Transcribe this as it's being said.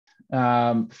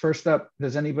First up,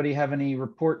 does anybody have any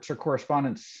reports or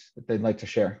correspondence that they'd like to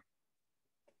share?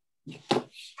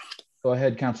 Go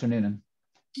ahead, Councilor Noonan.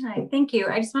 Hi, thank you.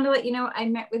 I just want to let you know I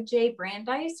met with Jay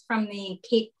Brandeis from the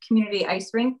Cape Community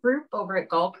Ice Rink group over at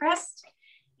Gulcrest.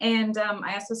 And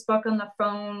I also spoke on the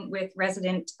phone with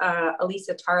resident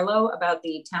Elisa Tarlow about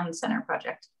the town center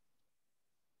project.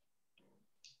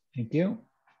 Thank you.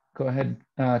 Go ahead,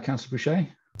 Councilor Boucher.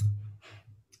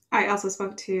 I also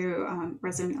spoke to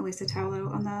resident Elisa Tarlow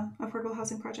on the affordable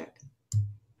housing project.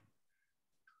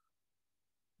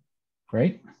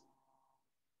 Great.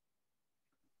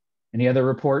 Any other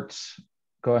reports?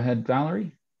 Go ahead,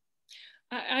 Valerie.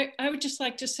 I would just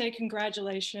like to say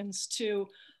congratulations to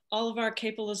all of our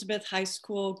Cape Elizabeth High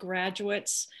School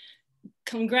graduates.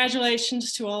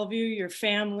 Congratulations to all of you, your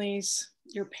families,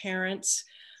 your parents,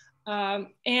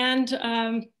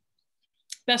 and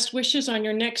best wishes on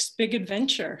your next big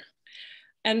adventure.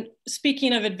 And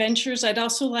speaking of adventures, I'd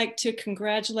also like to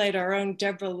congratulate our own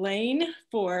Deborah Lane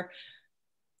for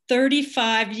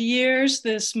 35 years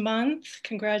this month.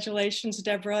 Congratulations,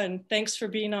 Deborah, and thanks for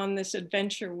being on this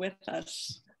adventure with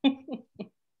us.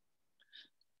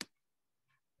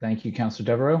 Thank you, Councilor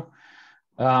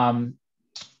Devereaux.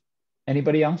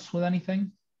 Anybody else with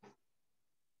anything?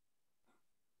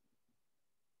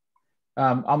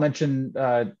 I'll mention,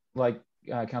 like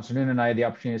Councilor Noonan and I had the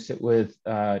opportunity to sit with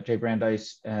Jay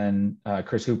Brandeis and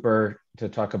Chris Hooper to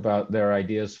talk about their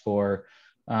ideas for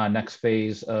next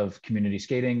phase of community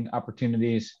skating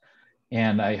opportunities.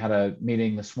 And I had a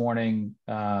meeting this morning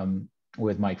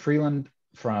with Mike Freeland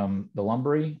from the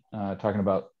Lumbery, talking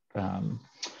about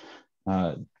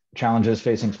challenges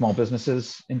facing small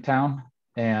businesses in town.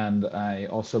 And I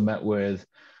also met with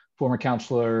former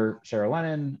councilor Sarah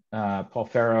Lennon, Paul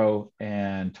Farrow,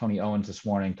 and Tony Owens this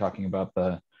morning, talking about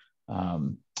the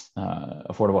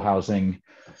affordable housing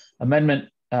amendment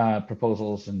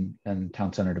proposals and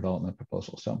town center development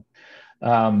proposals. So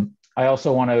I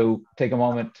also want to take a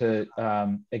moment to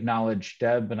acknowledge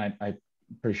Deb, and I'm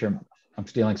pretty sure I'm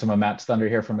stealing some of Matt's thunder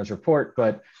here from his report,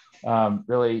 but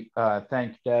really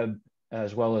thank Deb,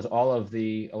 as well as all of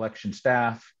the election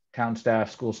staff, town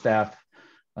staff, school staff,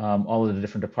 all of the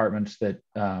different departments that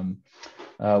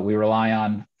we rely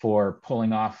on for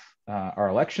pulling off our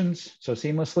elections so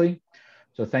seamlessly.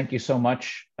 So thank you so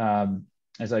much.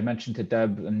 As I mentioned to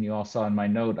Deb, and you all saw in my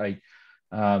note, I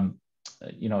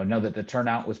know that the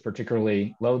turnout was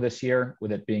particularly low this year,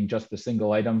 with it being just the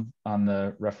single item on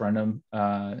the referendum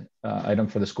item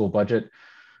for the school budget.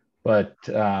 But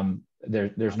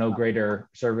there's no greater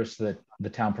service that the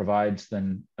town provides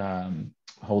than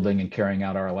holding and carrying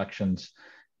out our elections.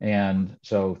 And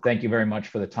so thank you very much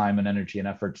for the time and energy and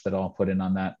efforts that all put in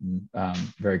on that, and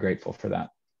very grateful for that.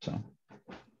 So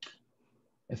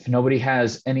if nobody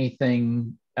has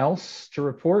anything else to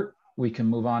report, we can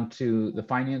move on to the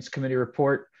Finance Committee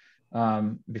report.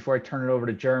 Before I turn it over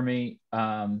to Jeremy,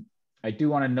 I do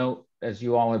want to note, as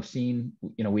you all have seen,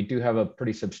 we do have a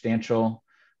pretty substantial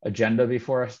agenda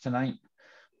before us tonight.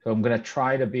 So I'm going to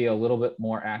try to be a little bit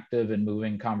more active in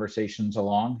moving conversations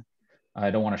along. I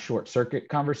don't want to short circuit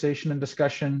conversation and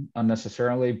discussion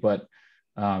unnecessarily, but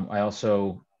I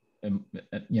also am,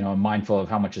 mindful of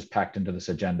how much is packed into this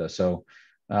agenda. So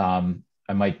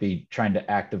I might be trying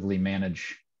to actively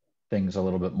manage things a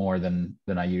little bit more than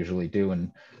I usually do.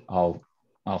 And I'll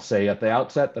say at the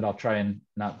outset that I'll try and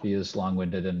not be as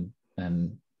long-winded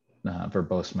and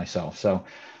verbose myself. So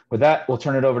with that, we'll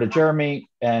turn it over to Jeremy,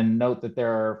 and note that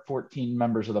there are 14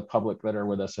 members of the public that are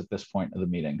with us at this point of the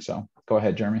meeting. So go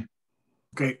ahead, Jeremy.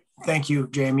 Great. Thank you,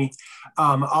 Jamie.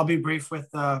 I'll be brief with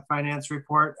the finance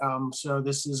report. So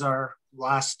this is our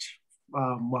last,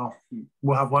 we'll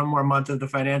have one more month of the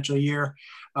financial year.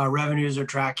 Revenues are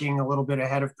tracking a little bit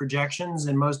ahead of projections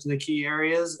in most of the key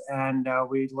areas, and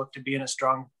we look to be in a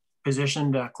strong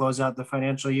position to close out the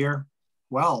financial year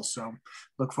well. So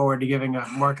look forward to giving a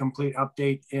more complete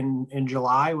update in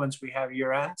July once we have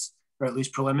year ends, or at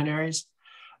least preliminaries.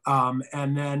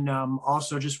 And then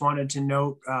also just wanted to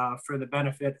note for the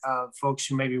benefit of folks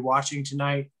who may be watching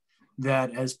tonight,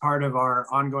 that as part of our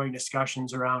ongoing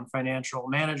discussions around financial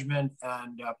management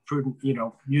and prudent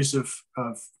use of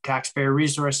taxpayer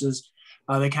resources,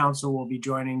 the council will be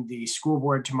joining the school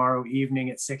board tomorrow evening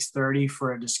at 6:30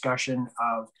 for a discussion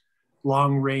of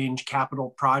long-range capital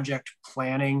project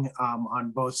planning on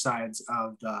both sides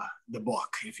of the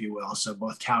book, if you will. So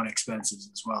both town expenses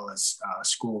as well as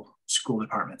school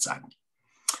department side.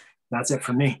 That's it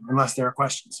for me, unless there are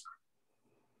questions.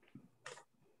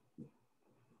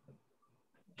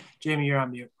 Jamie, you're on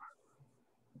mute.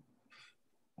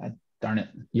 Darn it,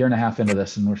 year and a half into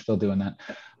this and we're still doing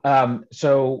that.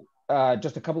 So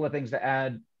just a couple of things to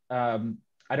add.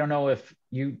 I don't know if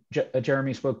you,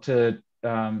 Jeremy, spoke to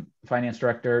Finance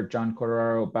Director John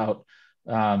Corderaro about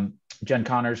Jen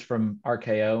Connors from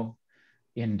RKO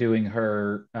in doing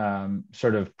her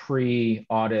sort of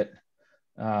pre-audit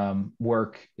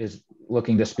work, is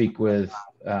looking to speak with,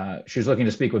 she's looking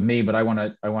to speak with me, but I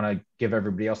want to give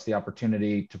everybody else the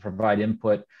opportunity to provide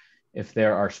input if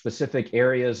there are specific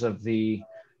areas of the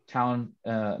town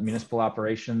municipal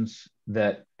operations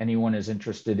that anyone is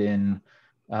interested in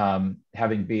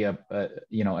having be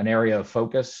an area of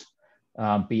focus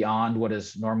beyond what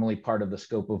is normally part of the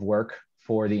scope of work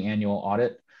for the annual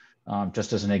audit.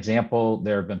 Just as an example,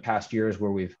 there have been past years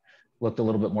where we've looked a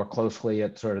little bit more closely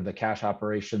at sort of the cash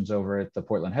operations over at the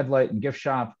Portland Headlight and gift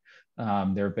shop.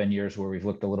 There have been years where we've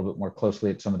looked a little bit more closely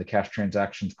at some of the cash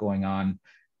transactions going on.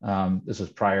 This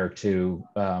was prior to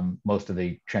most of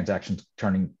the transactions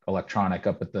turning electronic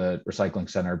up at the recycling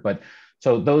center. But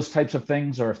so those types of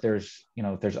things, or if there's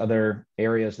other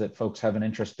areas that folks have an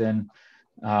interest in,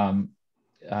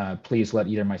 please let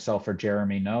either myself or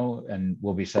Jeremy know, and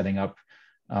we'll be setting up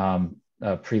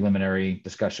a preliminary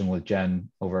discussion with Jen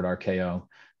over at RKO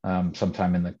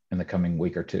sometime in the coming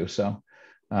week or two. So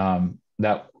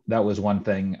that was one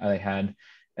thing I had,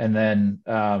 and then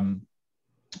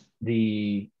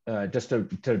just to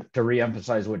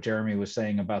reemphasize what Jeremy was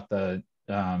saying about the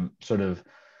sort of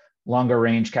longer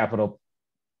range capital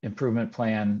improvement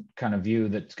plan kind of view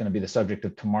that's going to be the subject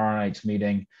of tomorrow night's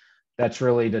meeting. That's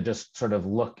really to just sort of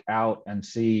look out and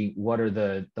see what are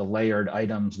the layered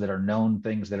items that are known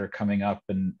things that are coming up,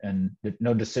 and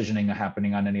no decisioning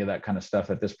happening on any of that kind of stuff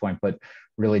at this point, but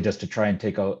really just to try and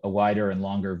take a wider and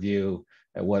longer view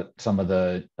at what some of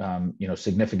the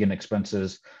significant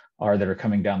expenses are that are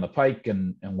coming down the pike,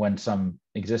 and when some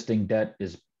existing debt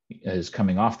is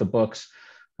coming off the books.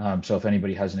 So if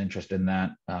anybody has an interest in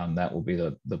that, that will be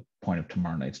the point of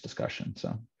tomorrow night's discussion.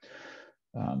 So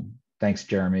thanks,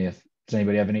 Jeremy. Does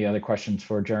anybody have any other questions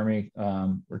for Jeremy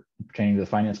pertaining to the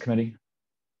Finance Committee?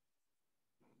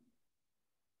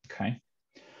 Okay.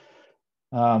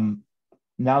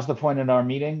 Now's the point in our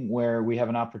meeting where we have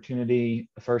an opportunity,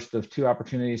 the first of two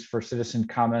opportunities for citizen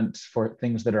comments for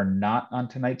things that are not on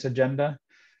tonight's agenda.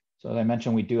 So as I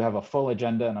mentioned, we do have a full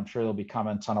agenda, and I'm sure there'll be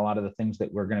comments on a lot of the things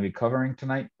that we're going to be covering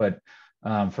tonight. But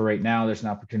for right now, there's an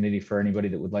opportunity for anybody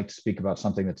that would like to speak about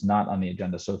something that's not on the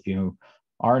agenda. So if you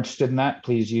are interested in that,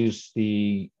 please use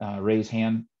the raise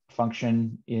hand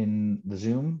function in the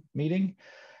Zoom meeting,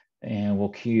 and we'll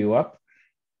queue you up.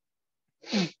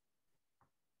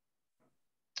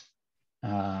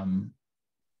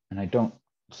 And I don't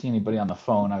see anybody on the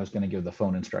phone. I was going to give the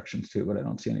phone instructions too, but I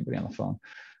don't see anybody on the phone.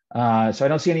 So I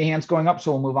don't see any hands going up,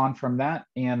 so we'll move on from that.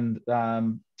 And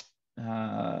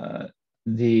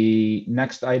the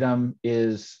next item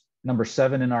is number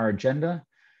 7 in our agenda.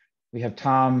 We have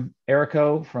Tom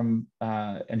Errico from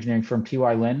engineering firm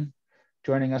T.Y. Lin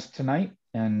joining us tonight.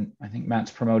 And I think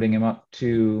Matt's promoting him up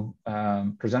to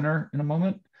presenter in a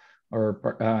moment,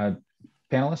 or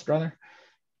panelist rather.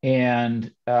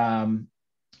 And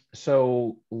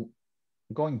so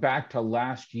going back to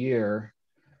last year,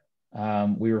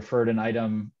 we referred an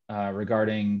item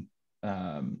regarding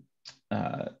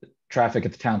traffic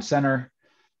at the town center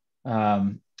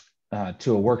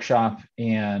to a workshop,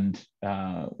 and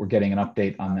we're getting an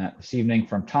update on that this evening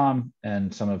from Tom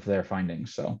and some of their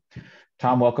findings. So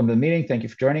Tom, welcome to the meeting. Thank you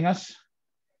for joining us.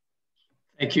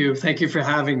 Thank you. Thank you for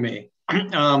having me.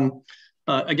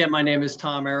 Again, my name is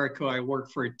Tom Errico. I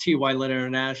work for T.Y. Lin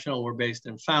International. We're based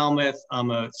in Falmouth. I'm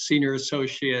a senior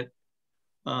associate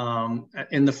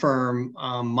in the firm.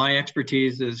 My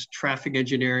expertise is traffic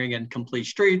engineering and complete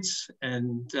streets.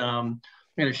 And I'm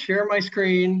going to share my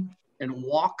screen and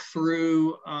walk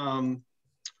through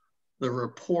the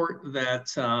report that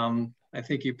I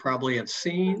think you probably have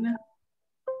seen.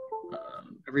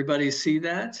 Everybody see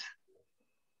that?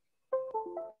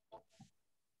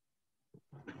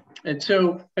 And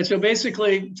so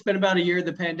basically, it's been about a year.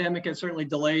 The pandemic has certainly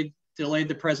delayed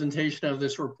the presentation of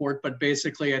this report, but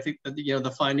basically, I think that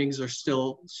the findings are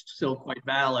still quite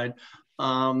valid.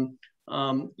 Basically,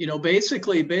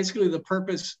 the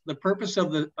purpose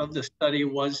of the study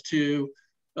was to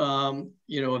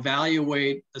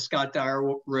evaluate the Scott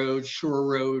Dyer Road, Shore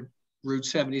Road, Route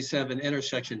 77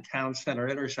 intersection, Town Center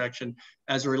intersection,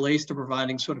 as it relates to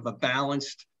providing sort of a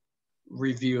balanced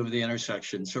review of the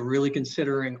intersection. So really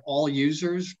considering all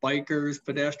users, bikers,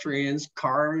 pedestrians,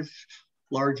 cars,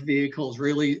 large vehicles,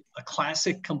 really a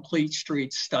classic complete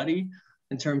street study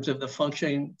in terms of the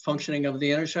functioning of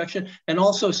the intersection, and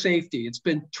also safety. It's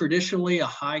been traditionally a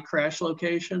high crash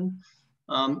location.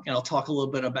 And I'll talk a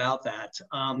little bit about that.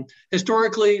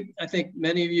 Historically, I think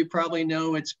many of you probably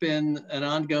know it's been an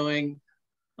ongoing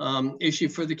issue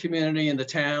for the community and the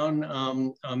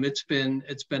town. It's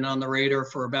been on the radar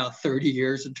for about 30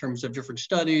 years in terms of different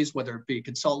studies, whether it be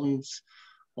consultants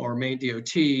or Maine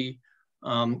DOT,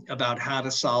 about how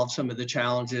to solve some of the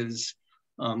challenges,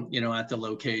 at the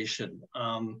location.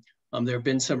 There have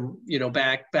been some,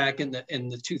 back in the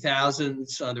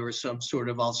 2000s, there was some sort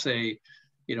of, I'll say,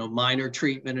 minor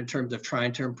treatment in terms of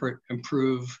trying to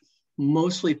improve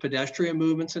mostly pedestrian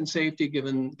movements and safety,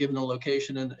 given the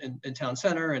location in town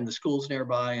center and the schools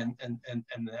nearby and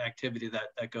the activity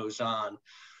that goes on.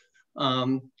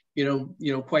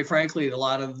 Quite frankly, a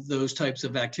lot of those types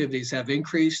of activities have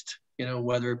increased,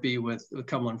 whether it be with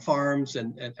Cumberland Farms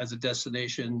and as a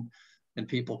destination and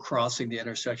people crossing the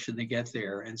intersection to get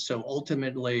there. And so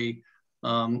ultimately,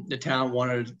 the town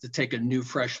wanted to take a new,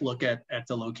 fresh look at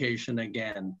the location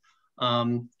again.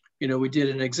 We did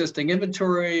an existing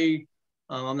inventory.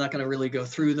 I'm not going to really go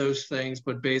through those things,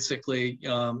 but basically,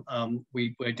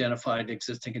 we identified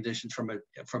existing conditions from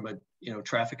a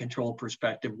traffic control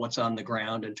perspective, what's on the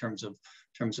ground in terms of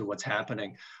what's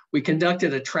happening. We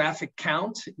conducted a traffic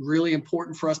count, really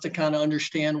important for us to kind of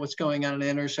understand what's going on in the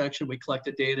intersection. We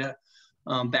collected data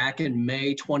back in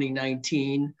May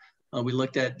 2019. We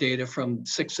looked at data from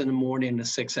 6 in the morning to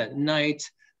 6 at night.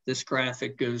 This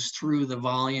graphic goes through the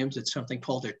volumes. It's something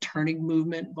called a turning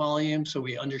movement volume. So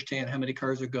we understand how many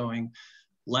cars are going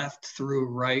left through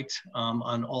right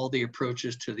on all the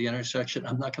approaches to the intersection.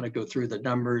 I'm not going to go through the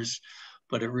numbers,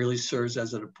 but it really serves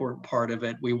as an important part of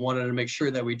it. We wanted to make sure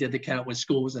that we did the count when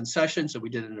school was in session. So we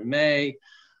did it in May.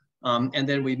 And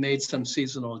then we made some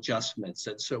seasonal adjustments.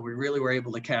 And so we really were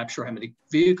able to capture how many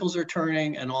vehicles are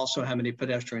turning and also how many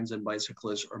pedestrians and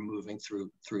bicyclists are moving through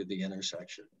the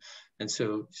intersection. And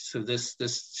so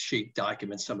this sheet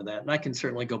documents some of that. And I can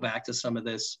certainly go back to some of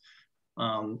this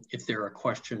if there are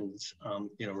questions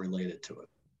related to it.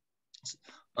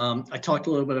 I talked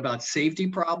a little bit about safety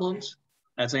problems.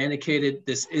 As I indicated,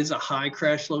 this is a high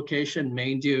crash location.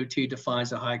 Maine DOT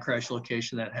defines a high crash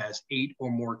location that has 8 or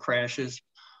more crashes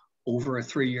over a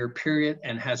 3-year period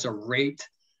and has a rate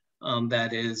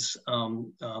that is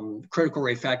critical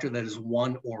rate factor that is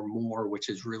 1 or more, which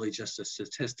is really just a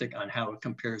statistic on how it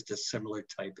compares to similar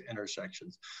type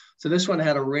intersections. So this one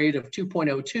had a rate of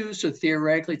 2.02. So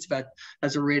theoretically,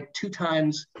 has a rate 2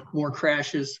 times more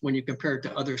crashes when you compare it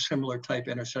to other similar type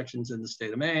intersections in the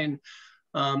state of Maine.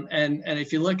 And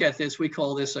if you look at this, we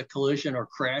call this a collision or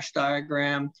crash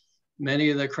diagram.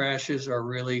 Many of the crashes are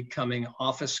really coming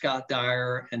off of Scott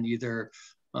Dyer, and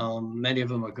many of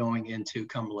them are going into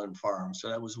Cumberland Farms. So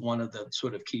that was one of the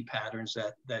sort of key patterns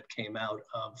that came out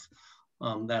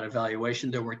of that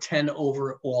evaluation. There were 10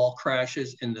 overall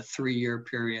crashes in the 3-year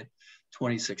period,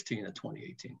 2016 to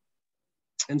 2018.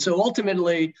 And so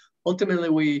ultimately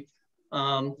we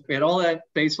had all that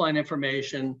baseline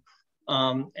information.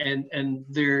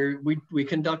 We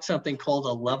conduct something called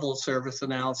a level service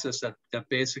analysis that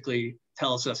basically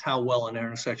tells us how well an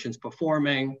intersection is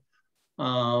performing.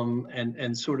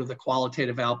 And sort of the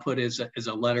qualitative output is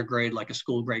a letter grade, like a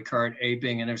school grade card, A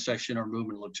being intersection or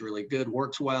movement looks really good,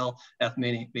 works well, F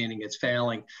meaning it's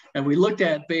failing. And we looked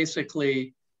at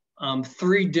basically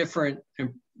 3 different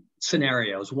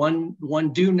scenarios. One,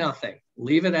 do nothing,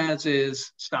 leave it as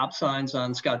is, stop signs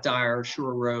on Scott Dyer,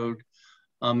 Shore Road.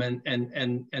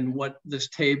 And what this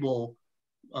table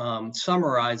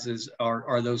summarizes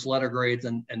are those letter grades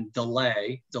and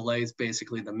delay. Delay is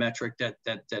basically the metric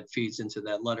that feeds into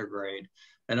that letter grade.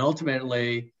 And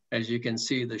ultimately, as you can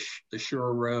see, the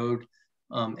Shore Road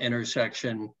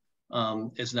intersection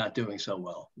is not doing so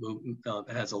well.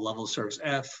 It has a level service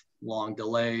F, long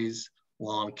delays,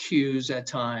 long queues at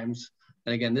times.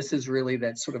 And again, this is really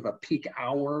that sort of a peak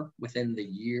hour within the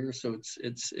year. So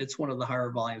it's one of the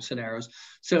higher volume scenarios.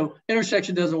 So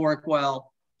intersection doesn't work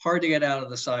well, hard to get out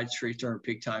of the side street during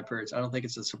peak time periods. I don't think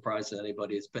it's a surprise to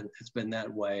anybody. It's been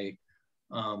that way,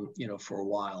 for a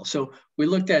while. So we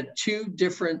looked at 2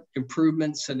 different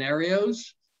improvement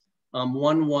scenarios.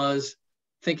 One was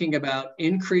thinking about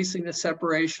increasing the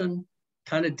separation,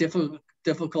 kind of difficult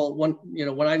one,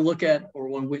 when I look at, or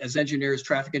when we, as engineers,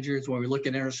 traffic engineers, when we look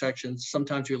at intersections,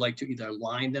 sometimes we like to either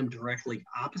line them directly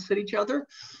opposite each other.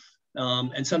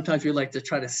 And sometimes we like to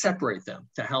try to separate them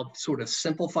to help sort of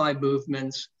simplify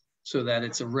movements so that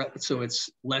it's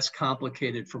less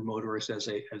complicated for motorists as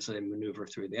they maneuver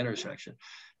through the intersection.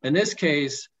 In this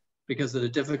case, because of the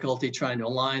difficulty trying to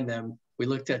align them, we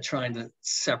looked at trying to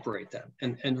separate them.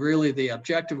 And really the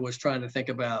objective was trying to think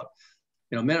about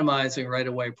minimizing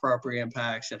right-of-way property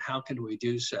impacts and how can we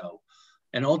do so.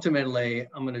 And ultimately,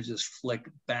 I'm going to just flick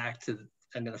back to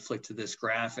to flick to this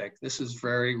graphic. This is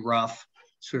very rough,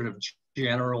 sort of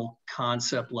general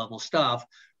concept level stuff,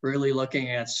 really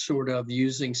looking at sort of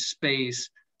using space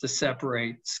to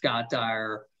separate Scott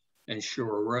Dyer and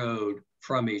Shore Road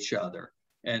from each other.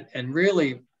 And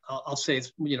really, I'll say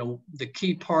it's, you know, the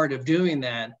key part of doing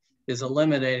that is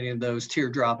eliminating those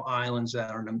teardrop islands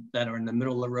that are in the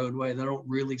middle of the roadway. They don't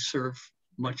really serve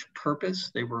much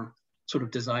purpose. They were sort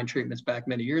of design treatments back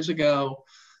many years ago,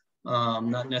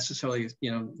 not necessarily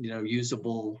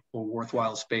usable or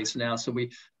worthwhile space now. So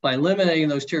by eliminating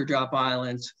those teardrop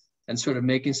islands and sort of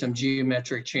making some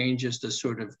geometric changes to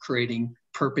sort of creating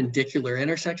perpendicular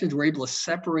intersections, we're able to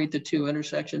separate the two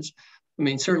intersections. I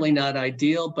mean, certainly not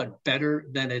ideal, but better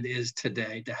than it is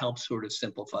today to help sort of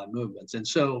simplify movements. And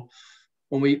so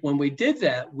when we did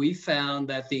that, we found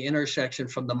that the intersection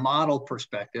from the model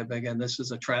perspective, again, this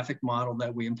is a traffic model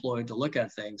that we employed to look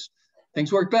at things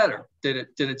worked better. Did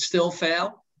it still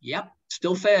fail? Yep,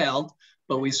 still failed,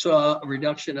 but we saw a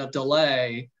reduction of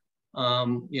delay,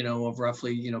 of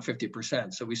roughly,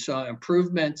 50%. So we saw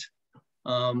improvement,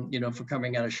 for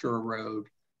coming out of Shore Road,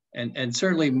 and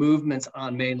certainly movements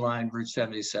on mainline Route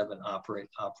 77 operate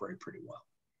pretty well.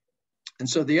 And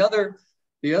so the other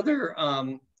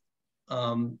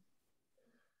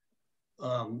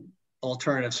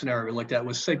alternative scenario we looked at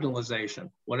was signalization.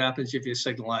 What happens if you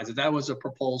signalize it? That was a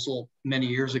proposal many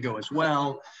years ago as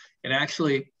well. It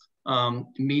actually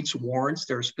meets warrants.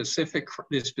 There's specific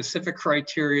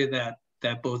criteria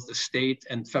that both the state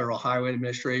and Federal Highway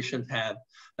Administration have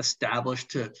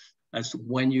established as to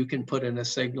when you can put in a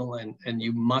signal, and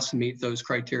you must meet those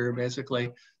criteria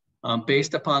basically.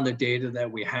 Based upon the data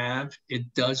that we have,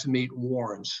 it does meet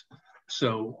warrants.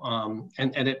 So,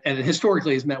 and it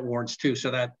historically has met warrants too.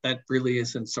 So that really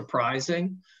isn't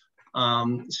surprising.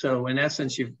 So in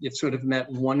essence, you've sort of met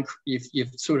one,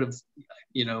 you've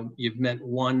met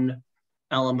one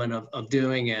element of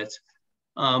doing it.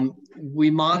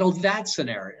 We modeled that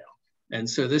scenario. And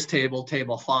so this table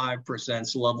 5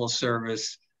 presents level of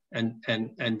service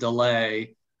and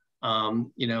delay,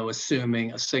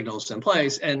 assuming a signal's in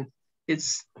place. And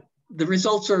the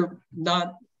results are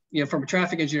not, from a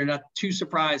traffic engineer, not too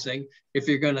surprising. If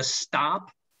you're going to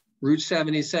stop Route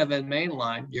 77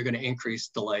 mainline, you're going to increase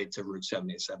delay to Route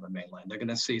 77 mainline. They're going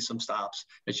to see some stops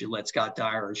as you let Scott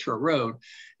Dyer and Shore Road.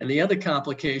 And the other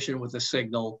complication with the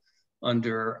signal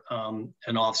under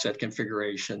an offset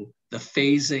configuration, the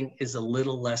phasing is a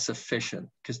little less efficient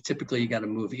because typically you got to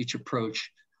move each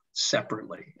approach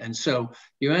separately. And so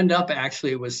you end up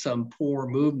actually with some poor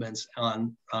movements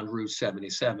on Route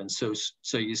 77. So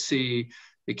you see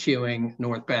the queuing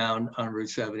northbound on Route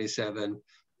 77,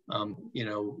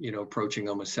 approaching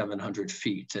almost 700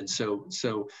 feet. And so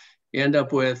you end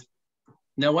up with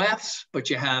no Fs, but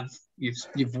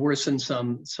you've worsened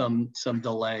some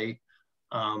delay,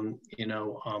 on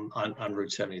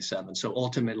Route 77. So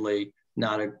ultimately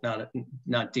not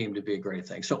deemed to be a great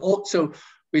thing. So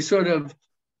we sort of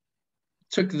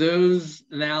took those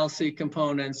analysis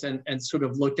components and sort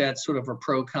of looked at sort of a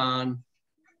pro-con,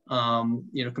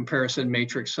 comparison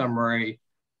matrix summary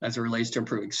as it relates to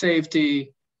improving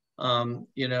safety, and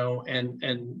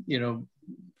the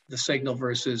signal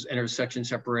versus intersection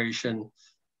separation.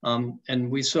 And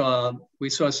we saw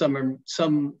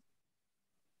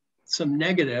some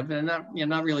negative, and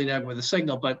not really negative with a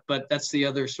signal, but that's the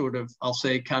other sort of, I'll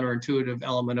say, counterintuitive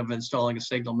element of installing a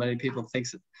signal. Many people think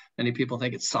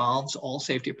it solves all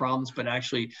safety problems, but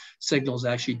actually signals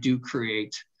actually do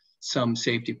create some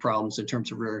safety problems in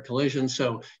terms of rear collisions.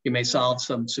 So you may solve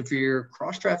some severe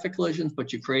cross-traffic collisions,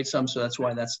 but you create some. So that's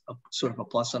why that's sort of a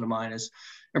plus and a minus.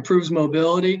 Improves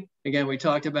mobility. Again, we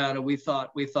talked about it. We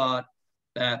thought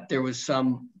that there was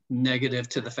some negative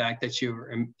to the fact that you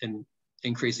were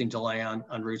increasing delay on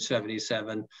Route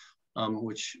 77,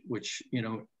 which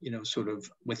sort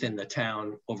of within the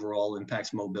town overall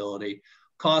impacts mobility.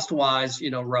 Cost-wise,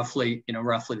 roughly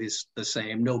the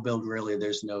same. No build really.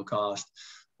 There's no cost.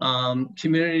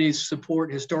 Community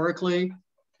support historically,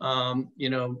 a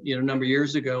number of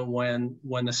years ago when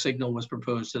the signal was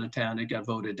proposed to the town, it got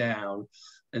voted down,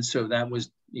 and so that was,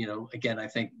 again, I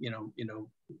think,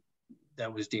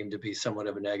 that was deemed to be somewhat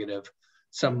of a negative.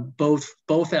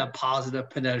 Both have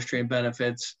positive pedestrian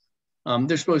benefits.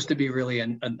 They're supposed to be really a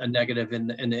negative in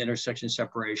the intersection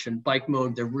separation. Bike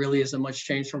mode, there really isn't much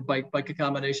change from bike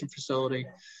accommodation facility.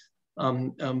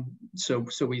 So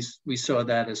we saw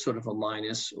that as sort of a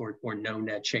minus or no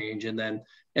net change. And then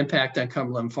impact on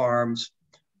Cumberland Farms,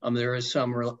 there is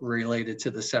some related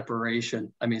to the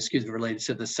separation. Related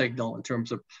to the signal in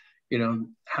terms of,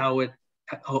 how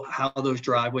how those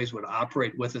driveways would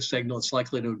operate with a signal, it's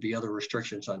likely there would be other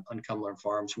restrictions on Cumberland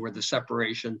Farms where the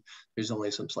separation, there's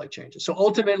only some slight changes. So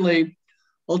ultimately,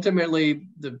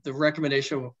 the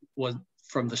recommendation was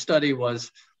from the study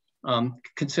was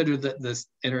consider this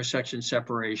intersection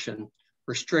separation,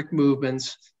 restrict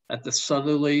movements at the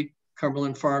southerly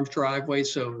Cumberland Farms driveway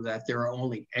so that there are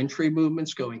only entry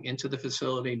movements going into the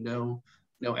facility, no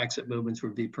exit movements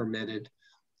would be permitted.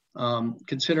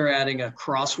 Consider adding a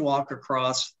crosswalk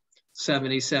across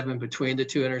 77 between the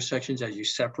two intersections as you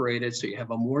separate it, so you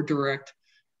have a more direct,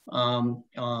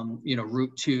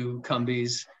 route to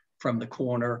Cumbies from the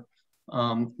corner,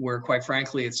 where quite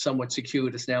frankly it's somewhat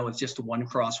circuitous now with just one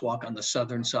crosswalk on the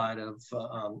southern side of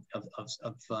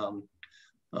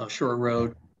Shore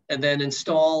Road, and then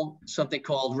install something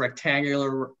called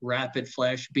rectangular rapid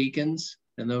flash beacons,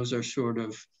 and those are sort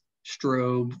of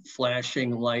strobe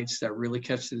flashing lights that really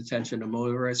catch the attention of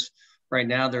motorists. Right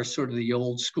now, they're sort of the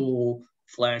old school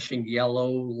flashing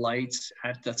yellow lights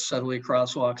at the southerly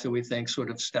crosswalks that we think sort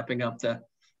of stepping up the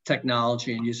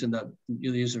technology and using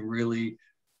really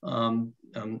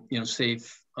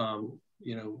safe,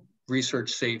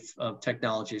 research safe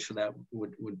technologies for that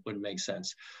would make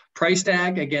sense. Price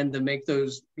tag, again, to make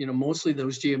those, mostly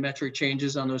those geometric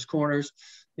changes on those corners,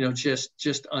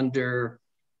 just under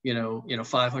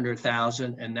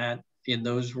 500,000, and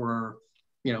those were,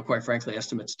 quite frankly,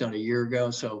 estimates done a year ago,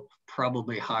 so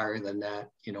probably higher than that,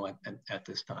 at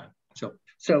this time. So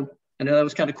I know that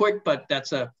was kind of quick, but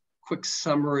that's a quick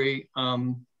summary,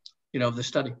 of the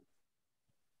study.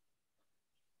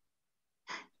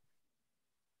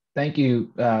 Thank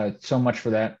you so much for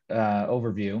that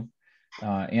overview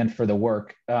and for the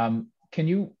work. Can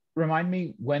you remind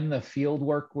me when the field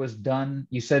work was done?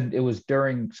 You said it was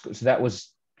during, so that was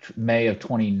May of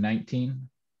 2019?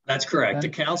 That's correct.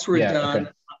 Then? The counts were done,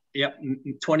 okay. Yep,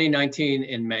 2019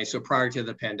 in May, so prior to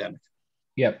the pandemic.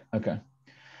 Yep, okay.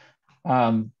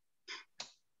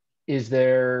 Is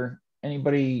there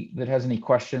anybody that has any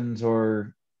questions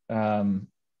or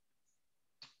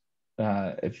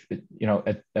if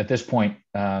at this point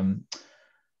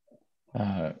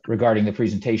regarding the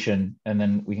presentation, and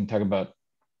then we can talk about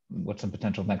what some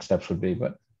potential next steps would be.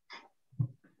 But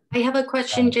I have a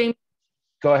question, James.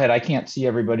 Go ahead. I can't see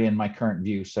everybody in my current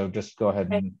view, so just go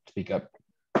ahead and speak up.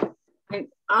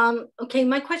 Okay,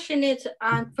 my question is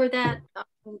for that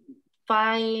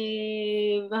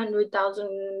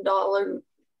 $500,000,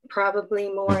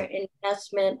 probably more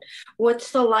investment,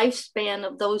 what's the lifespan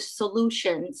of those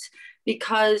solutions?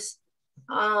 Because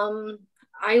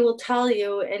I will tell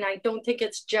you, and I don't think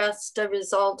it's just a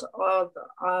result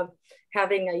of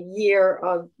having a year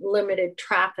of limited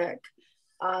traffic.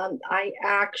 I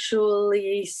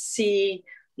actually see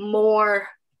more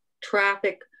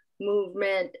traffic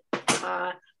movement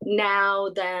now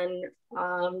than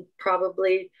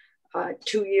probably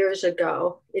 2 years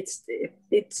ago. It's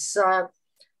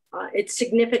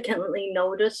significantly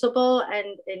noticeable,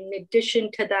 and in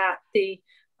addition to that,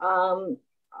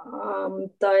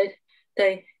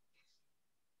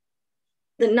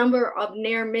 the number of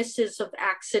near misses of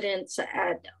accidents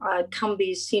at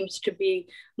Cumbies seems to be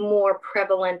more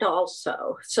prevalent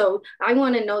also. So I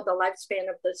want to know the lifespan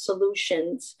of the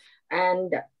solutions.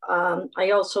 And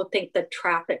I also think that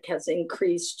traffic has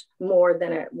increased more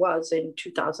than it was in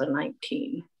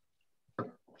 2019.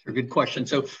 Good question.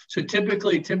 So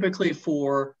typically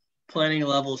for planning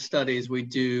level studies, we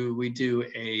do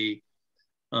a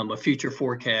future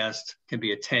forecast, can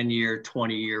be a 10-year,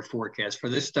 20-year forecast. For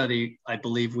this study, I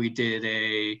believe we did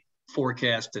a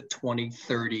forecast to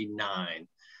 2039.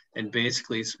 And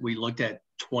basically we looked at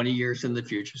 20 years in the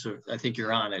future. So I think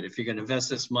you're on it. If you're gonna invest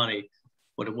this money,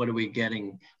 what are we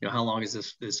getting? How long is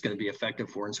this gonna be effective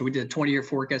for? And so we did a 20-year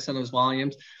forecast on those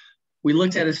volumes. We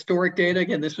looked at historic data.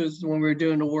 Again, this was when we were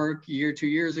doing the work 2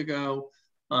 years ago.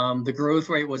 The growth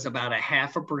rate was about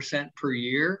 0.5% per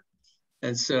year.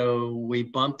 And so we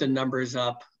bumped the numbers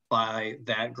up by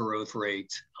that growth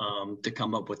rate to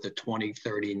come up with the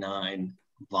 2039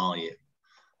 volume.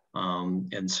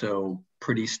 And so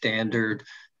pretty standard.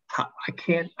 I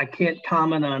can't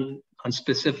comment on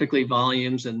specifically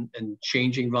volumes and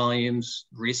changing volumes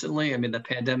recently. I mean, the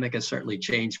pandemic has certainly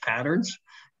changed patterns.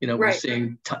 Right. We're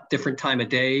seeing different time of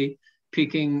day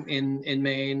peaking in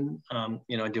Maine. I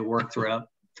do work throughout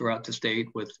the state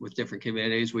with different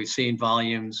communities. We've seen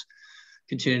volumes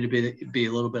continue to be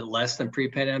a little bit less than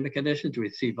pre-pandemic conditions. We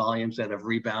see volumes that have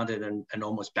rebounded and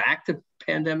almost back to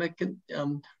pre-pandemic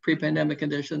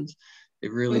conditions.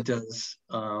 It really does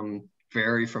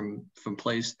vary from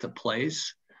place to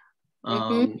place.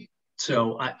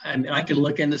 So I can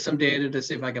look into some data to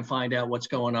see if I can find out what's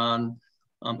going on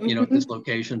you know, at this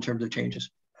location in terms of changes.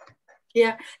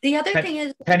 Yeah. The other thing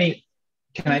is, Penny,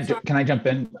 can I jump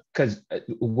in? Because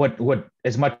what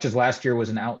as much as last year was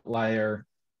an outlier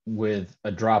with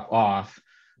a drop off,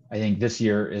 I think this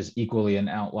year is equally an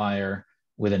outlier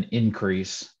with an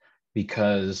increase,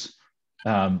 because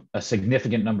a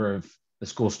significant number of the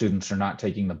school students are not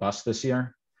taking the bus this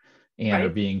year and are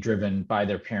being driven by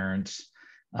their parents.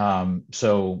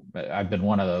 So I've been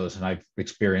one of those, and I've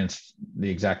experienced the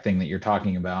exact thing that you're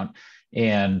talking about.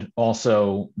 And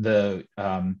also the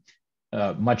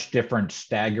much different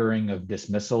staggering of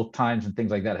dismissal times and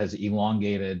things like that has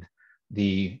elongated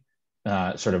the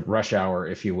sort of rush hour,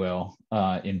 if you will,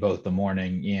 in both the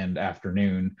morning and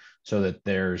afternoon, so that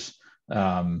there's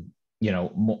you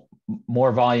know,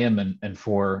 more volume and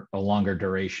for a longer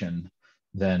duration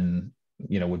than,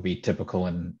 you know, would be typical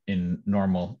in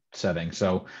normal settings.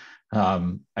 So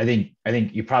I think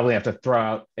you probably have to throw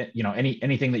out, you know,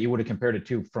 anything that you would have compared it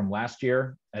to from last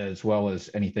year, as well as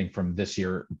anything from this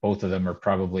year. Both of them are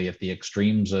probably at the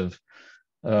extremes of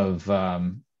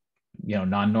you know,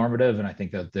 non-normative, and I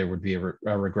think that there would be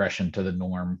a regression to the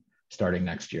norm starting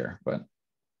next year. But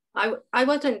I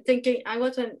wasn't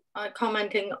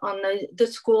commenting on the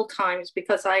school times,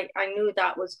 because I knew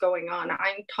that was going on.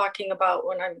 I'm talking about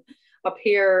when I'm up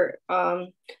here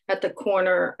at the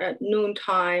corner at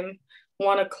noontime,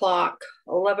 1 o'clock,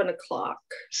 11 o'clock.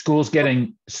 School's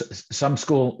getting, some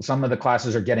of the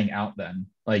classes are getting out then.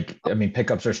 Like, I mean,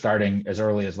 pickups are starting as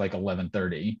early as like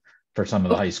 11:30 for some of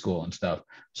the high school and stuff.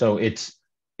 So it's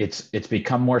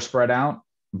become more spread out,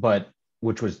 but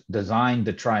which was designed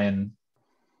to try and,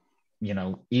 you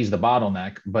know, ease the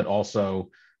bottleneck, but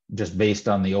also just based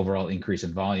on the overall increase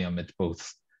in volume, it's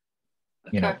both,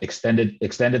 you know, extended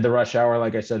the rush hour,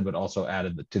 like I said, but also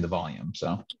added to the volume.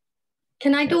 So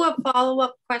can I do a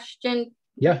follow-up question?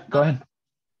 Yeah, go ahead.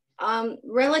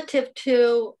 Relative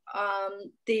to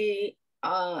the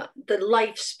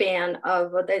lifespan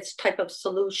of this type of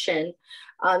solution,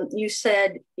 you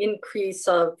said increase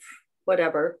of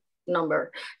whatever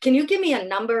number. Can you give me a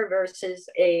number versus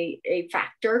a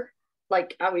factor?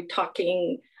 Like, are we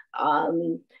talking,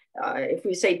 if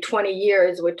we say 20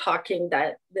 years, we're talking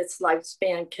that this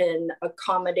lifespan can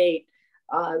accommodate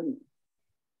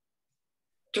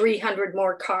 300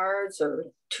 more cars, or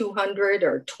 200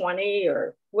 or 20,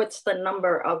 or what's the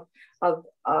number of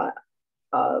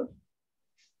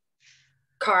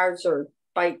cars or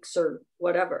bikes or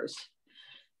whatever's?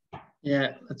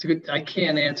 Yeah, that's a good. I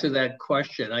can't answer that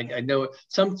question. I know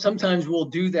sometimes we'll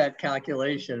do that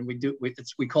calculation.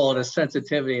 We call it a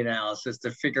sensitivity analysis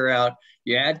to figure out,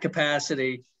 you add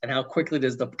capacity and how quickly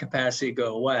does the capacity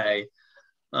go away.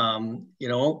 You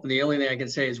know, the only thing I can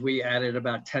say is we added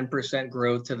about 10%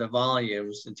 growth to the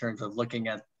volumes in terms of looking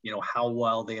at, you know, how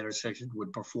well the intersection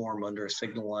would perform under a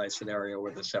signalized scenario or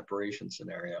the separation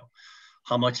scenario.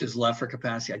 How much is left for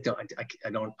capacity? I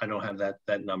don't have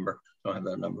that number. I don't have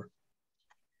that number.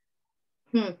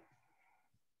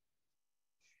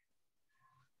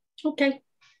 Okay.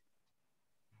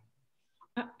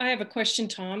 I have a question,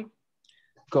 Tom.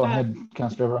 Go ahead,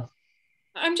 Councilor.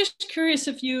 I'm just curious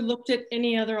if you looked at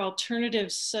any other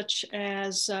alternatives, such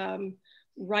as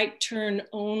right turn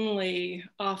only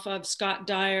off of Scott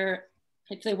Dyer.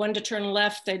 If they wanted to turn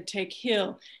left, they'd take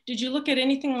Hill. Did you look at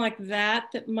anything like that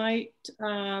that might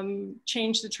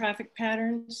change the traffic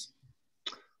patterns?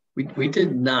 We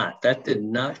did not. That did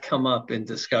not come up in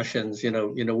discussions. You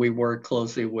know, we worked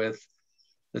closely with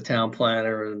the town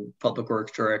planner and public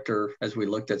works director as we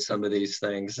looked at some of these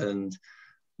things, and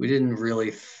we didn't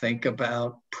really think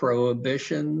about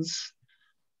prohibitions.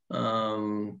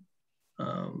 And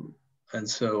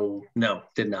so, no,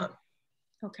 did not.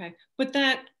 Okay, but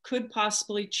that could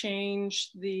possibly change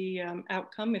the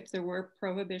outcome if there were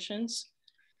prohibitions,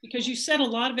 because you said a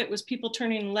lot of it was people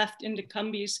turning left into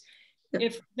Cumbies.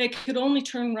 If they could only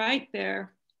turn right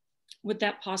there, would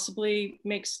that possibly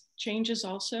make changes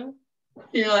also?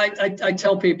 Yeah, I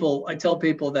tell people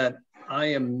that I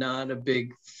am not a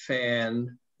big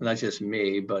fan, not just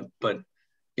me, but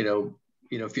you know,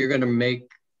 if you're going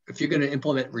to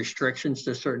implement restrictions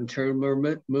to certain turn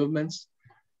movements,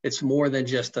 it's more than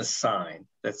just a sign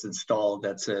that's installed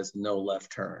that says no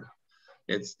left turn.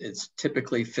 It's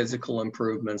typically physical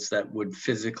improvements that would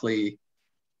physically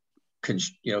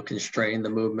constrain the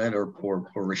movement or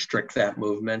restrict that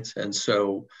movement. And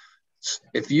so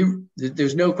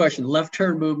there's no question, left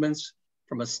turn movements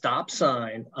from a stop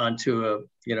sign onto a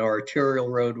arterial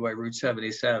roadway, Route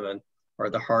 77, are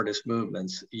the hardest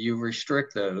movements. You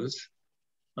restrict those,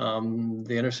 the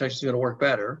intersection is going to work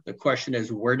better. The question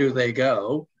is, where do they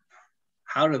go?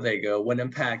 How do they go? What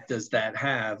impact does that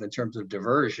have in terms of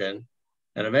diversion?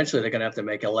 And eventually they're going to have to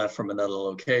make a left from another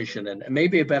location, and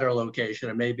maybe a better location,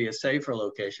 and maybe a safer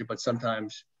location, but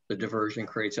sometimes the diversion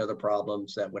creates other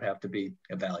problems that would have to be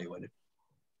evaluated.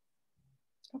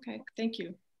 Okay, thank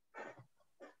you.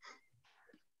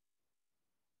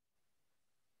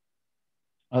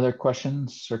 Other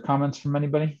questions or comments from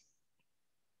anybody?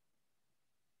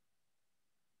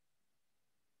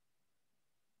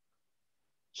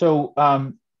 So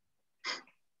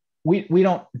we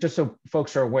don't, just so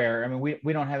folks are aware, I mean,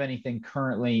 we don't have anything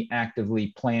currently actively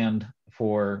planned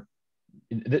for,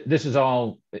 this is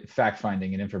all fact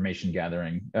finding and information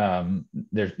gathering.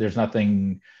 There's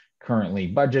nothing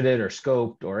currently budgeted or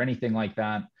scoped or anything like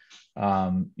that.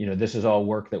 You know, this is all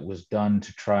work that was done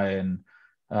to try and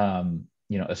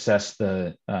you know, assess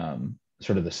the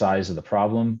sort of the size of the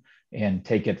problem and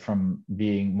take it from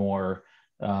being more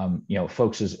you know,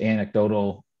 folks'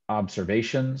 anecdotal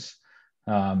observations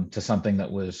to something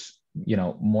that was, you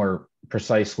know, more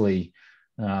precisely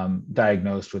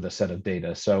diagnosed with a set of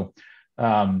data. So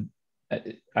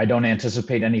I don't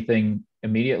anticipate anything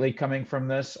immediately coming from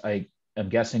this. I am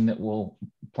guessing that we'll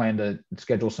plan to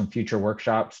schedule some future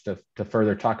workshops to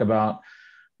further talk about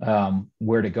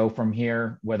where to go from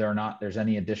here, whether or not there's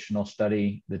any additional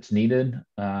study that's needed,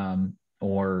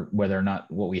 or whether or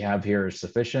not what we have here is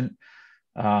sufficient.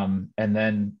 And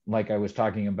then, like I was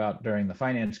talking about during the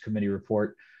Finance Committee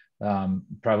report,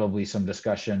 probably some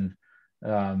discussion,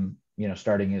 you know,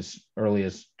 starting as early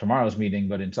as tomorrow's meeting,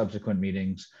 but in subsequent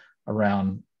meetings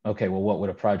around, okay, well, what would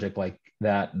a project like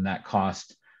that and that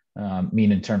cost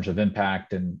mean in terms of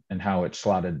impact, and how it's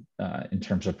slotted in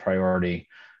terms of priority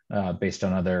based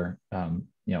on other,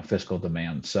 you know, fiscal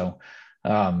demands. So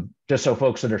just so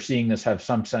folks that are seeing this have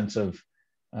some sense of,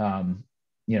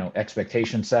 you know,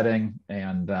 expectation setting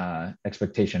and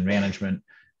expectation management.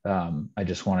 I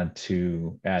just wanted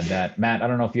to add that. Matt, I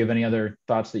don't know if you have any other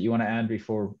thoughts that you want to add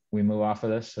before we move off of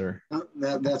this, or?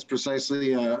 That's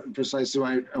precisely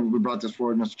why we brought this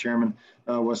forward, Mr. Chairman,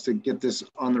 was to get this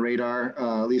on the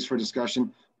radar, at least for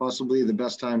discussion. Possibly the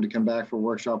best time to come back for a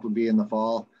workshop would be in the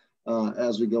fall,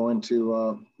 as we go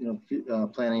into you know,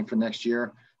 planning for next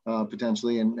year,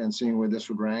 potentially, and seeing where this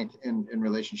would rank in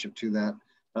relationship to that.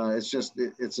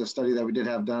 It's a study that we did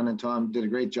have done, and Tom did a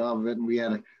great job of it. And we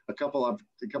had a couple of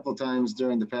times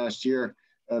during the past year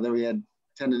that we had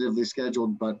tentatively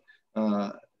scheduled, but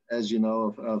as you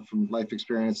know, from life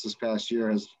experience, this past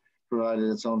year has provided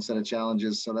its own set of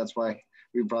challenges. So that's why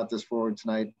we brought this forward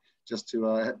tonight, just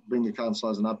to bring the council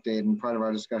as an update and part of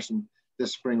our discussion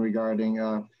this spring regarding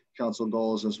council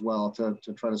goals as well, to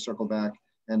try to circle back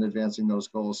and advancing those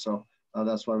goals. So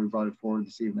that's why we brought it forward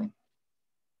this evening.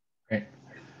 Great.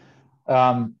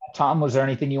 Tom, was there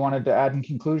anything you wanted to add in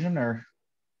conclusion, or?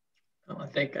 I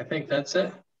think that's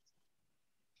it.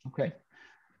 Okay.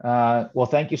 Well,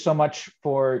 thank you so much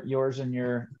for yours and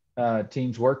your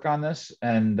team's work on this,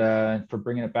 and for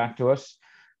bringing it back to us.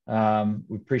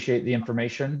 We appreciate the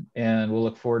information, and we'll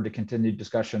look forward to continued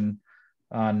discussion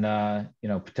on you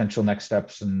know, potential next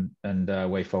steps and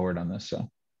way forward on this.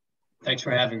 So thanks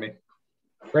for having me.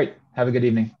 Great. Have a good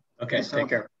evening. Okay, take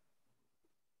care.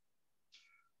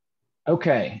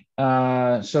 Okay,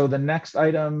 so the next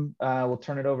item, we'll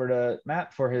turn it over to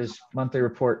Matt for his monthly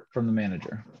report from the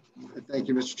manager. Thank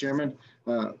you, Mr. Chairman.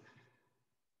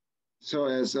 So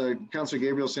as Councilor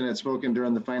Gabrielson had spoken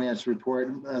during the finance report,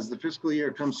 as the fiscal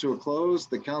year comes to a close,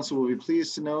 the council will be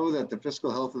pleased to know that the fiscal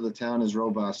health of the town is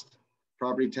robust.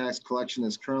 Property tax collection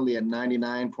is currently at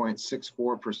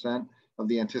 99.64% of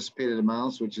the anticipated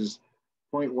amounts, which is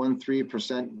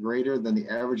 0.13% greater than the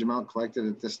average amount collected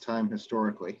at this time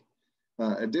historically.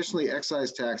 Additionally,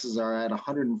 excise taxes are at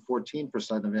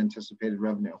 114% of anticipated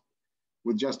revenue.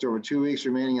 With just over 2 weeks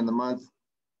remaining in the month,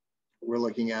 we're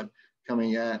looking at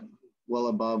coming at well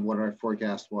above what our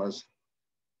forecast was.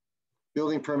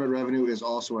 Building permit revenue is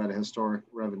also at a historic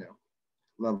revenue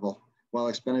level, while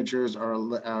expenditures are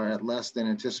at less than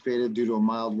anticipated due to a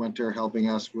mild winter,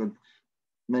 helping us with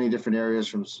many different areas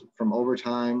from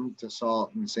overtime to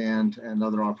salt and sand and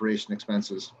other operation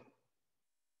expenses.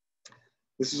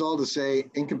 This is all to say,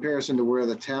 in comparison to where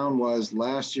the town was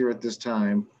last year at this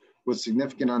time, with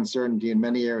significant uncertainty in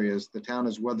many areas, the town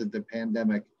has weathered the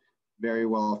pandemic very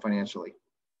well financially.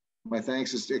 My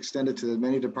thanks is extended to the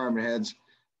many department heads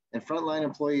and frontline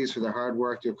employees for their hard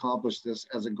work to accomplish this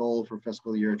as a goal for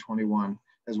fiscal year 21,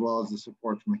 as well as the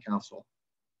support from the council.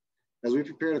 As we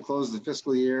prepare to close the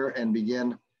fiscal year and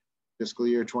begin fiscal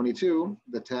year 22,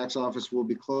 the tax office will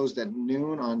be closed at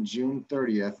noon on June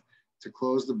 30th to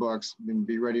close the books and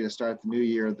be ready to start the new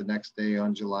year the next day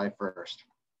on July 1st.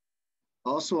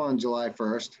 Also on July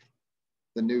 1st,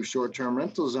 the new short-term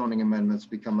rental zoning amendments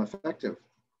become effective.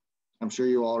 I'm sure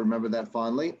you all remember that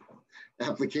fondly.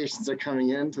 Applications are coming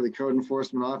in to the Code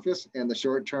Enforcement Office, and the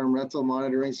short-term rental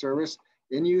monitoring service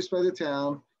in use by the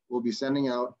town will be sending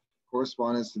out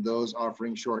correspondence to those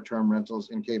offering short-term rentals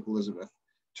in Cape Elizabeth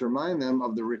to remind them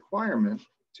of the requirement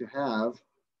to have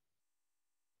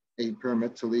a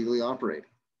permit to legally operate.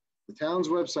 The town's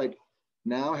website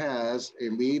now has a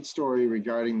lead story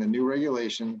regarding the new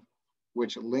regulation,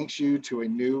 which links you to a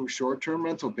new short-term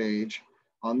rental page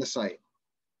on the site.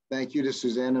 Thank you to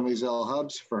Suzanne and Mizelle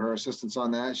Hubbs for her assistance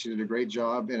on that. She did a great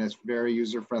job, and it's very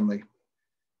user-friendly.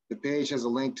 The page has a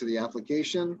link to the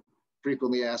application,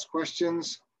 frequently asked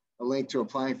questions, a link to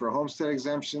applying for homestead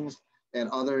exemptions, and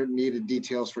other needed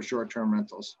details for short-term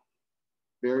rentals.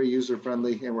 Very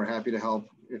user-friendly, and we're happy to help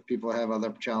if people have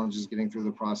other challenges getting through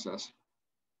the process.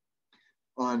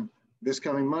 On this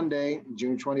coming Monday,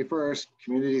 June 21st,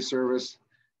 community service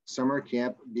summer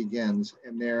camp begins,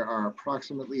 and there are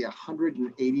approximately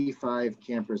 185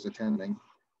 campers attending.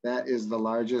 That is the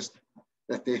largest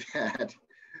that they've had.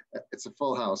 It's a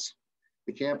full house.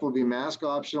 The camp will be mask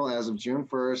optional as of June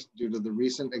 1st due to the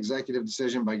recent executive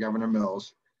decision by Governor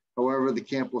Mills. However, the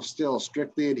camp will still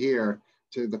strictly adhere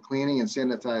to the cleaning and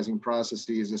sanitizing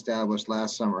processes established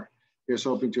last summer. Here's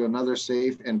hoping to another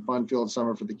safe and fun-filled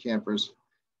summer for the campers.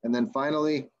 And then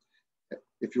finally,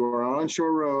 if you are on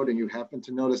Shore Road and you happen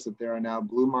to notice that there are now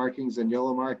blue markings and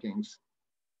yellow markings,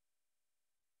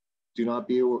 do not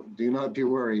be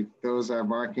worried. Those are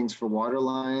markings for water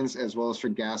lines as well as for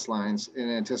gas lines in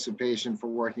anticipation for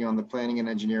working on the planning and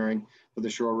engineering for the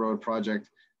Shore Road project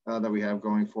that we have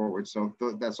going forward. So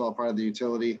that's all part of the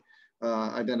utility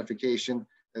identification,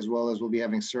 as well as we'll be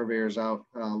having surveyors out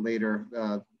later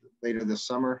this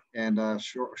summer. And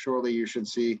shortly you should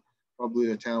see probably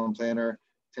the town planner,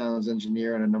 town's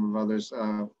engineer, and a number of others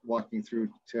walking through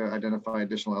to identify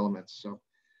additional elements. So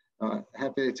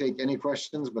happy to take any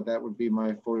questions, but that would be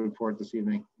my full report this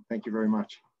evening. Thank you very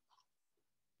much.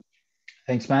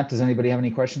 Thanks, Matt. Does anybody have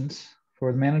any questions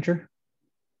for the manager?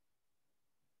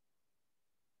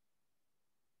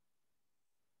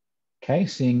 Okay,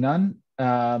 seeing none.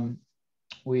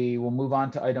 We will move on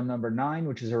to item number 9,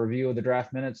 which is a review of the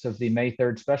draft minutes of the May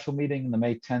 3rd special meeting and the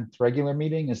May 10th regular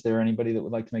meeting. Is there anybody that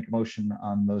would like to make a motion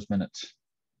on those minutes?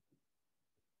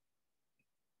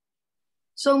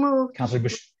 So moved. Councilor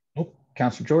Bush. Oh,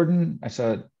 Councilor Jordan. I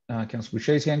saw Councilor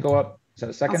Boucher's hand go up. Is that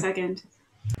a second? I'll second.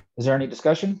 Is there any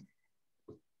discussion?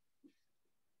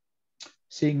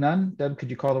 Seeing none, Deb, could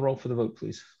you call the roll for the vote,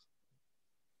 please?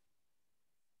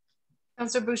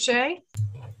 Councilor Boucher?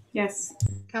 Yes.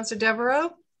 Councilor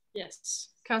Devereaux? Yes.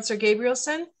 Councilor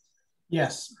Gabrielson?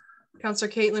 Yes.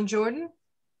 Councilor Caitlin Jordan?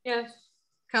 Yes.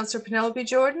 Councilor Penelope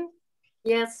Jordan?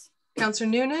 Yes. Councilor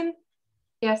Noonan?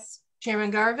 Yes.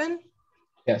 Chairman Garvin?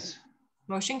 Yes.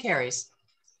 Motion carries.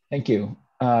 Thank you.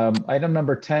 Item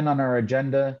number 10 on our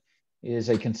agenda is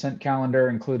a consent calendar,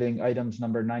 including items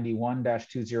number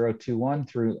 91-2021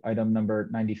 through item number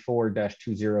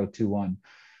 94-2021.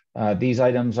 These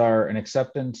items are an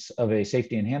acceptance of a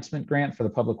safety enhancement grant for the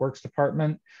Public Works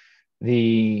Department,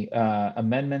 the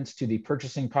amendments to the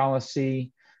purchasing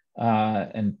policy,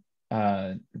 and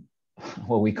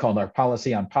what we called our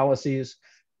policy on policies,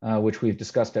 which we've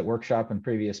discussed at workshop and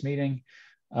previous meeting,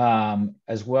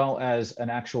 as well as an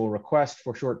actual request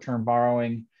for short-term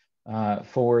borrowing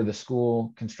for the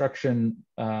school construction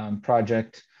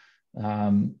project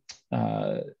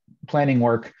planning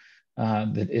work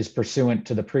that is pursuant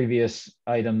to the previous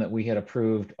item that we had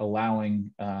approved,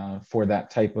 allowing for that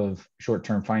type of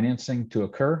short-term financing to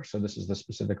occur. So this is the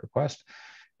specific request.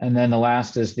 And then the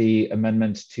last is the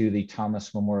amendments to the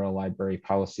Thomas Memorial Library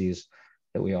policies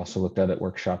that we also looked at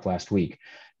workshop last week.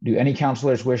 Do any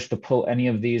councilors wish to pull any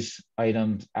of these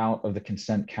items out of the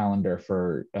consent calendar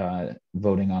for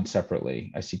voting on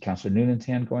separately? I see Councilor Noonan's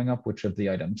hand going up. Which of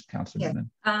the items, Councilor Noonan?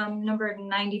 Number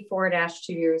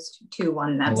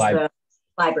 94-221, that's the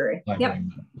library. Yep.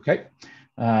 Okay.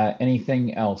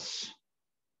 Anything else?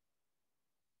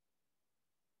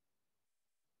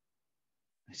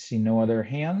 I see no other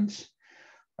hands.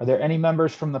 Are there any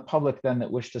members from the public then that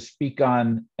wish to speak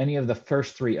on any of the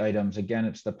first 3 items? Again,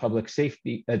 it's the public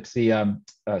safety, it's the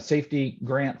safety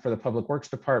grant for the Public Works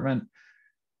Department,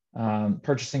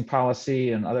 purchasing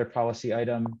policy and other policy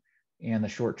item, and the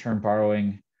short-term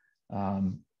borrowing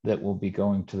that will be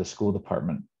going to the school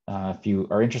department. If you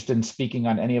are interested in speaking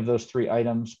on any of those 3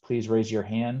 items, please raise your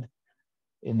hand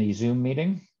in the Zoom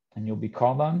meeting and you'll be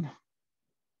called on.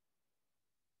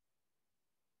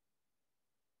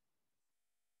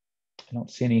 I don't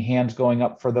see any hands going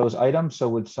up for those items. So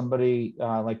would somebody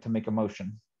like to make a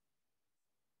motion?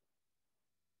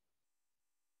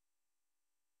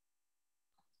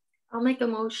 I'll I'll make a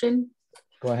motion.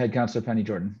 Go ahead, Councilor Penny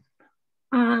Jordan.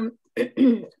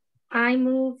 I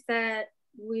move that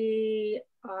we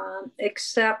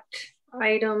accept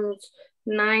items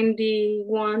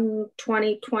 91,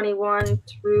 2021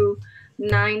 through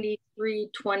 93,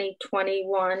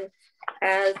 2021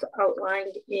 as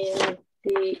outlined in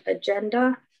the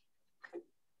agenda.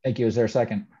 Thank you. Is there a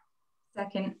second?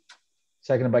 Second.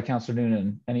 Seconded by Councilor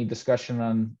Noonan. Any discussion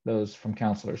on those from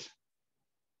councilors?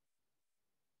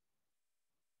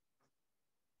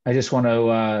 I just want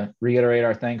to reiterate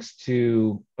our thanks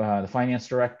to the finance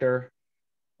director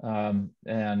and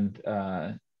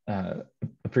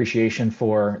appreciation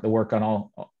for the work on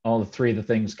all the three of the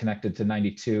things connected to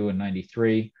 92 and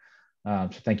 93. So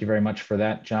thank you very much for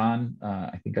that, John.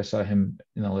 I think I saw him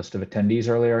in the list of attendees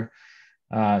earlier.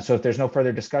 So if there's no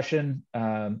further discussion,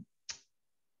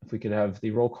 if we could have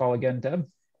the roll call again, Deb.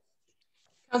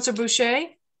 Councillor Boucher?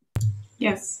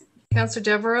 Yes. Councillor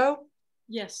Devereaux?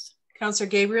 Yes. Councillor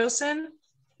Gabrielson?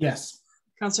 Yes.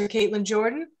 Councillor Caitlin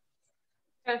Jordan?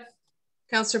 Yes.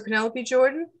 Councillor Penelope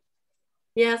Jordan?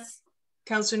 Yes.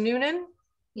 Councillor Noonan?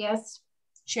 Yes.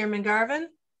 Chairman Garvin?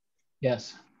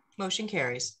 Yes. Motion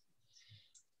carries.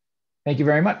 Thank you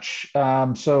very much.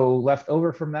 So left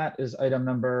over from that is item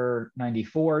number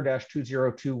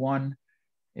 94-2021.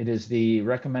 It is the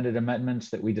recommended amendments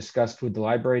that we discussed with the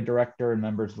library director and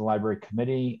members of the library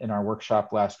committee in our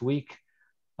workshop last week.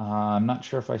 I'm not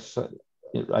sure if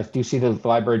I do see the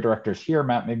library director's here.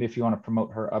 Matt, maybe if you want to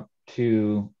promote her up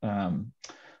to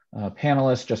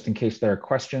panelists, just in case there are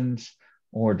questions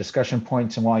or discussion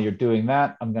points. And while you're doing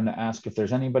that, I'm going to ask if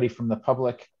there's anybody from the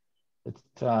public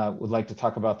that would like to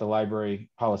talk about the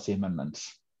library policy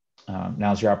amendments.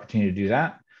 Now's your opportunity to do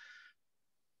that.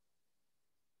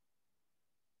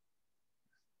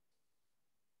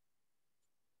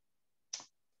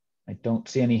 I don't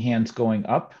see any hands going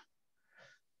up.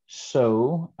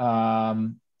 So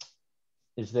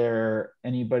is there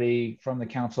anybody from the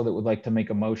council that would like to make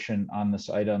a motion on this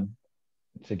item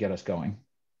to get us going?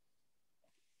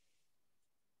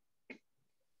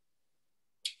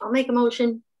 I'll make a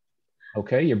motion.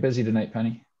 Okay, you're busy tonight,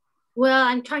 Penny. Well,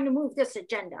 I'm trying to move this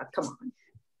agenda. Come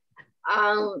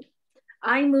on.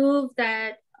 I move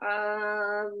that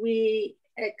we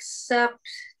accept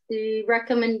the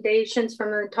recommendations from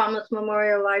the Thomas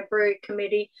Memorial Library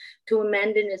Committee to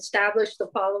amend and establish the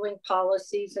following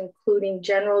policies, including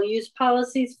general use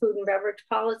policies, food and beverage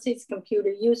policies, computer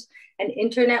use and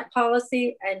internet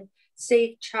policy, and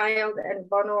safe child and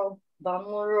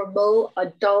vulnerable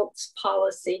adults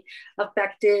policy,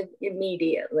 effective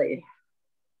immediately.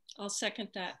 I'll second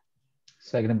that.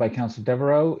 Seconded by Councilor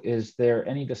Devereaux. Is there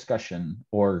any discussion?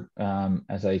 Or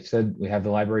as I said, we have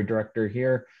the library director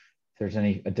here. If there's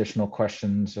any additional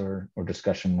questions or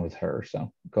discussion with her.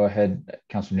 So go ahead,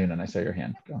 Councilor Noonan, I saw your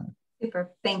hand. Go ahead.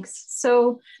 Super, thanks.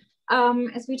 So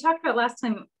as we talked about last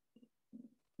time,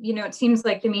 you know, it seems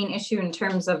like the main issue in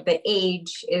terms of the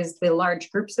age is the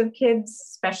large groups of kids,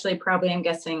 especially probably, I'm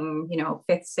guessing, you know,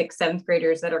 5th, 6th, 7th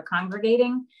graders that are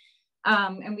congregating.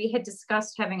 And we had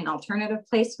discussed having an alternative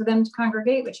place for them to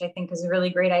congregate, which I think is a really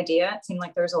great idea. It seemed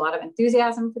like there was a lot of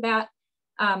enthusiasm for that.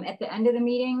 At the end of the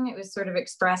meeting, it was sort of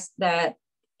expressed that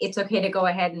it's okay to go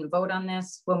ahead and vote on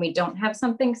this when we don't have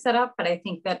something set up, but I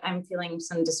think that I'm feeling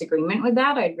some disagreement with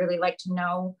that. I'd really like to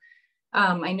know.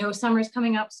 I know summer's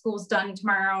coming up, school's done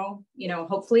tomorrow, you know,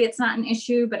 hopefully it's not an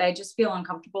issue, but I just feel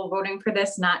uncomfortable voting for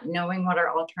this, not knowing what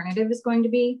our alternative is going to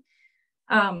be.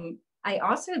 I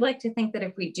also would like to think that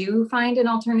if we do find an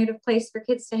alternative place for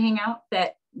kids to hang out,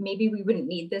 that maybe we wouldn't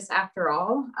need this after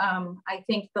all. I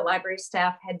think the library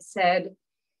staff had said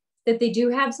that they do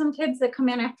have some kids that come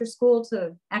in after school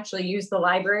to actually use the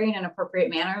library in an appropriate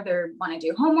manner. They want to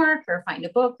do homework or find a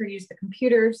book or use the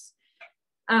computers.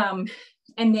 And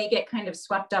they get kind of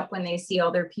swept up when they see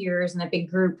all their peers in a big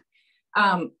group.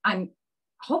 I'm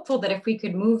hopeful that if we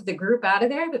could move the group out of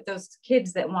there, that those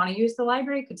kids that want to use the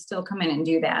library could still come in and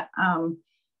do that. I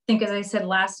think, as I said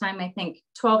last time, I think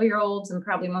 12-year-olds and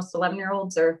probably most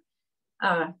 11-year-olds are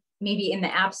maybe in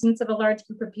the absence of a large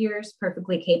group of peers,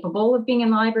 perfectly capable of being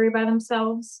in the library by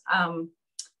themselves.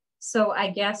 So I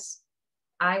guess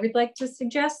I would like to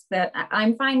suggest that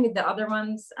I'm fine with the other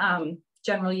ones,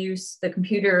 general use, the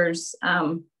computers.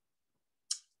 I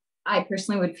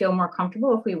personally would feel more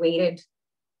comfortable if we waited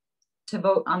to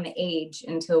vote on the age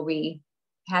until we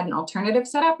had an alternative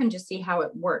set up and just see how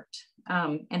it worked.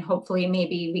 And hopefully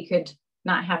maybe we could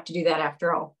not have to do that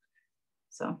after all.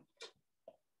 So.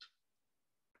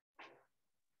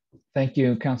 Thank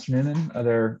you, Councilor Noonan. Are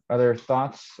there other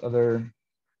thoughts, other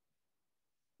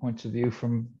points of view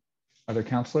from other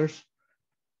councilors?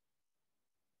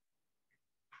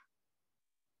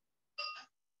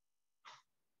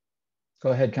 Go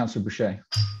ahead, Councilor Boucher.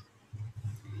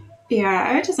 Yeah,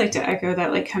 I would just like to echo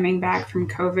that, like, coming back from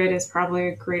COVID is probably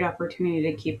a great opportunity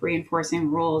to keep reinforcing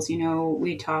rules. You know,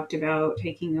 we talked about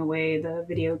taking away the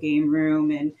video game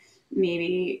room and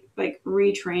maybe like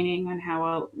retraining on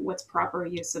how what's proper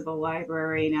use of a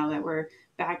library now that we're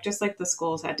back, just like the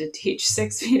schools had to teach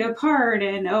 6 feet apart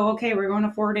and, oh, okay, we're going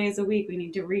to 4 days a week. We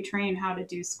need to retrain how to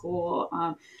do school.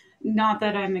 Not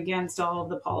that I'm against all of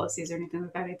the policies or anything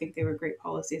like that. I think they were great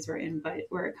policies written, but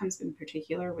where it comes in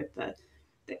particular with the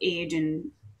age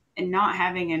and not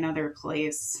having another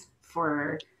place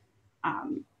for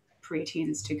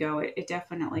preteens to go, it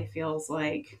definitely feels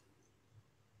like,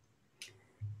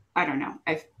 I don't know.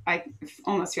 I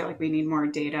almost feel like we need more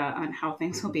data on how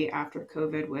things will be after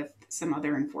COVID with some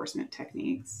other enforcement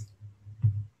techniques.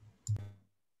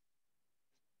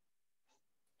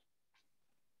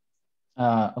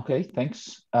 Okay,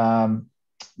 thanks.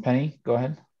 Penny, go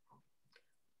ahead.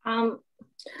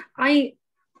 I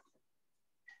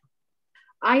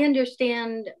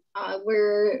understand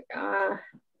where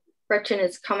Gretchen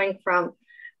is coming from.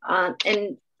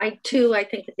 And I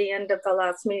think at the end of the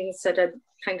last meeting said I'd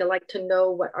kind of like to know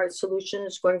what our solution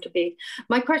is going to be.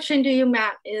 My question to you,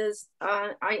 Matt, is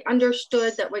I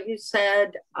understood that what you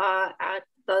said at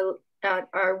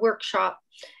our workshop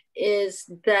is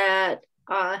that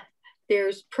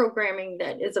there's programming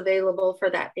that is available for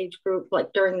that age group,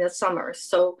 like during the summer.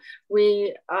 So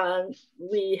we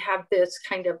have this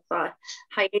kind of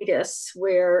hiatus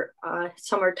where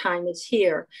summertime is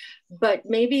here. But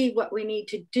maybe what we need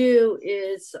to do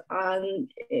is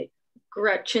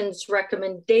Gretchen's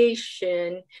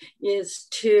recommendation is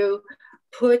to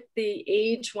put the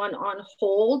age one on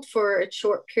hold for a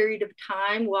short period of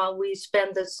time while we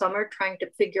spend the summer trying to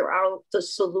figure out the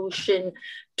solution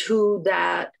to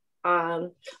that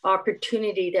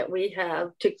opportunity that we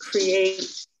have to create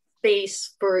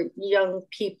space for young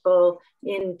people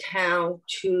in town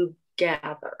to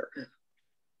gather.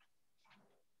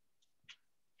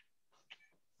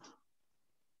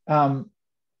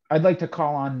 I'd like to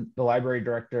call on the library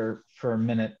director for a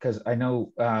minute, because I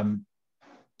know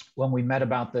when we met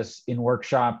about this in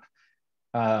workshop,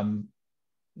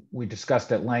 we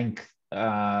discussed at length,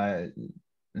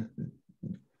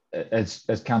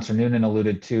 as Councilor Noonan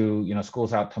alluded to, you know,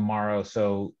 school's out tomorrow,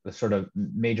 so the sort of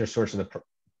major source of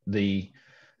the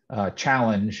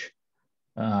challenge,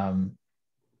 you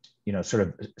know, sort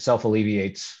of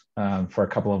self-alleviates for a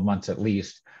couple of months at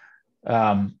least.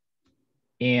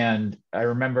 And I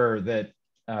remember that,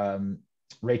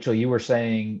 Rachel, you were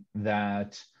saying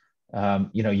that,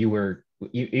 you know,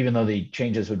 even though the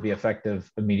changes would be effective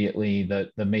immediately,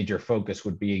 the major focus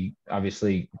would be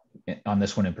obviously on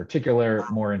this one in particular,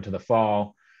 more into the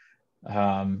fall,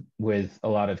 with a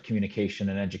lot of communication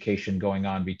and education going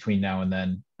on between now and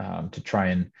then, to try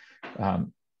and,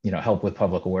 you know, help with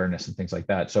public awareness and things like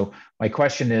that. So my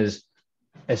question is,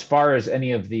 as far as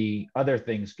any of the other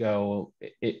things go,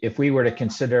 if we were to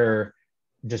consider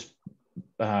just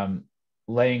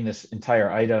laying this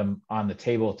entire item on the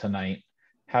table tonight,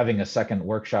 having a second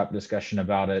workshop discussion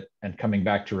about it and coming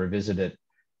back to revisit it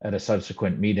at a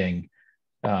subsequent meeting,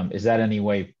 is that any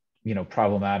way, you know,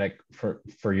 problematic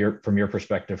from your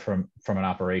perspective from an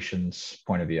operations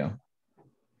point of view?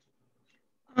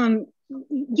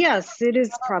 Yes, it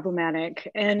is problematic,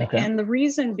 and okay. And the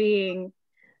reason being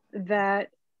that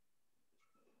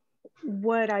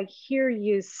what I hear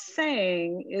you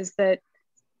saying is that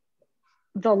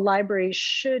the library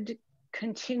should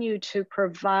continue to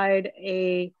provide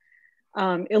a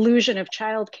illusion of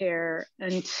childcare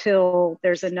until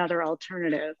there's another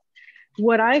alternative.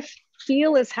 What I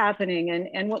feel is happening,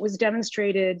 and what was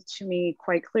demonstrated to me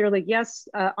quite clearly, yes,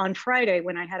 on Friday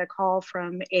when I had a call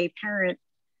from a parent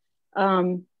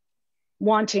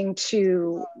wanting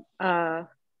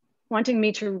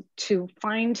me to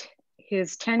find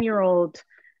his 10-year-old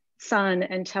son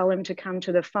and tell him to come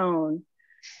to the phone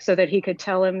so that he could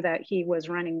tell him that he was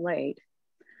running late,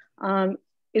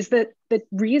 is that the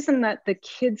reason that the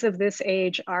kids of this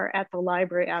age are at the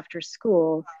library after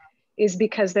school is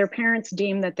because their parents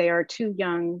deem that they are too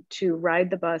young to ride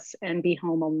the bus and be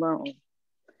home alone.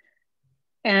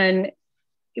 And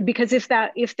because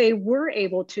if they were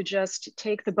able to just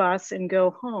take the bus and go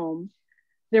home,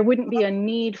 there wouldn't be a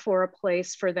need for a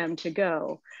place for them to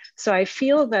go. So I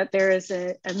feel that there is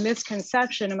a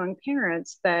misconception among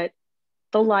parents that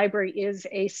the library is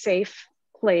a safe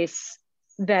place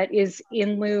that is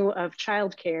in lieu of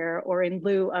childcare or in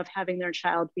lieu of having their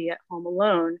child be at home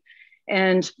alone.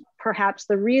 And perhaps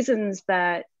the reasons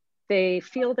that they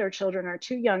feel their children are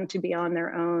too young to be on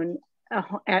their own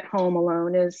at home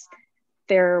alone is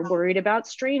they're worried about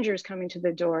strangers coming to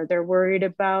the door. They're worried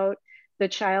about the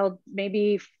child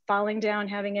maybe falling down,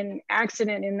 having an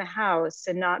accident in the house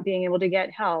and not being able to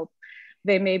get help.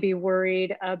 They may be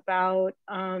worried about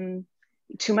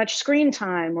too much screen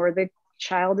time, or the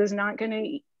child is not going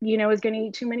to, is going to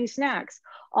eat too many snacks.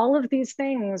 All of these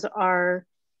things are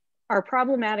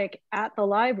problematic at the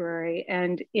library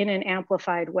and in an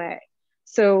amplified way.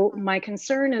 So my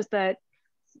concern is that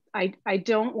I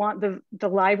don't want the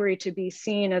library to be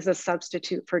seen as a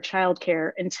substitute for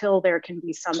childcare until there can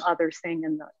be some other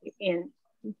thing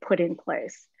put in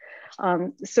place.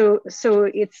 So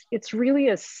it's really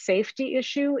a safety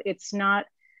issue. It's not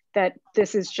that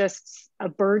this is just a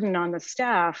burden on the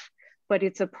staff, but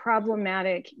it's a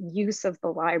problematic use of the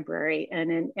library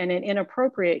and an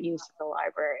inappropriate use of the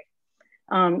library.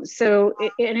 And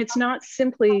it's not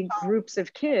simply groups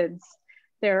of kids.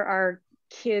 There are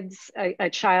kids, a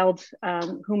child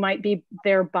who might be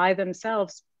there by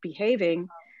themselves behaving.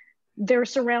 They're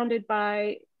surrounded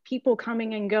by people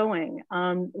coming and going.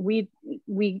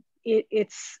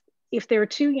 If they're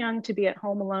too young to be at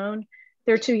home alone,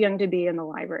 they're too young to be in the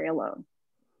library alone.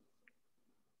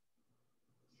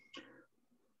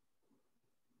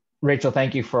 Rachel,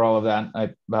 thank you for all of that.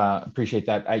 I appreciate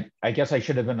that. I guess I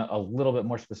should have been a little bit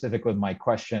more specific with my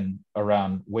question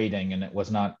around waiting, and it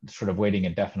was not sort of waiting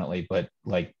indefinitely, but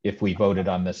like if we voted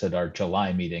on this at our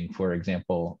July meeting, for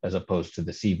example, as opposed to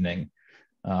this evening,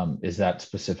 is that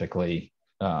specifically,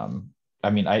 I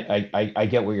mean, I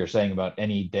get what you're saying about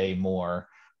any day more,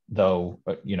 though,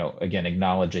 again,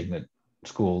 acknowledging that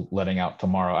school letting out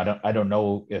tomorrow. I don't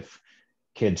know if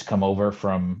kids come over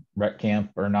from rec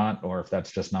camp or not, or if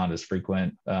that's just not as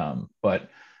frequent. But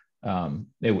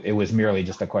it was merely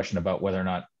just a question about whether or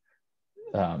not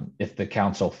if the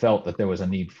council felt that there was a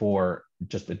need for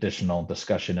just additional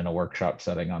discussion in a workshop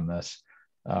setting on this,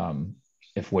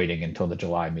 if waiting until the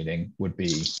July meeting would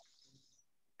be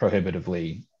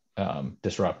prohibitively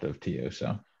disruptive to you.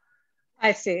 So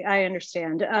I see, I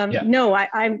understand. Yeah. No,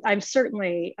 I'm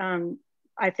certainly,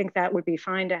 I think that would be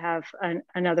fine to have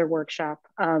another workshop.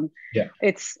 Yeah.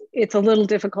 It's a little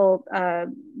difficult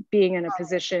being in a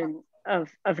position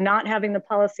of not having the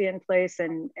policy in place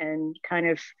and kind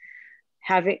of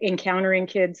encountering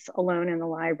kids alone in the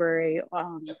library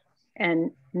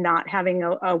and not having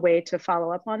a way to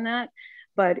follow up on that.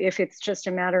 But if it's just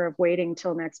a matter of waiting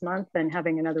till next month and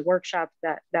having another workshop,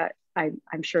 that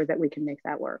I'm sure that we can make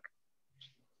that work.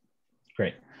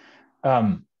 Great.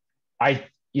 I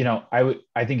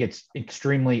think it's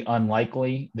extremely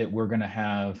unlikely that we're going to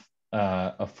have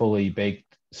a fully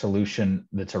baked solution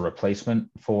that's a replacement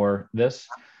for this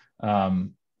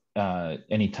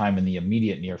anytime in the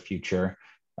immediate near future.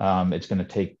 It's going to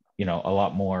take a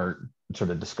lot more sort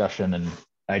of discussion and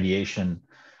ideation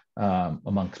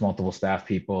amongst multiple staff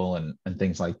people and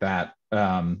things like that,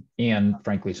 and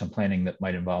frankly some planning that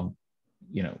might involve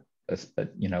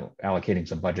allocating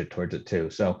some budget towards it too.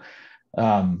 So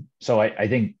I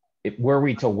think were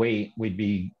we to wait, we'd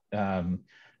be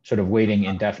sort of waiting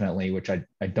indefinitely, which I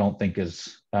don't think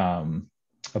is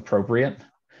appropriate.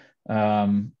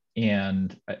 And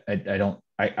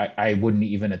I wouldn't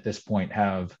even at this point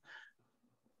have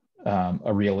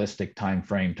a realistic time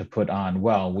frame to put on,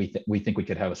 well, we think we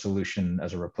could have a solution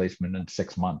as a replacement in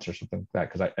 6 months or something like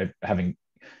that, because I having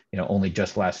only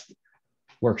just last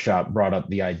workshop brought up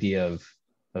the idea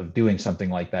of doing something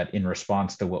like that in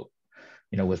response to what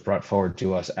was brought forward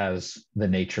to us as the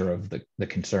nature of the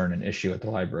concern and issue at the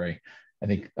library. I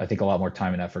think a lot more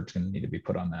time and effort is going to need to be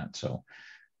put on that. So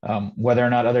whether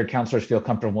or not other counselors feel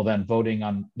comfortable then voting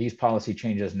on these policy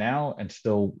changes now and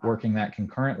still working that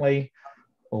concurrently,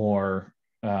 or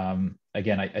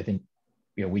again, I think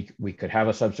we could have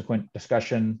a subsequent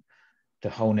discussion to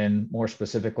hone in more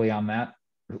specifically on that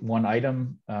one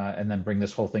item and then bring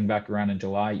this whole thing back around in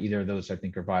July. Either of those I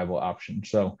think are viable options.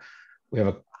 So we have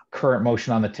a current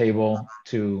motion on the table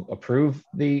to approve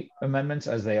the amendments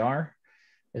as they are.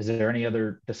 Is there any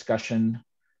other discussion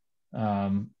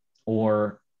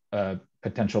or a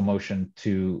potential motion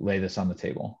to lay this on the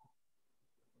table?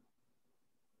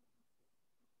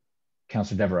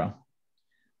 Councilor Devereaux.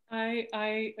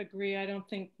 I agree. I don't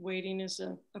think waiting is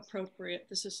appropriate.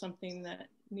 This is something that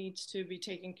needs to be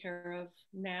taken care of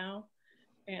now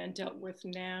and dealt with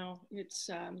now. It's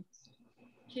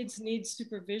kids need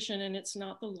supervision, and it's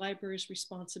not the library's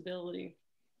responsibility.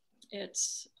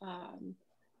 It's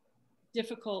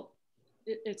difficult.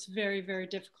 It's very, very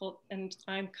difficult. And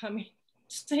I'm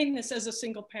saying this as a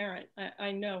single parent.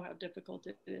 I know how difficult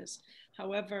it is.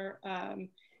 However,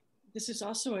 this is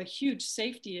also a huge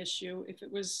safety issue. If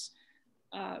it was,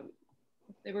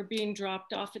 they were being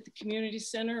dropped off at the community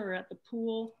center or at the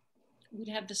pool, we'd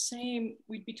have the same,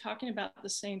 we'd be talking about the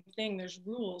same thing. There's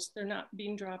rules, they're not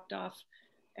being dropped off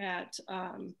at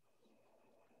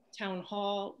town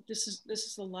hall. This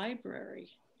is the library,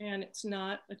 and it's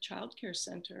not a childcare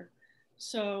center.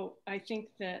 So I think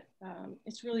that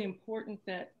it's really important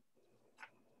that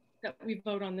we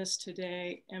vote on this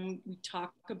today, and we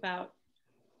talk about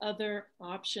other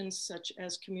options such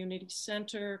as community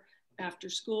center, after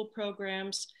school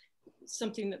programs,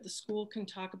 something that the school can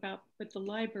talk about, but the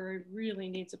library really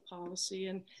needs a policy,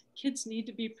 and kids need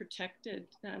to be protected.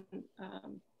 And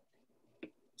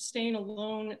staying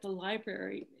alone at the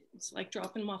library, it's like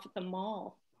dropping them off at the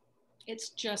mall. It's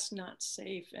just not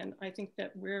safe. And I think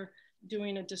that we're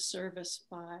doing a disservice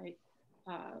by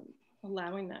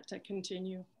allowing that to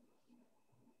continue.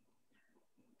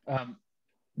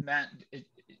 Matt,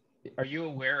 are you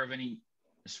aware of any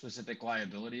specific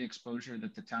liability exposure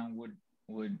that the town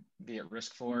would be at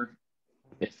risk for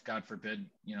if, God forbid,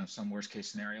 some worst case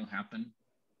scenario happened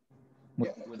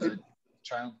with a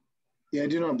child? Yeah, I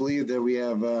do not believe that we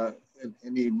have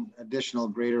any additional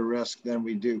greater risk than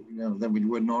we do, than we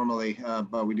would normally,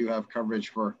 but we do have coverage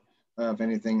for if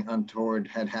anything untoward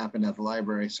had happened at the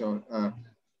library. So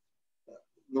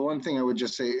the one thing I would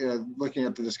just say, looking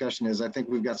at the discussion, is I think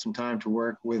we've got some time to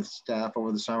work with staff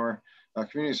over the summer.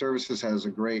 Community Services has a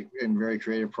great and very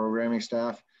creative programming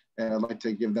staff, and I'd like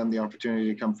to give them the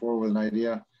opportunity to come forward with an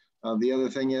idea. The other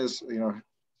thing is,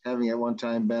 having at one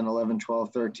time been 11,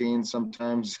 12, 13,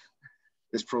 sometimes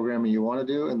this programming you want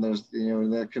to do, and there's,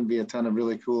 there can be a ton of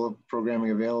really cool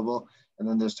programming available, and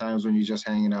then there's times when you're just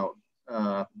hanging out.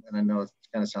 And I know it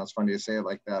kind of sounds funny to say it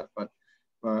like that, but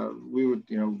we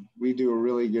do a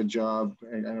really good job.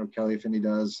 I know Kelly Finney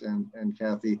does, and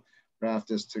Kathy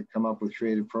Raftis, to come up with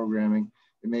creative programming.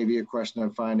 It may be a question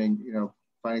of finding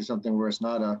something where it's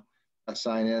not a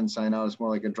sign in, sign out. It's more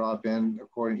like a drop in,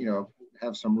 according,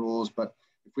 have some rules. But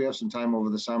if we have some time over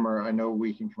the summer, I know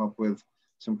we can come up with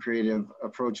some creative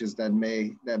approaches that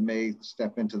may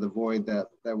step into the void that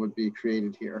would be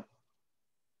created here.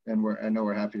 And I know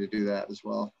we're happy to do that as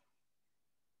well.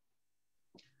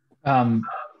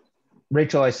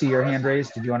 Rachel, I see your hand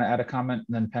raised. Did you want to add a comment?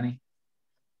 And then Penny?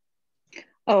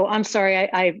 Oh, I'm sorry.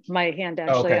 My hand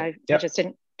actually, okay. I just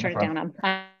didn't turn it down.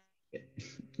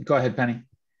 Go ahead, Penny.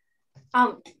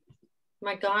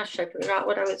 My gosh, I forgot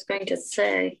what I was going to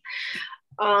say.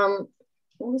 What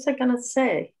was I going to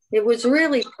say? It was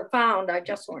really profound. I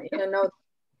just want you to know.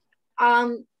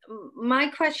 My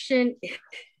question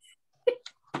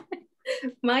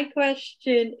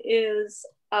is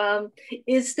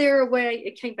there a way,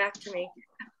 it came back to me,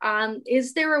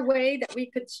 is there a way that we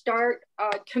could start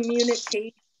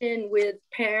communication with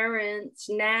parents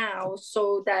now,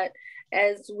 so that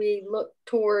as we look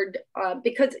toward,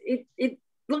 because it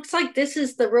looks like this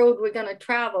is the road we're going to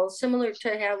travel, similar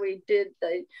to how we did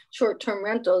the short-term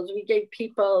rentals. We gave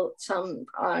people some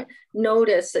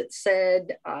notice that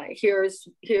said, here's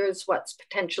what's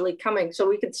potentially coming. So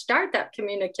we could start that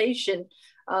communication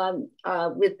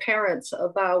with parents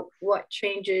about what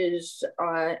changes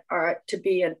are to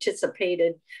be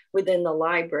anticipated within the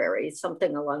library,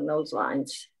 something along those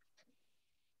lines.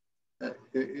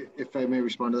 If I may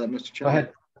respond to that, Mr. Chairman. Go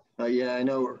ahead. Yeah, I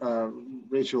know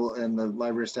Rachel and the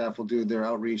library staff will do their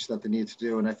outreach that they need to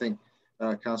do. And I think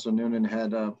Councilor Noonan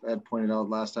had pointed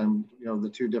out last time, the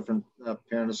two different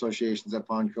parent associations at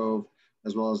Pond Cove,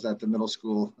 as well as at the middle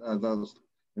school.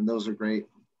 Those are great.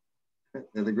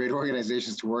 They're great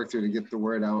organizations to work through to get the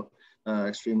word out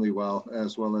extremely well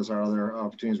as our other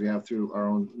opportunities we have through our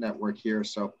own network here.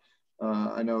 So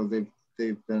I know they've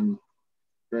been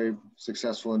very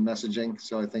successful in messaging.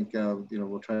 So I think,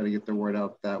 we'll try to get the word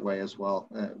out that way as well,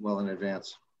 well in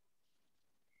advance.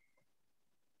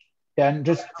 Yeah, and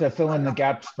just to fill in the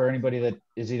gaps for anybody that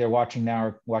is either watching now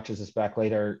or watches this back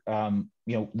later,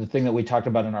 the thing that we talked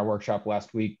about in our workshop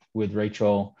last week with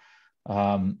Rachel,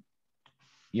 around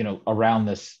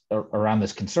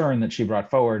this concern that she brought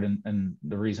forward, and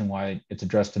the reason why it's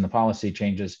addressed in the policy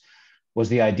changes, was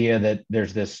the idea that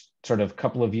there's this sort of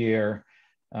couple of year,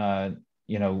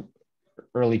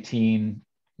 early teen,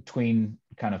 tween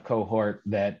kind of cohort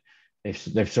that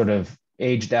they've sort of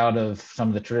aged out of some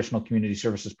of the traditional community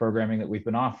services programming that we've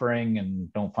been offering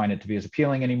and don't find it to be as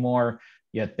appealing anymore,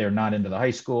 yet they're not into the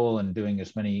high school and doing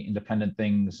as many independent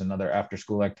things and other after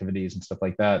school activities and stuff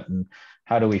like that. And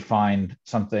how do we find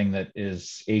something that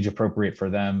is age appropriate for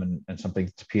them and something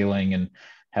that's appealing, and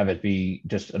have it be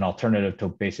just an alternative to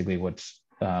basically what's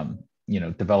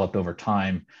developed over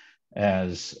time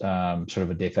as sort of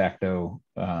a de facto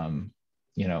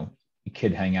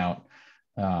kid hangout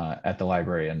at the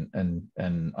library and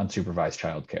unsupervised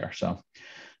childcare. So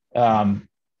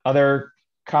other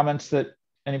comments that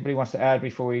anybody wants to add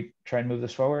before we try and move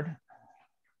this forward?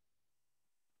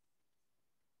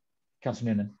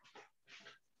 Councilor Noonan.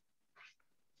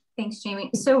 Thanks, Jamie.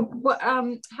 So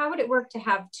how would it work to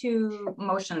have two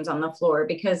motions on the floor?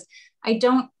 Because I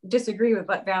don't disagree with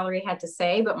what Valerie had to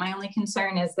say, but my only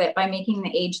concern is that by making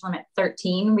the age limit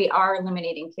 13, we are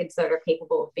eliminating kids that are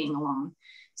capable of being alone.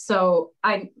 So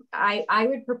I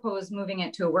would propose moving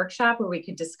it to a workshop where we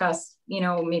could discuss,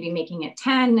 maybe making it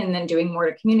 10 and then doing more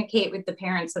to communicate with the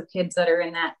parents of kids that are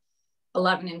in that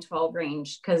 11 and 12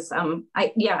 range. Because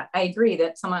I agree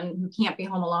that someone who can't be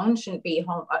home alone shouldn't be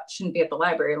at the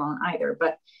library alone either.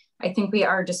 But I think we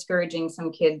are discouraging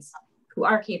some kids who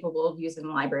are capable of using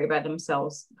the library by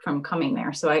themselves from coming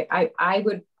there. So I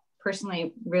would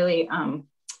personally really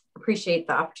appreciate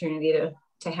the opportunity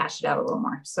to hash it out a little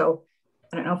more. So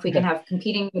I don't know if we can have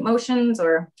competing motions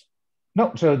or.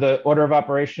 No, so the order of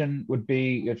operation would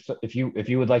be if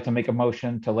you would like to make a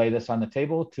motion to lay this on the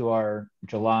table to our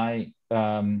July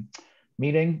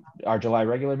meeting, our July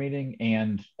regular meeting,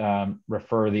 and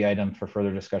refer the item for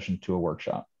further discussion to a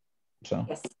workshop. So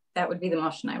yes, that would be the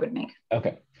motion I would make.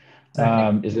 Okay.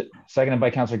 Is it seconded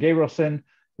by Councilor Gabrielson?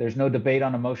 There's no debate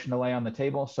on a motion to lay on the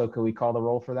table. So could we call the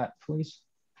roll for that, please?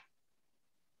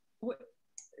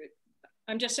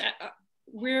 I'm just,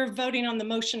 we're voting on the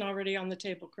motion already on the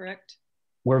table, correct?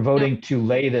 We're voting to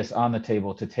lay this on the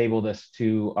table, to table this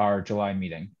to our July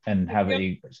meeting and have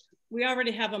we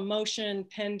already have a motion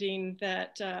pending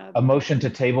that. A motion to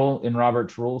table in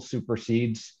Robert's rules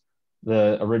supersedes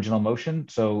the original motion.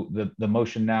 So the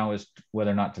motion now is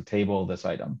whether or not to table this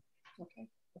item. Okay.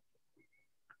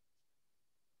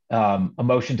 A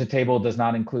motion to table does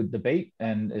not include debate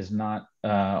and is not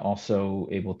also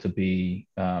able to be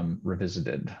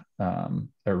revisited or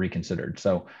reconsidered.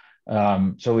 So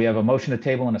we have a motion to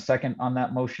table and a second on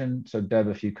that motion. So Deb,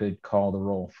 if you could call the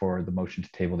roll for the motion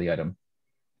to table the item.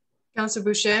 Councilor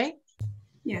Boucher?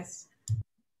 Yes.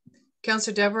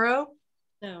 Councilor Devereaux?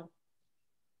 No.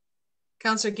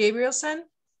 Councilor Gabrielson?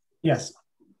 Yes.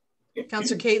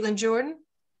 Councilor Caitlin Jordan?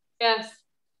 Yes.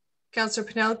 Councilor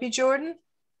Penelope Jordan?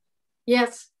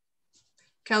 Yes.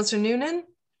 Councilor Noonan?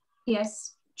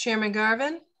 Yes. Chairman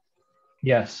Garvin?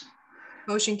 Yes.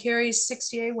 Motion carries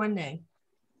 6 yea, 1 nay.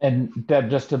 And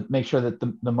Deb, just to make sure that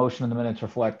the motion in the minutes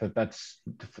reflect that that's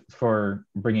for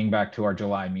bringing back to our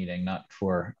July meeting, not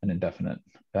for an indefinite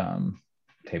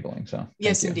tabling. So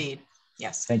yes, indeed.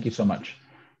 Yes. Thank you so much.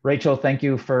 Rachel, thank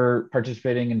you for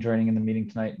participating and joining in the meeting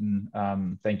tonight.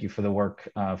 And thank you for the work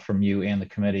from you and the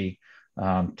committee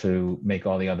to make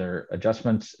all the other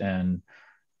adjustments. And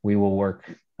we will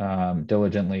work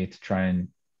diligently to try and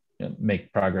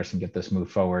make progress and get this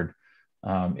moved forward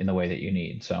in the way that you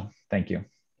need. So thank you.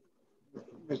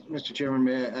 Mr. Chairman,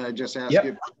 may I just ask yep.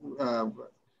 you,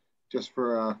 just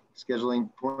for scheduling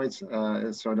points,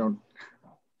 so I don't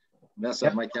mess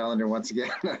up my calendar once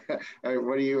again. What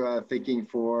are you thinking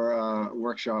for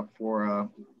workshop for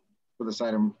this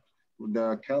item?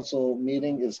 The council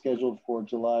meeting is scheduled for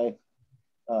July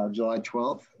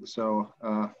 12th. So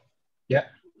yeah,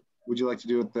 would you like to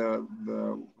do it the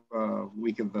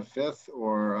week of the 5th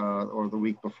or the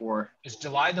week before? Is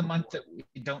July the month that we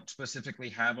don't specifically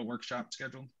have a workshop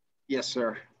scheduled? Yes,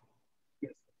 sir.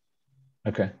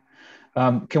 Okay.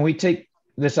 Can we take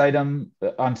this item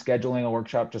on scheduling a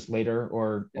workshop just later,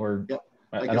 or yep.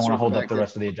 I don't want to hold up the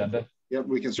rest of the agenda? Yep,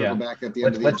 we can circle back at the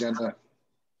end of the agenda.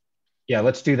 Yeah,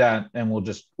 let's do that, and we'll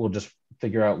just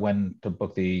figure out when to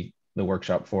book the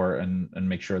workshop for and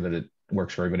make sure that it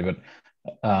works for everybody. But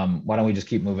why don't we just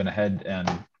keep moving ahead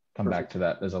and come back to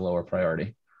that as a lower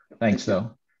priority. Thanks,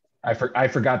 though. I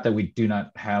forgot that we do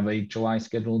not have a July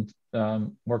scheduled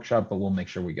workshop, but we'll make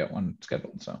sure we get one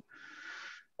scheduled. So,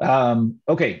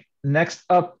 okay. Next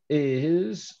up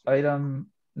is item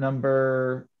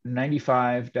number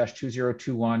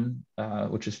 95-2021,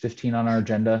 which is 15 on our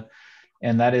agenda.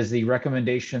 And that is the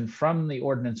recommendation from the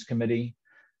Ordinance Committee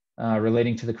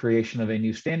relating to the creation of a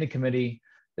new standing committee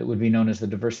that would be known as the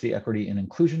Diversity, Equity, and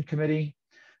Inclusion Committee.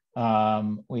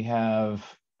 We have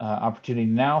opportunity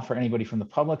now for anybody from the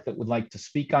public that would like to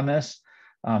speak on this.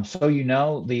 So you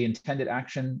know, the intended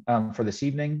action for this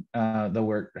evening, though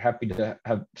we're happy to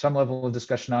have some level of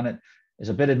discussion on it, is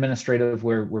a bit administrative,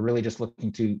 where we're really just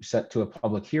looking to set to a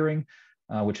public hearing,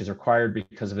 which is required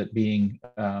because of it being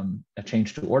a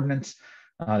change to ordinance,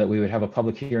 that we would have a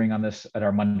public hearing on this at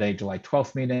our Monday, July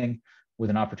 12th meeting, with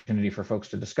an opportunity for folks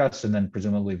to discuss and then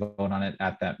presumably vote on it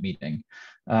at that meeting.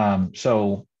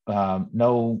 No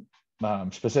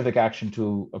specific action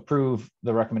to approve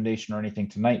the recommendation or anything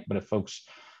tonight, but if folks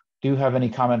do have any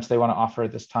comments they want to offer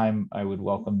at this time, I would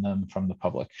welcome them from the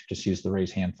public. Just use the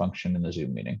raise hand function in the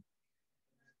Zoom meeting.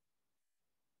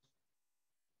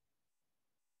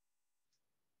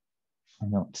 I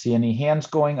don't see any hands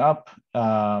going up.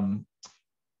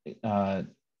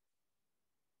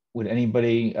 Would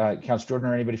anybody, Councilor Jordan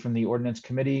or anybody from the Ordinance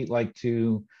Committee like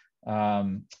to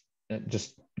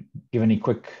just give any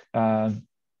quick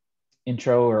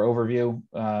intro or overview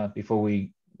before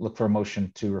we look for a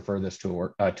motion to refer this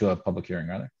to a public hearing,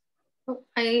 rather?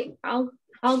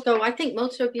 I'll go. I think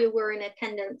most of you were in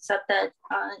attendance at that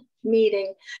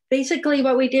meeting. Basically,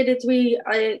 what we did is we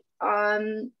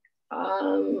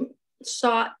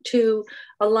sought to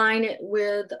align it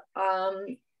with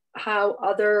how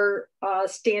other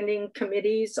standing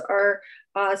committees are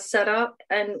set up.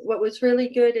 And what was really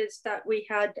good is that we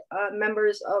had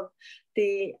members of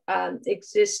the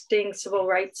existing Civil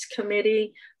Rights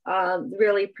Committee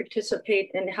really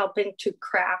participate in helping to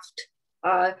craft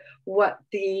what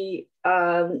the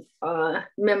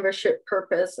membership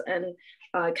purpose and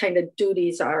kind of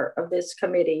duties are of this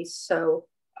committee. So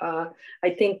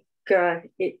I think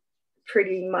it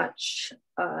pretty much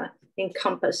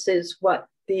encompasses what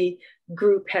the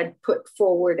group had put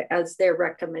forward as their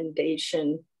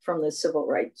recommendation from the civil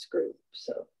rights group.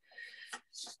 So,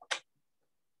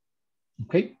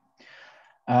 okay.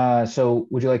 So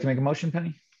would you like to make a motion,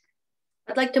 Penny?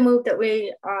 I'd like to move that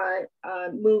we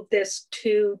move this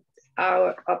to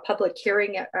a public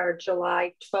hearing at our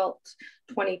July 12th,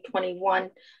 2021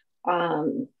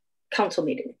 council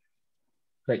meeting.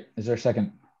 Great. Is there a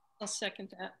second? I'll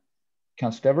second that.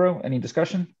 Councilor Devereaux, any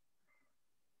discussion?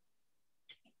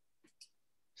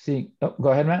 See, oh, go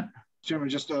ahead, Matt. Chairman,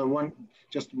 just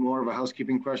more of a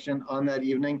housekeeping question. On that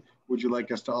evening, would you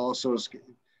like us to also,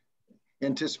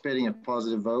 anticipating a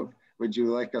positive vote, would you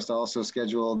like us to also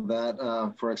schedule that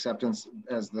for acceptance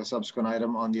as the subsequent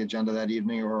item on the agenda that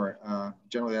evening, or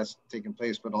generally that's taking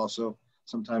place, but also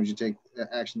sometimes you take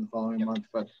action the following month,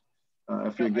 but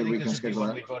if you're good, we can schedule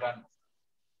that.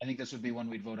 I think this would be one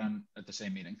we'd vote on at the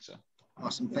same meeting, so.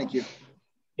 Awesome, thank you.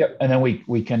 Yep, and then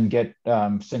we can get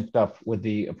synced up with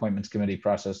the appointments committee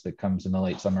process that comes in the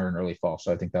late summer and early fall.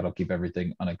 So I think that'll keep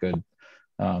everything on a good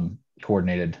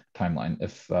coordinated timeline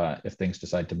if things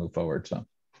decide to move forward. So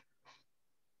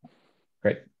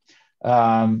great.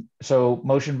 So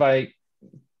motion by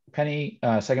Penny,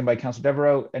 second by Councilor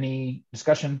Devereaux. Any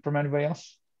discussion from anybody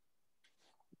else?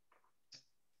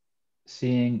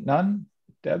 Seeing none,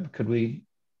 Deb, could we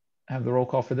have the roll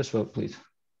call for this vote, please?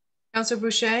 Councilor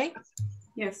Boucher?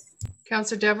 Yes.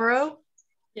 Councilor Devereaux?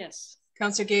 Yes.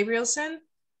 Councilor Gabrielson?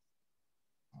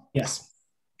 Yes.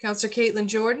 Councilor Caitlin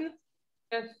Jordan?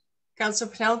 Yes.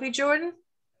 Councilor Penelope Jordan?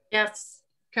 Yes.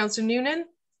 Councilor Noonan?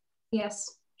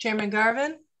 Yes. Chairman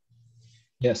Garvin?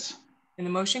 Yes. And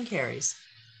the motion carries.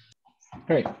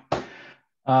 Great.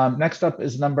 Next up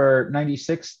is number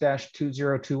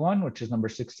 96-2021, which is number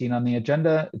 16 on the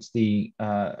agenda. It's the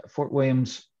Fort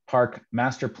Williams Park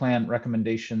Master Plan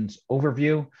Recommendations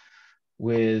Overview,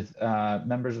 with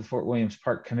members of the Fort Williams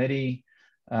Park Committee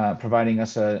providing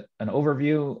us an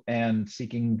overview and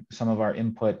seeking some of our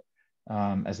input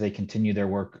as they continue their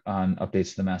work on updates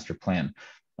to the master plan.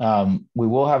 We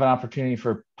will have an opportunity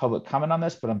for public comment on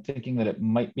this, but I'm thinking that it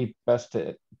might be best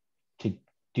to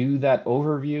do that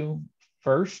overview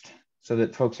first so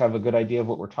that folks have a good idea of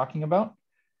what we're talking about.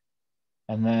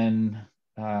 And then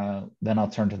I'll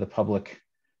turn to the public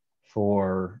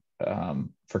for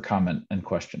comment and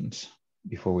questions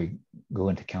before we go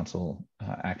into council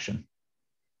action.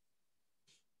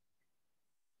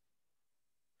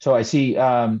 So I see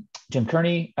Jim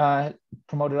Kearney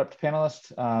promoted up to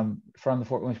panelist from the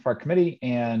Fort Williams Park Committee,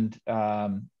 and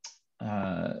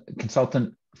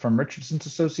consultant from Richardson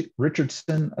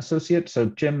Associates. So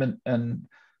Jim and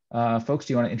folks,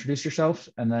 do you want to introduce yourselves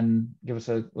and then give us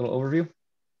a little overview?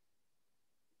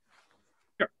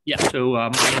 Sure. Yeah, so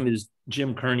my name is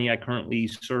Jim Kearney. I currently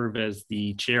serve as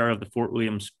the chair of the Fort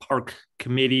Williams Park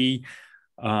Committee.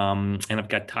 And I've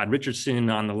got Todd Richardson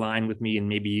on the line with me, and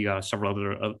maybe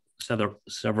several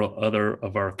other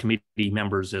of our committee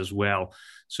members as well.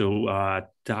 So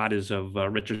Todd is of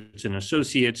Richardson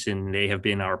Associates, and they have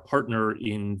been our partner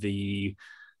in the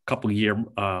couple-year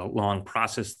long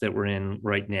process that we're in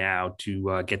right now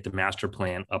to get the master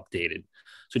plan updated.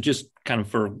 So just kind of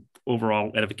for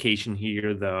overall edification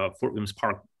here, the Fort Williams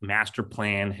Park Master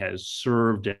Plan has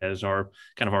served as our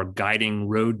kind of our guiding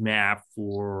roadmap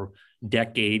for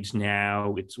decades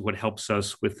now. It's what helps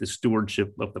us with the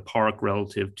stewardship of the park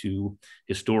relative to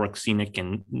historic, scenic,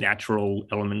 and natural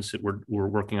elements that we're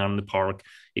working on in the park.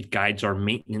 It guides our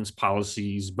maintenance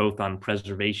policies, both on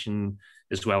preservation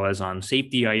as well as on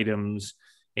safety items.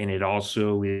 And it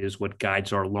also is what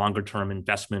guides our longer term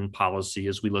investment policy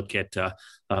as we look at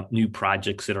new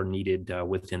projects that are needed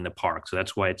within the park. So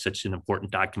that's why it's such an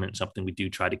important document, something we do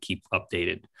try to keep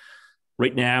updated.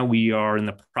 Right now, we are in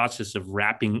the process of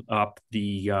wrapping up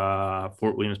the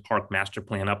Fort Williams Park Master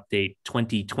Plan Update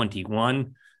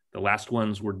 2021. The last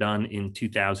ones were done in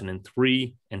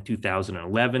 2003 and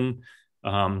 2011.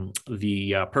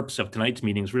 The purpose of tonight's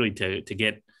meeting is really to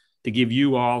give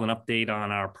you all an update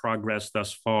on our progress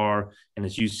thus far. And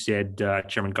as you said,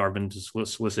 Chairman Garvin, to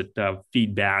solicit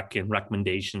feedback and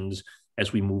recommendations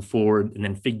as we move forward, and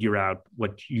then figure out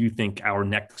what you think our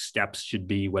next steps should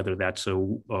be, whether that's a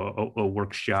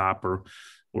workshop or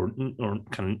kind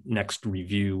of next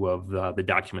review of the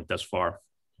document thus far.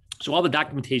 So all the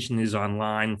documentation is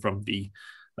online, from the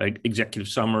executive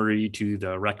summary to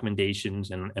the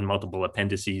recommendations and multiple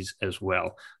appendices as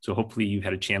well. So hopefully you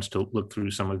had a chance to look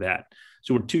through some of that.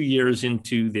 So we're 2 years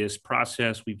into this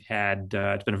process. We've had,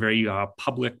 it's been a very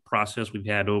public process. We've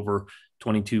had over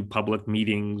 22 public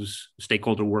meetings,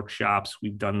 stakeholder workshops.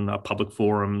 We've done public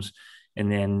forums,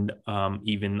 and then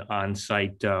even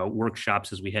on-site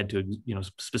workshops as we had to,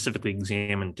 specifically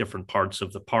examine different parts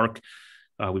of the park.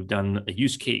 We've done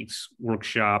use case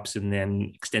workshops, and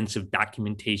then extensive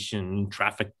documentation,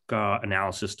 traffic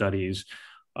analysis studies.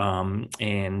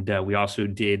 And we also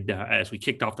did, as we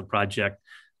kicked off the project,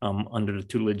 under the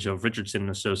tutelage of Richardson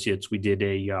and Associates, we did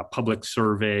a public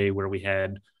survey where we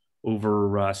had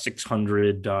over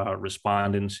 600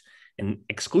 respondents, and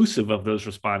exclusive of those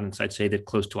respondents, I'd say that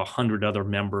close to 100 other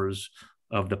members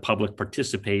of the public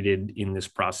participated in this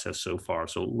process so far.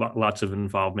 So lots of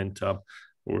involvement.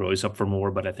 We're always up for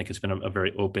more, but I think it's been a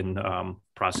very open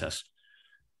process.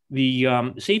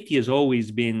 The safety has always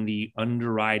been the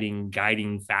underwriting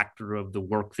guiding factor of the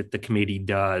work that the committee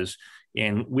does.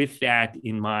 And with that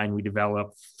in mind, we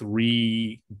developed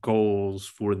 3 goals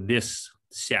for this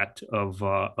set of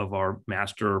our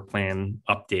master plan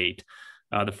update.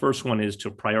 The first one is to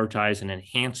prioritize and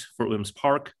enhance Fort Williams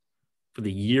Park for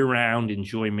the year-round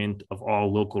enjoyment of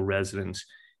all local residents.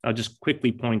 I'll just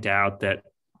quickly point out that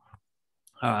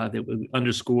we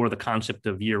underscore the concept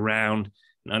of year-round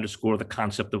and underscore the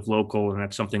concept of local, and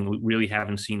that's something we really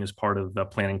haven't seen as part of the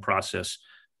planning process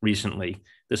recently.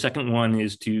 The second one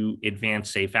is to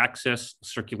advance safe access,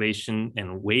 circulation,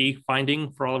 and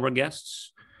wayfinding for all of our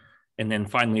guests. And then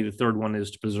finally, the third one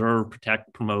is to preserve,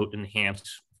 protect, promote, and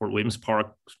enhance Fort Williams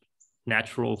Park's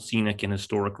natural, scenic, and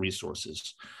historic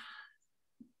resources.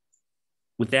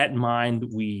 With that in mind,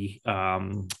 we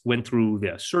went through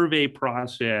the survey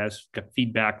process, got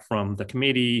feedback from the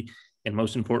committee, and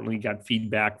most importantly, got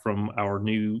feedback from our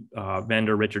new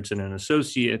vendor, Richardson and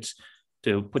Associates,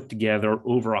 to put together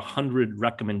over 100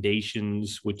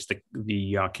 recommendations, which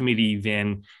the committee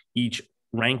then each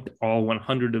ranked all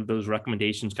 100 of those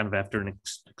recommendations kind of after an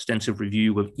extensive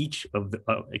review of each of the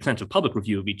extensive public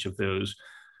review of each of those.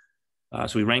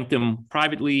 So we ranked them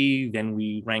privately, then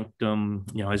we ranked them,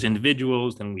 as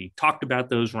individuals, then we talked about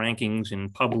those rankings in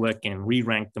public and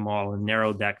re-ranked them all and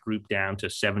narrowed that group down to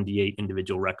 78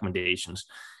 individual recommendations.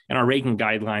 And our ranking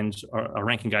guidelines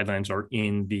are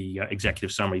in the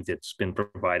executive summary that's been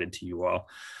provided to you all.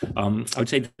 I would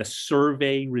say that the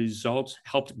survey results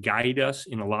helped guide us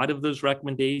in a lot of those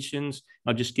recommendations.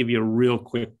 I'll just give you a real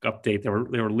quick update. There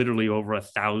were literally over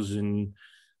 1,000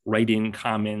 write-in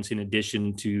comments in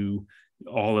addition to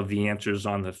all of the answers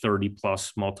on the 30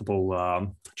 plus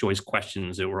multiple choice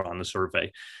questions that were on the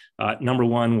survey. Number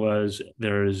one was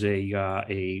there is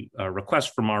a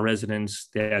request from our residents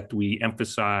that we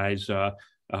emphasize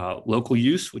local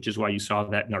use, which is why you saw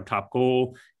that in our top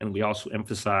goal. And we also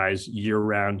emphasize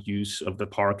year-round use of the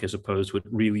park as opposed to it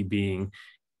really being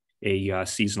a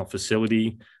seasonal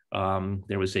facility.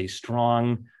 There was a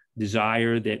strong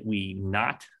desire that we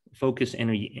not focus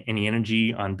any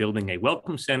energy on building a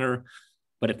welcome center,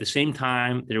 but at the same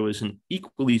time, there was an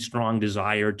equally strong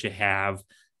desire to have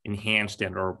enhanced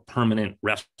and or permanent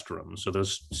restrooms. So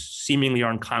those seemingly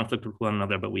are in conflict with one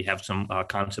another, but we have some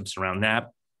concepts around that.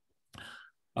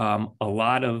 A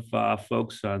lot of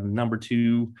folks, number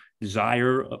two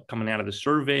desire coming out of the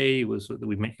survey was that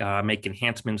we make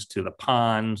enhancements to the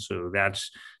pond. So that's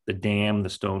the dam, the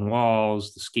stone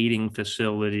walls, the skating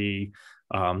facility,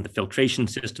 the filtration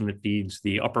system that feeds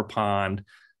the upper pond.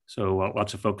 So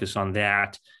lots of focus on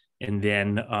that. And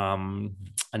then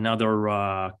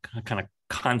another kind of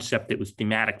concept that was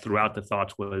thematic throughout the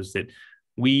thoughts was that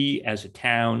we as a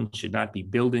town should not be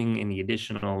building any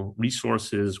additional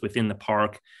resources within the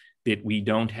park that we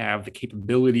don't have the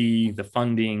capability, the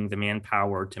funding, the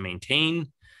manpower to maintain,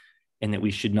 and that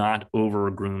we should not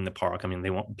overgroom the park. I mean,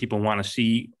 people want to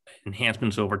see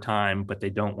enhancements over time, but they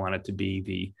don't want it to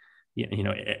be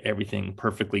everything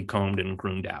perfectly combed and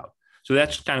groomed out. So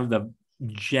that's kind of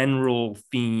general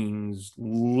themes,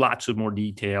 lots of more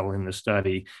detail in the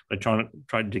study, but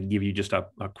tried to give you just a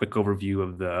quick overview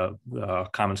of the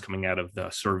comments coming out of the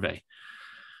survey.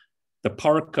 The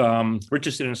park,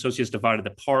 Richardson and Associates divided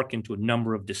the park into a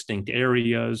number of distinct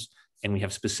areas, and we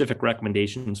have specific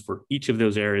recommendations for each of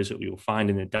those areas that we will find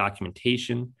in the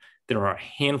documentation. There are a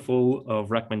handful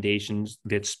of recommendations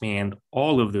that span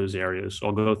all of those areas, so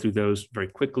I'll go through those very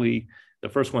quickly. The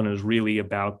first one is really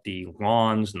about the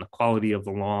lawns and the quality of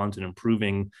the lawns and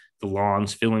improving the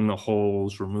lawns, filling the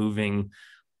holes, removing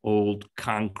old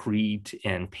concrete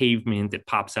and pavement that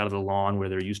pops out of the lawn where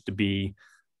there used to be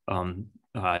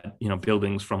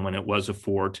buildings from when it was a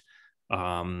fort.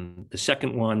 The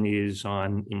second one is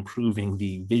on improving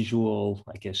the visual,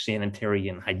 sanitary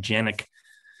and hygienic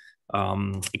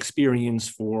experience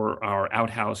for our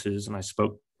outhouses. And I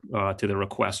spoke to the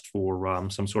request for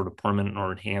some sort of permanent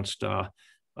or enhanced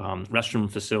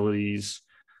restroom facilities.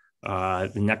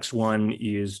 The next one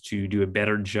is to do a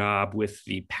better job with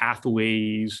the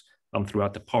pathways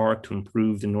throughout the park to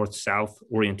improve the north-south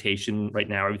orientation. Right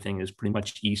now, everything is pretty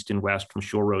much east and west from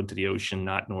Shore Road to the ocean,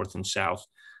 not north and south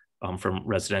from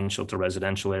residential to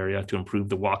residential area, to improve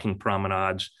the walking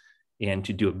promenades and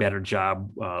to do a better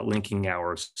job linking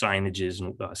our signage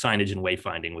and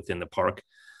wayfinding within the park.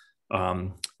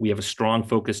 We have a strong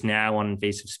focus now on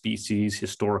invasive species,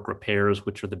 historic repairs,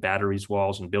 which are the batteries,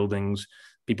 walls, and buildings.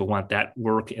 People want that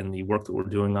work and the work that we're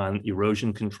doing on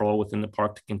erosion control within the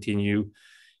park to continue.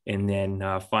 And then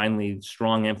finally,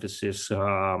 strong emphasis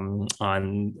on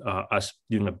us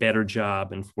doing a better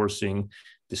job enforcing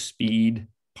the speed,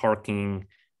 parking,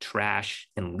 trash,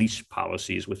 and leash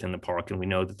policies within the park. And we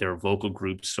know that there are vocal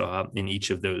groups in each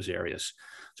of those areas.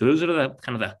 So those are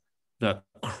the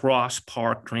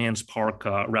cross-park, trans-park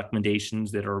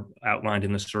recommendations that are outlined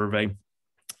in the survey.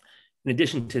 In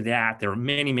addition to that, there are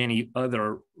many, many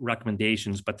other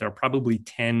recommendations, but there are probably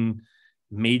 10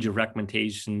 major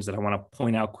recommendations that I want to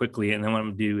point out quickly. And then what I'm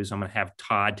going to do is I'm going to have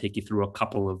Todd take you through a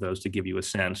couple of those to give you a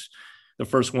sense. The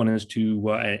first one is to,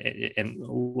 and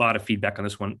a lot of feedback on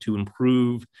this one, to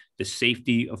improve the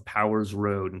safety of Powers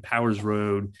Road. And Powers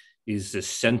Road is the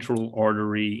central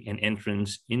artery and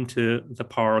entrance into the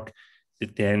park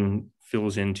that then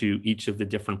fills into each of the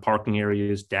different parking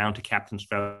areas down to Captain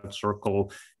Stroud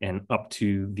Circle and up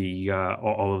to the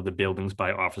all of the buildings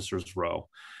by Officers Row.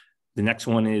 The next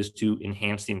one is to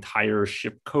enhance the entire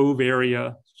Ship Cove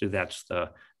area. So that's the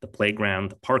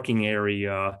playground, the parking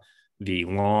area, the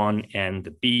lawn, and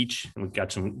the beach. And we've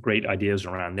got some great ideas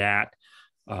around that.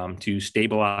 To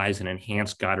stabilize and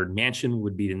enhance Goddard Mansion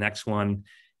would be the next one.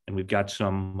 And we've got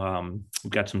some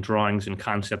drawings and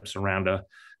concepts around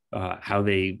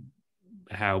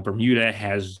how Bermuda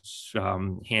has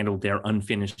handled their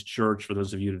unfinished church. For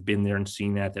those of you who've been there and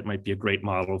seen that might be a great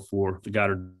model for the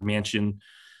Goddard Mansion.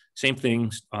 Same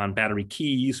things on Battery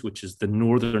Keys, which is the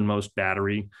northernmost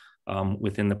battery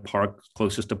within the park,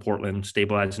 closest to Portland.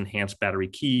 Stabilize, enhance Battery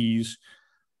Keys.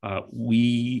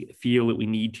 We feel that we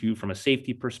need to, from a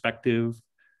safety perspective,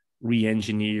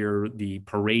 re-engineer the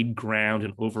parade ground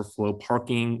and overflow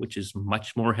parking, which is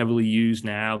much more heavily used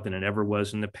now than it ever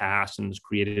was in the past, and has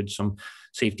created some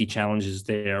safety challenges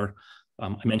there.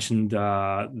 I mentioned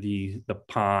the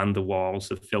pond, the walls,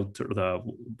 the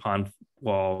pond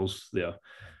walls, the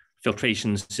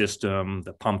filtration system,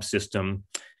 the pump system,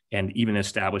 and even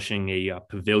establishing a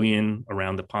pavilion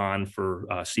around the pond for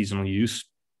seasonal use,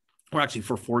 or actually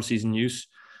for 4-season use.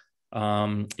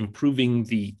 Improving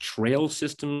the trail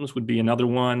systems would be another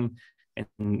one,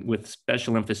 and with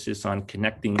special emphasis on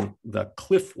connecting the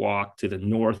cliff walk to the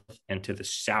north and to the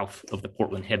south of the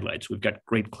Portland headlights. We've got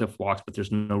great cliff walks, but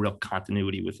there's no real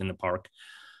continuity within the park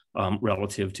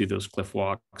relative to those cliff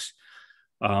walks.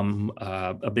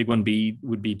 A big one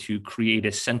would be to create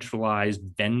a centralized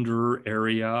vendor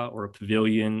area or a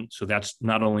pavilion. So that's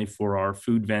not only for our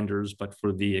food vendors, but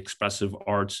for the expressive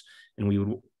arts. And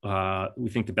we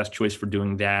think the best choice for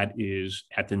doing that is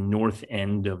at the north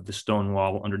end of the stone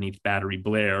wall underneath Battery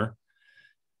Blair.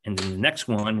 And then the next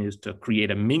one is to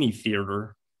create a mini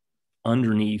theater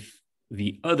underneath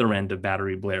the other end of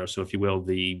Battery Blair. So if you will,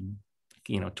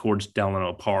 towards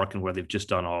Delano Park, and where they've just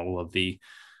done all of the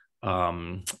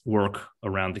work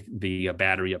around the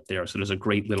battery up there. So there's a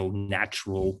great little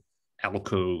natural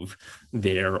alcove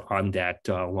there on that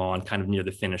lawn, kind of near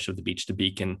the finish of the Beach to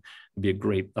Beacon. It'd be a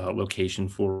great location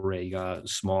for a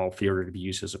small theater to be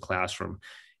used as a classroom.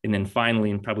 And then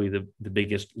finally, and probably the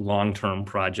biggest long-term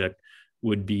project,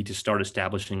 would be to start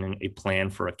establishing a plan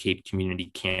for a Cape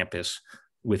Community campus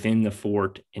within the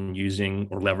fort and using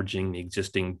or leveraging the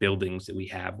existing buildings that we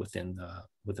have within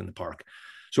the park.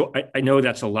 So I know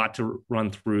that's a lot to run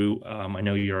through. I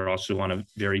know you're also on a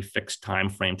very fixed time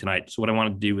frame tonight. So what I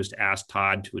want to do is to ask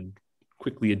Todd to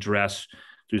quickly address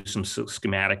through some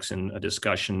schematics and a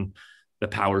discussion, the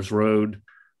Powers Road,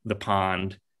 the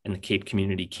pond, and the Cape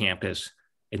Community Campus.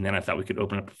 And then I thought we could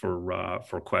open up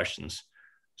for questions.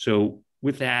 So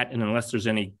with that, and unless there's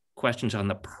any questions on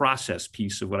the process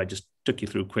piece of what I just took you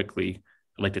through quickly,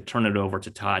 I'd like to turn it over to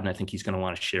Todd, and I think he's going to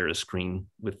want to share his screen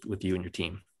with you and your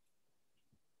team.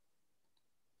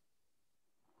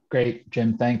 Great,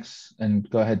 Jim, thanks. And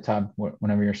go ahead, Todd,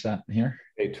 whenever you're set here.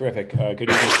 Hey, terrific. Good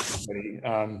evening,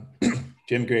 everybody.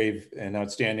 Jim gave an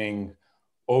outstanding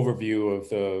overview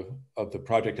of the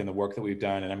project and the work that we've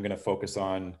done, and I'm going to focus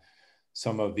on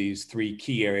some of these three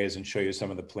key areas and show you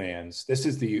some of the plans. This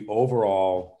is the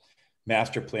overall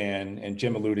master plan, and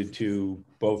Jim alluded to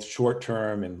both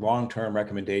short-term and long-term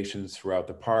recommendations throughout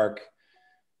the park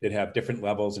that have different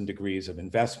levels and degrees of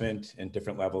investment and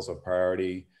different levels of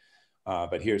priority.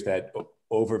 But here's that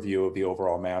overview of the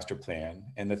overall master plan.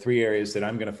 And the three areas that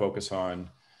I'm going to focus on,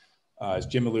 as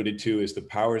Jim alluded to, is the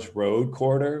Powers Road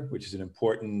corridor, which is an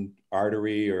important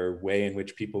artery or way in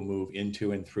which people move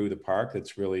into and through the park.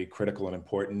 That's really critical and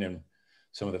important, and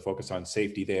some of the focus on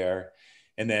safety there.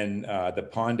 And then the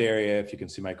pond area, if you can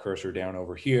see my cursor down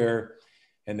over here.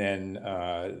 And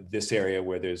then this area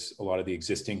where there's a lot of the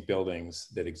existing buildings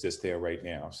that exist there right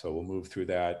now. So we'll move through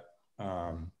that.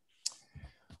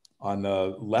 On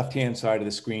the left-hand side of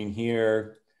the screen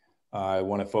here, I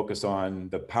want to focus on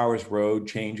the Powers Road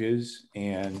changes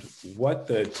and what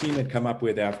the team had come up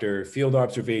with after field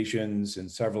observations and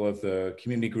several of the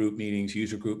community group meetings,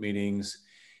 user group meetings,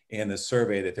 and the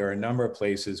survey, that there are a number of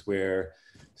places where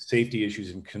safety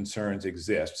issues and concerns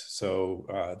exist.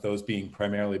 So those being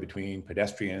primarily between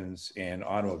pedestrians and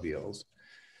automobiles.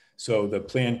 So the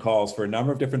plan calls for a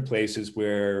number of different places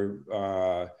where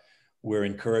we're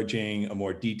encouraging a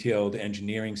more detailed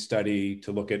engineering study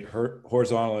to look at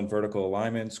horizontal and vertical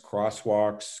alignments,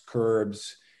 crosswalks,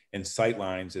 curbs, and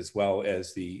sightlines, as well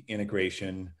as the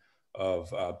integration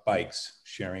of bikes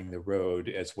sharing the road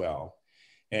as well.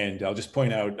 And I'll just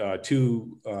point out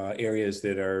two areas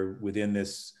that are within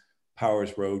this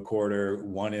Powers Road corridor.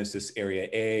 One is this area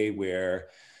A, where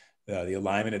the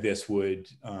alignment of this would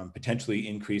potentially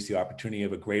increase the opportunity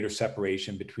of a greater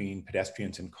separation between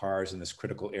pedestrians and cars in this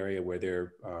critical area where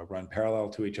they're run parallel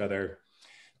to each other.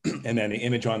 And then the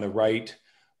image on the right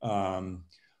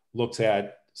looks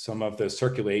at some of the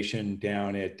circulation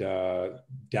down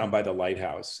by the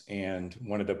lighthouse. And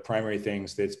one of the primary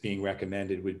things that's being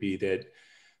recommended would be that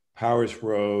Powers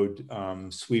Road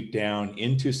sweep down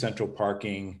into central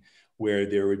parking, where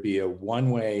there would be a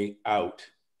one-way out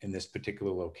in this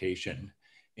particular location.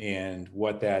 And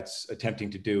what that's attempting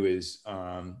to do is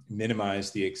minimize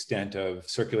the extent of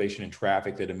circulation and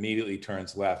traffic that immediately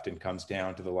turns left and comes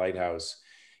down to the lighthouse,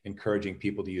 encouraging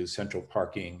people to use central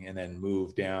parking and then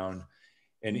move down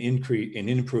and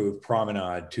improve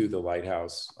promenade to the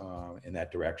lighthouse in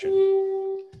that direction.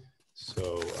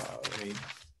 So let me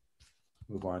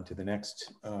move on to the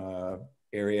next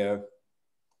area,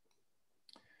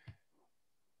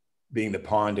 being the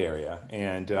pond area.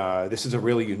 And this is a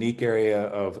really unique area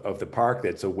of the park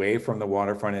that's away from the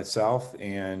waterfront itself.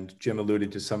 And Jim alluded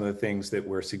to some of the things that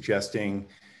we're suggesting.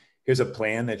 Here's a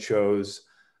plan that shows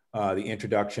the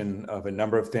introduction of a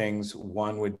number of things.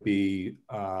 One would be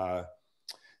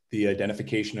the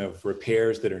identification of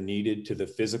repairs that are needed to the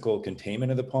physical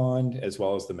containment of the pond, as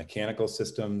well as the mechanical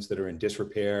systems that are in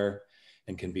disrepair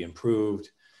and can be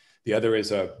improved. The other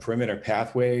is a perimeter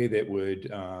pathway that would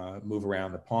move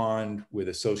around the pond with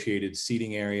associated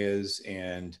seating areas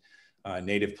and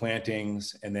native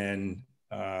plantings. And then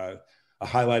a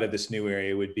highlight of this new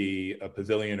area would be a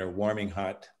pavilion or warming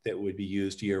hut that would be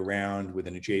used year round with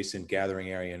an adjacent gathering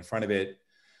area in front of it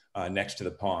next to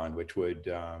the pond, which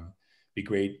would be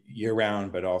great year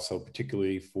round, but also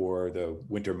particularly for the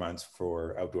winter months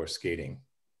for outdoor skating.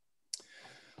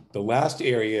 The last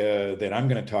area that I'm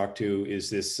going to talk to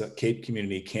is this Cape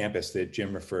Community Campus that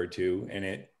Jim referred to, and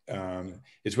it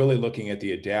is really looking at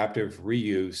the adaptive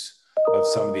reuse of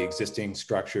some of the existing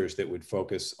structures that would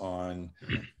focus on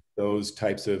those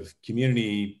types of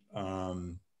community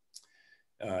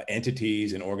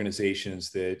entities and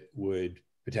organizations that would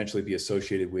potentially be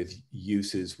associated with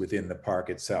uses within the park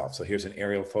itself. So here's an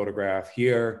aerial photograph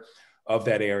here of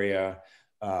that area.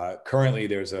 Currently,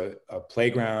 there's a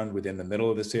playground within the middle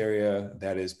of this area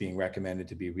that is being recommended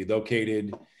to be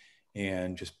relocated.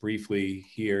 And just briefly,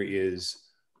 here is,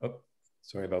 oh,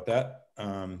 sorry about that.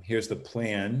 Here's the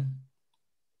plan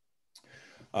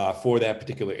for that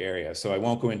particular area. So I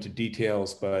won't go into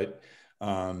details, but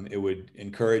It would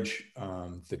encourage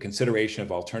the consideration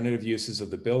of alternative uses of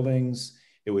the buildings.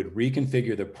 It would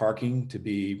reconfigure the parking to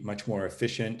be much more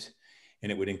efficient,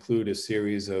 and it would include a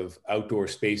series of outdoor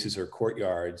spaces or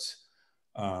courtyards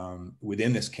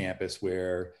within this campus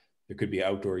where there could be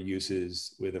outdoor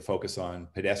uses with a focus on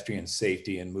pedestrian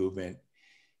safety and movement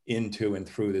into and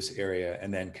through this area,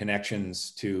 and then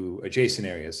connections to adjacent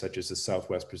areas such as the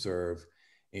Southwest Preserve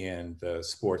and the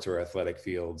sports or athletic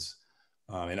fields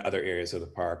and other areas of the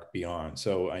park beyond.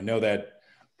 So I know that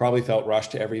probably felt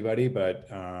rushed to everybody, but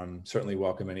certainly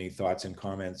welcome any thoughts and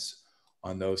comments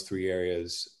on those three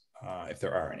areas if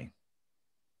there are any.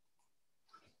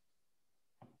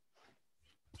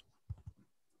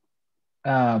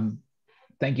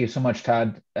 Thank you so much,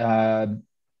 Todd.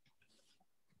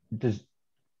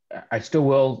 I still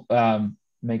will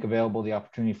make available the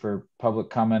opportunity for public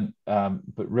comment,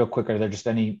 but real quick, are there just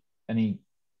any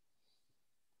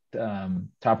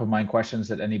top of mind questions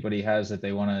that anybody has that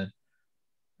they want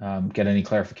to get any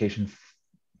clarification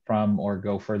from or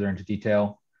go further into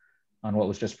detail on what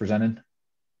was just presented?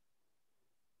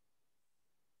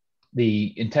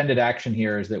 The intended action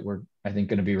here is that we're, I think,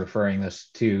 going to be referring this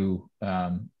to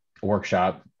a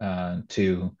workshop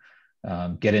to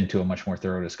get into a much more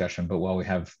thorough discussion. But while we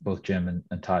have both Jim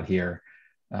and Todd here,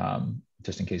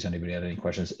 just in case anybody had any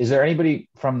questions, is there anybody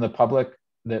from the public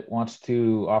that wants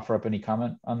to offer up any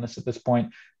comment on this at this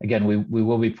point? Again, we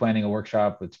will be planning a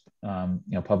workshop. It's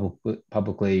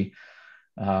publicly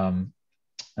with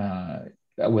an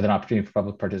opportunity for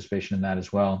public participation in that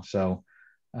as well. So,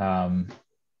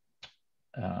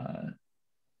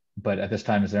 but at this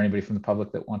time, is there anybody from the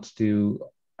public that wants to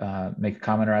make a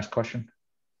comment or ask a question?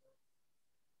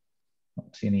 I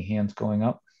don't see any hands going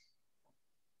up.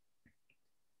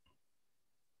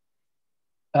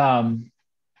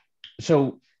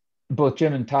 So both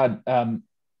Jim and Todd,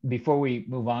 before we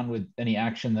move on with any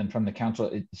action then from the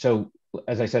council, so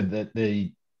as I said,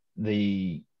 the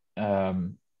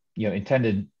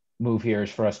intended move here is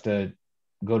for us to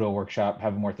go to a workshop,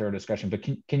 have a more thorough discussion, but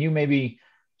can you maybe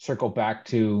circle back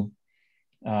to,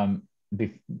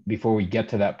 before we get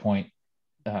to that point,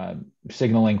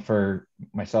 signaling for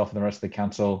myself and the rest of the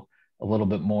council a little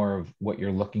bit more of what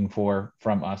you're looking for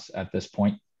from us at this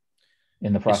point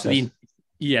in the process?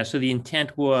 So the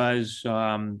intent was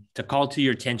to call to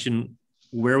your attention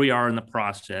where we are in the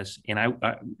process. And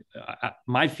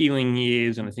my feeling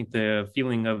is, and I think the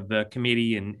feeling of the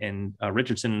committee and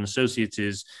Richardson and Associates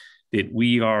is that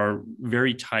we are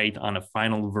very tight on a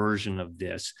final version of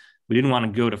this. We didn't want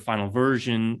to go to final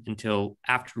version until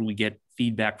after we get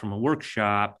feedback from a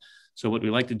workshop. So what we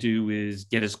like to do is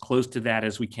get as close to that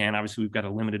as we can. Obviously, we've got a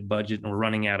limited budget and we're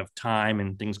running out of time,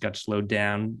 and things got slowed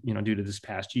down, due to this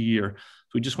past year.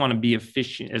 So we just want to be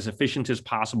as efficient as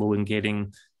possible in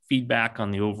getting feedback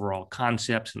on the overall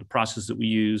concepts and the process that we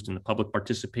used and the public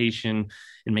participation,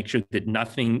 and make sure that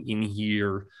nothing in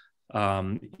here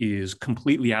is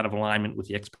completely out of alignment with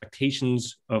the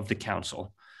expectations of the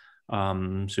council.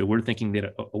 So we're thinking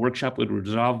that a workshop would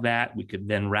resolve that. We could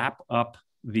then wrap up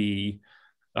the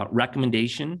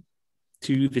recommendation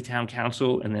to the town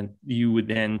council, and then you would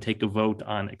then take a vote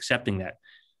on accepting that.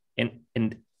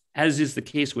 And as is the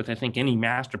case with, I think, any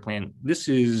master plan, this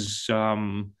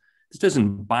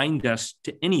doesn't bind us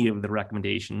to any of the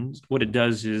recommendations. What it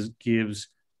does is gives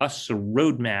us a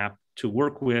roadmap to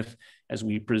work with as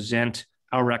we present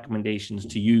our recommendations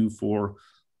to you for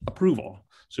approval.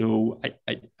 So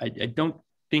I don't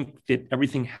think that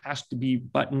everything has to be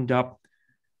buttoned up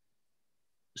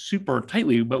super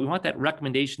tightly, but we want that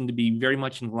recommendation to be very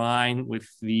much in line with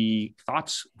the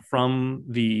thoughts from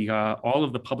the all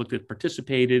of the public that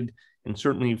participated, and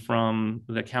certainly from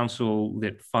the council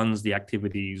that funds the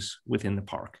activities within the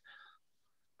park.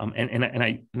 And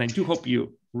I do hope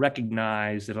you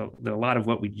recognize that a lot of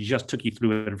what we just took you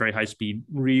through at a very high speed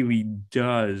really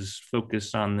does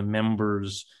focus on the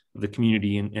members of the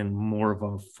community and more of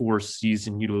a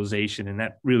four-season utilization. And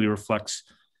that really reflects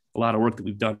a lot of work that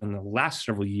we've done in the last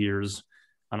several years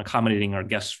on accommodating our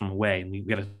guests from away. And we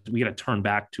got to turn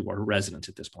back to our residents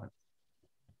at this point.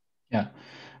 Yeah.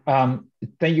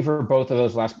 Thank you for both of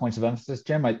those last points of emphasis,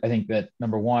 Jim. I think that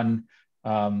number one,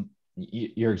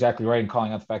 you're exactly right in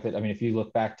calling out the fact that, if you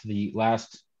look back to the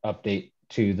last update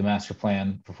to the master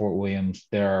plan for Fort Williams,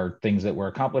 there are things that were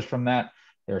accomplished from that.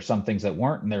 There are some things that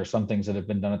weren't, and there are some things that have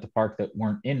been done at the park that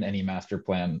weren't in any master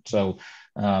plan. So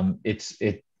it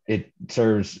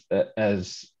serves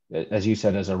as you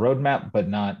said, as a roadmap, but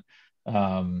not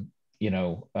a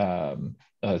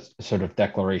sort of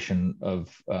declaration of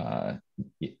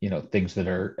things that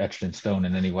are etched in stone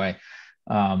in any way.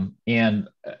 I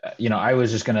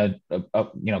was just going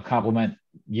to compliment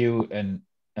you and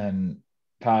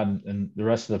Todd and the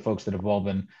rest of the folks that have all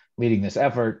been leading this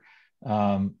effort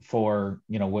for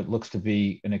what looks to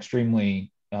be an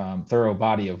extremely thorough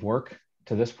body of work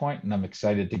to this point, and I'm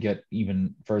excited to get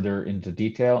even further into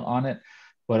detail on it.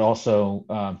 But also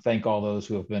thank all those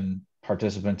who have been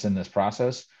participants in this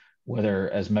process, whether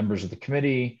as members of the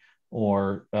committee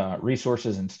or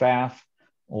resources and staff,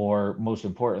 or most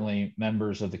importantly,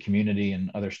 members of the community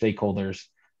and other stakeholders,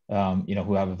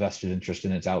 who have a vested interest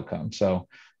in its outcome. So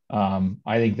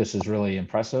I think this is really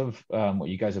impressive, what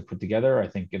you guys have put together. I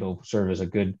think it'll serve as a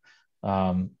good,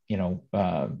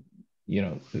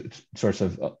 source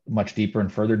of much deeper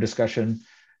and further discussion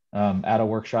at a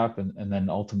workshop, and then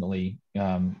ultimately,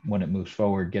 when it moves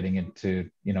forward, getting into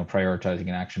prioritizing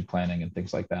and action planning and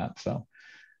things like that. So,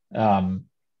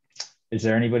 is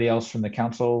there anybody else from the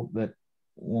council that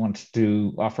wants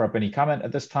to offer up any comment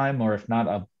at this time? Or if not,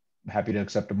 I'm happy to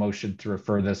accept a motion to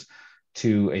refer this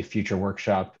to a future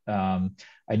workshop. I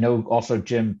know also,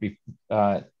 Jim,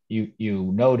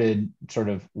 you noted sort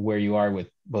of where you are with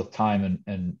both time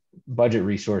and budget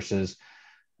resources.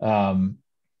 So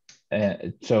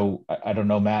I don't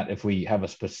know, Matt, if we have a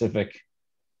specific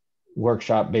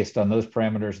workshop based on those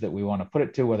parameters that we want to put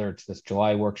it to, whether it's this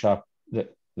July workshop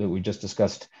that we just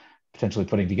discussed potentially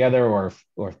putting together, or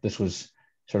if this was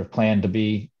sort of planned to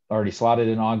be already slotted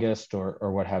in August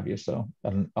or what have you. So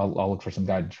I'll look for some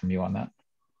guidance from you on that.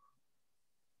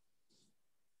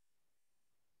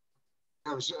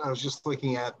 I was just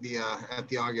looking at the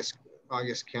August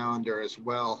calendar as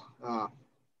well.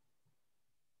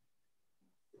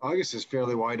 August is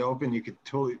fairly wide open. You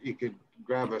could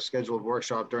grab a scheduled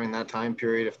workshop during that time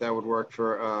period if that would work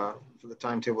for the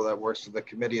timetable that works for the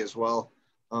committee as well.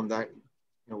 That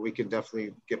we could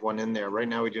definitely get one in there. Right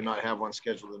now, we do not have one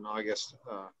scheduled in August.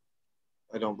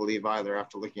 I don't believe either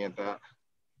after looking at that.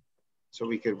 So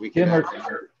we could.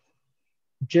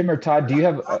 Jim or Todd, do you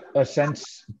have a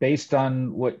sense based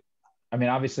on what, I mean,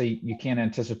 obviously you can't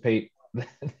anticipate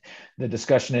the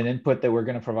discussion and input that we're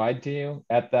going to provide to you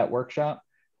at that workshop,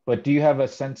 but do you have a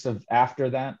sense of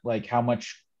after that, like how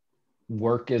much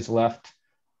work is left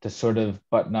to sort of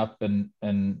button up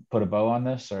and put a bow on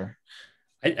this? Or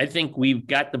I think we've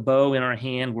got the bow in our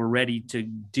hand. We're ready to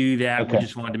do that. Okay. We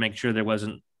just wanted to make sure there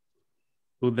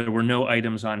were no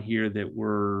items on here that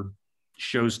were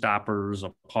showstoppers,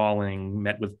 appalling,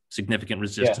 met with significant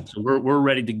resistance. Yeah. So we're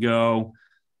ready to go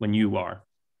when you are.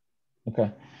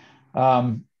 Okay.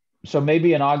 So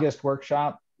maybe an August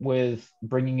workshop with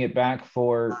bringing it back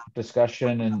for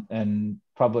discussion and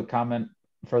public comment,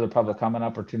 further public comment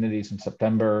opportunities in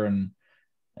September, and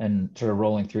sort of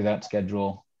rolling through that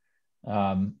schedule.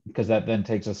 Because that then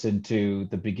takes us into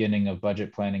the beginning of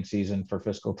budget planning season for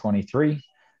fiscal 23,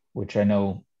 which I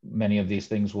know many of these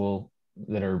things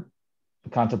that are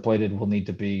contemplated will need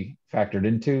to be factored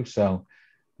into. So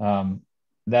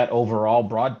that overall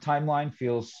broad timeline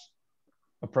feels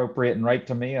appropriate and right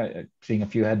to me. I'm seeing a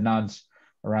few head nods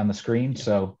around the screen.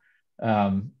 So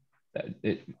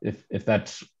if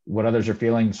that's what others are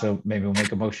feeling, so maybe we'll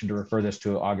make a motion to refer this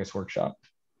to an August workshop.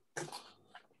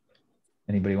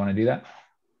 Anybody want to do that?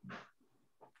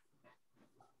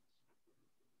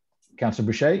 Councilor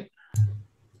Boucher?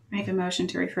 Make a motion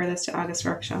to refer this to August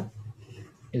workshop.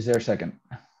 Is there a second?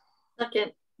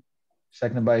 Second.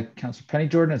 Seconded by Councilor Penny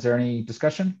Jordan. Is there any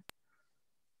discussion?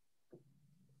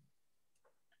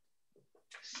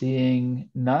 Seeing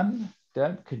none.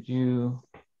 Deb, could you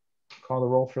call the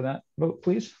roll for that vote,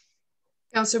 please?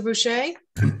 Councilor Boucher?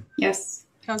 Yes.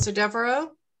 Councilor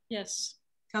Devereaux? Yes.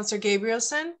 Councilor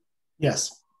Gabrielson?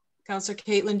 Yes. Councilor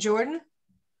Caitlin Jordan?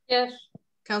 Yes.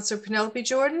 Councilor Penelope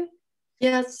Jordan?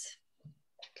 Yes.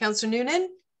 Councilor Noonan?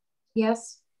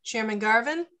 Yes. Chairman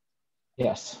Garvin?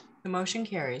 Yes. The motion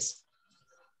carries.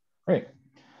 Great.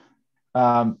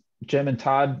 Jim and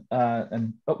Todd,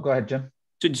 and go ahead, Jim.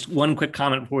 So just one quick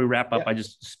comment before we wrap up. Yeah. I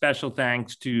just special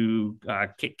thanks to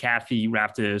Kathy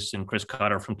Raftis and Chris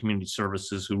Cutter from Community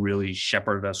Services, who really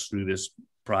shepherded us through this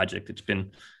project. It's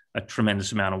been a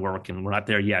tremendous amount of work, and we're not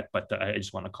there yet, but I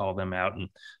just want to call them out, and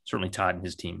certainly Todd and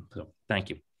his team. So thank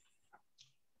you.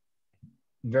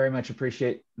 Very much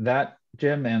appreciate that,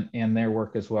 Jim, and their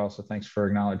work as well. So thanks for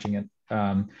acknowledging it.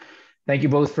 Thank you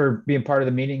both for being part of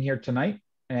the meeting here tonight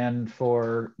and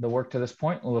for the work to this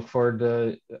point. We'll look forward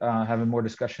to having more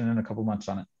discussion in a couple months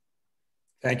on it.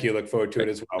 Thank you. Look forward to it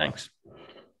as well. Thanks.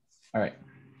 All right.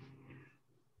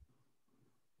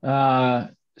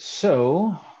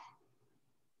 So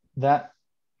that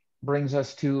brings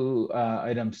us to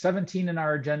item 17 in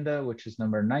our agenda, which is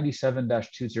number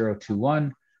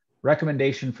 97-2021.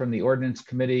 Recommendation from the Ordinance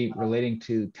Committee relating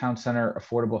to Town Center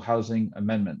Affordable Housing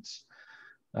Amendments.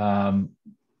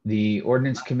 The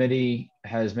ordinance committee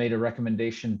has made a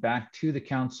recommendation back to the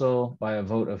council by a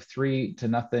vote of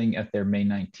 3-0 at their May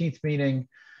 19th meeting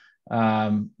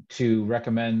to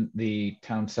recommend the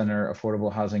town center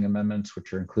affordable housing amendments,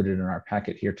 which are included in our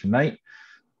packet here tonight.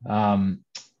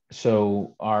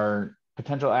 So our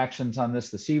potential actions on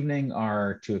this evening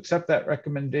are to accept that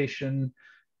recommendation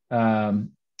and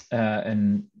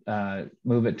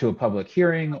move it to a public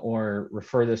hearing, or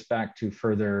refer this back to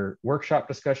further workshop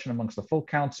discussion amongst the full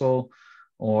council,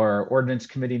 or ordinance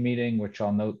committee meeting, which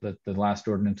I'll note that the last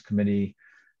ordinance committee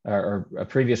or a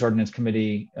previous ordinance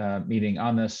committee meeting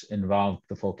on this involved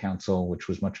the full council, which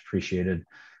was much appreciated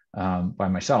by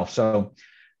myself. So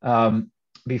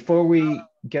before we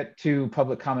get to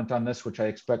public comment on this, which I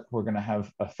expect we're going to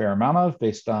have a fair amount of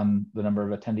based on the number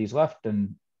of attendees left,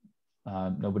 and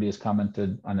nobody has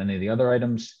commented on any of the other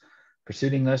items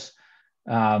preceding this,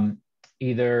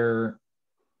 either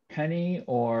Penny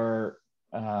or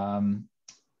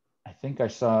I think I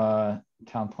saw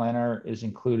town planner is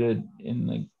included in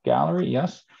the gallery.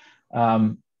 Yes.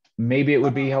 Maybe it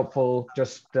would be helpful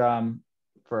just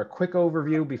for a quick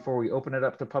overview before we open it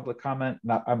up to public comment.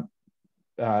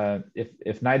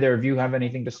 If neither of you have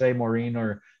anything to say, Maureen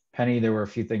or Penny, there were a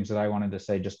few things that I wanted to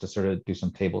say just to sort of do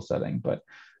some table setting, but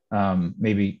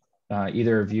maybe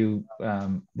either of you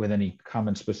with any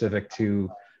comments specific to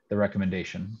the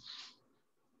recommendation.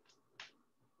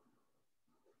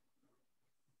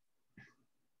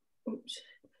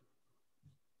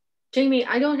 Jamie,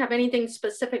 I don't have anything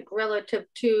specific relative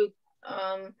to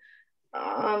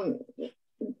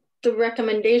the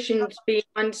recommendations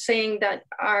beyond saying that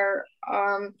our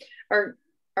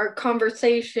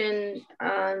conversation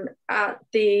at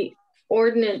the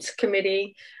ordinance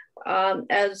committee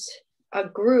as a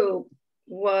group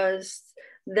was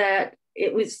that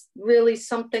it was really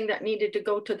something that needed to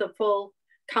go to the full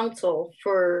council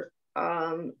for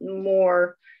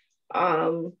more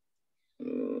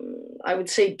I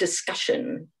would say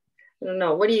discussion. I don't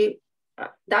know. What do you?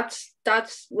 That's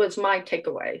was my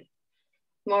takeaway.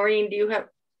 Maureen, do you have,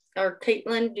 or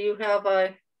Caitlin, do you have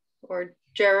a, or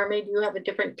Jeremy, do you have a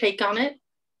different take on it?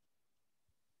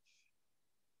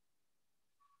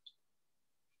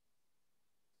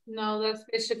 No, that's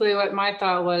basically what my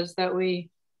thought was, that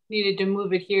we needed to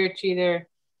move it here to either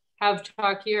have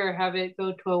talk here or have it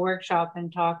go to a workshop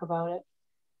and talk about it.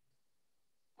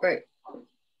 Right.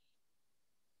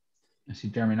 I see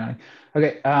Jeremy nodding.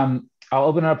 Okay, I'll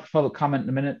open it up for public comment in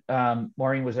a minute.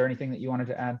 Maureen, was there anything that you wanted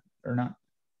to add or not?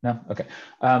 No? Okay.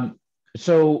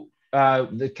 So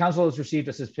the council has received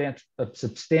a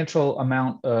substantial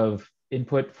amount of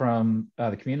input from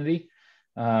the community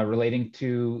relating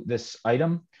to this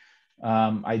item.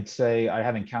 I'd say, I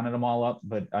haven't counted them all up,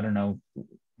 but I don't know,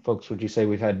 folks, would you say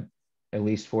we've had at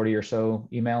least 40 or so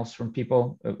emails from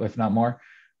people, if not more,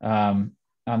 on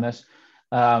this?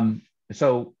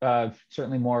 So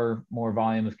certainly more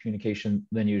volume of communication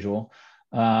than usual.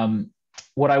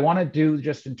 What I want to do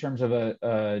just in terms of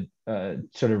a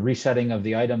sort of resetting of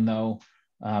the item though,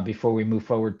 before we move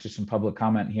forward to some public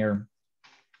comment here,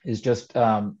 is just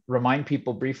remind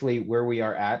people briefly where we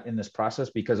are at in this process,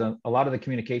 because a lot of the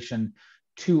communication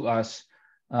to us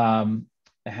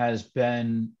has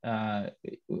been, at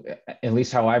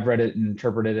least how I've read it and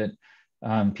interpreted it,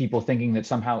 people thinking that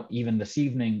somehow even this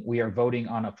evening we are voting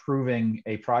on approving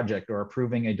a project or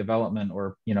approving a development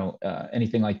or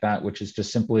anything like that, which is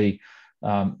just simply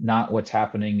not what's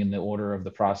happening in the order of the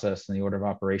process and the order of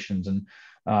operations. And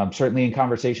certainly in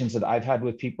conversations that I've had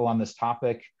with people on this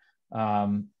topic,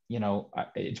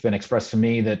 it's been expressed to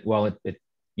me that, well,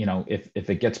 if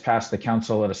it gets past the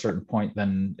council at a certain point,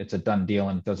 then it's a done deal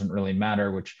and it doesn't really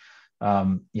matter, which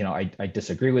I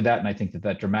disagree with that. And I think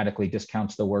that dramatically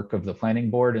discounts the work of the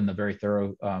planning board and the very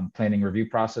thorough planning review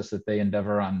process that they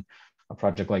endeavor on a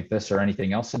project like this or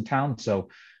anything else in town. So,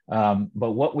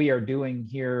 but what we are doing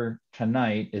here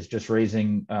tonight is just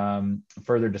raising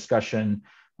further discussion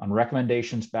on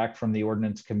recommendations back from the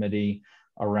ordinance committee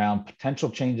around potential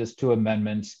changes to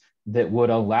amendments that would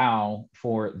allow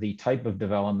for the type of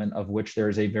development of which there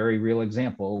is a very real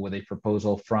example with a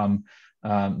proposal from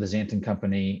the Zanton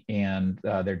Company and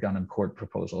their Dunham Court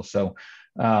proposal. So,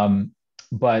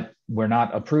 but we're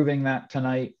not approving that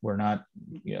tonight. We're not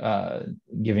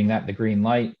giving that the green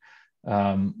light.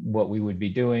 What we would be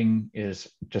doing is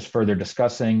just further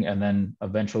discussing and then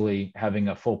eventually having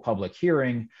a full public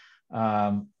hearing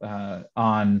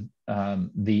on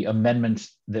the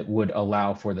amendments that would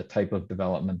allow for the type of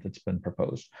development that's been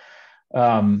proposed.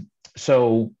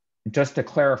 So just to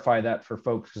clarify that for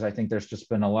folks, because I think there's just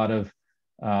been a lot of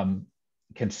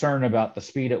concern about the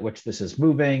speed at which this is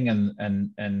moving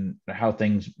and how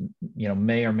things,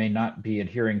 may or may not be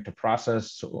adhering to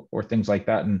process or things like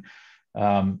that.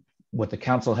 And what the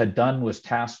council had done was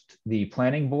tasked the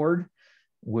planning board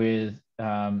with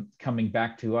coming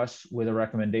back to us with a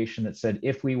recommendation that said,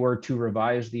 if we were to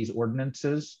revise these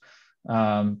ordinances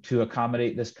to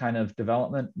accommodate this kind of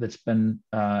development that's been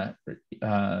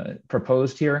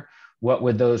proposed here, what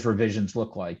would those revisions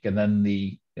look like? And then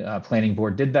the planning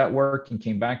board did that work and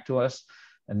came back to us.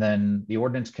 And then the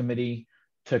ordinance committee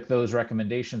took those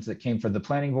recommendations that came from the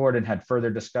planning board and had further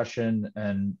discussion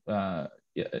and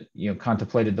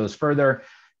contemplated those further.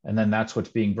 And then that's what's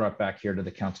being brought back here to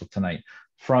the council tonight.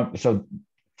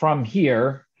 From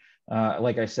here,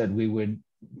 like I said, we would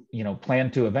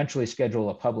plan to eventually schedule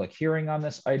a public hearing on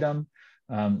this item.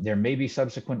 There may be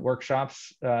subsequent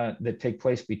workshops that take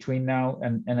place between now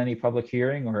and any public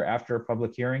hearing or after a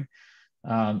public hearing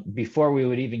before we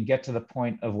would even get to the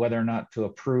point of whether or not to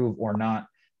approve or not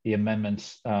the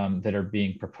amendments that are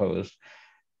being proposed.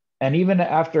 And even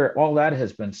after all that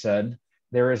has been said,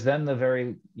 there is then the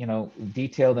very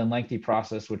detailed and lengthy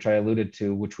process, which I alluded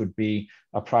to, which would be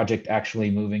a project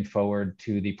actually moving forward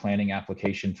to the planning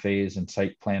application phase and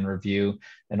site plan review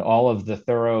and all of the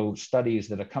thorough studies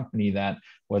that accompany that,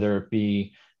 whether it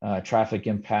be traffic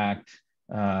impact,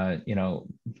 parking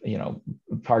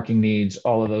needs,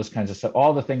 all of those kinds of stuff,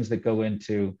 all the things that go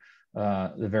into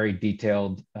the very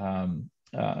detailed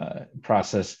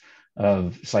process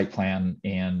of site plan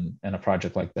and a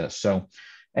project like this. So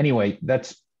anyway,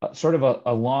 that's sort of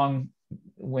a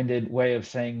long-winded way of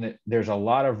saying that there's a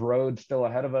lot of road still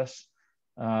ahead of us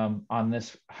on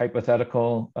this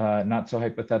hypothetical, not so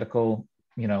hypothetical,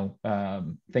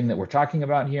 thing that we're talking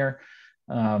about here.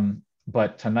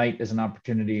 But tonight is an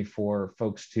opportunity for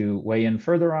folks to weigh in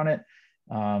further on it.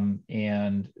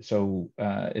 And so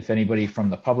if anybody from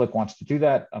the public wants to do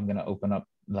that, I'm going to open up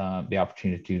the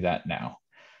opportunity to do that now.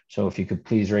 So if you could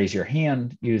please raise your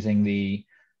hand using the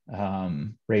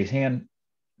raise hand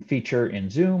feature in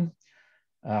Zoom.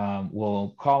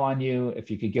 We'll call on you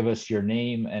if you could give us your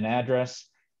name and address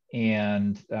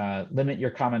and limit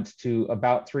your comments to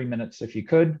about 3 minutes if you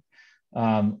could.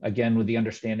 Again, with the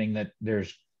understanding that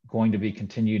there's going to be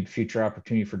continued future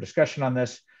opportunity for discussion on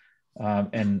this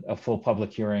and a full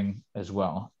public hearing as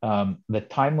well. The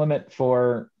time limit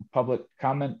for public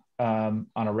comment on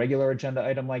a regular agenda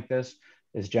item like this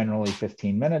is generally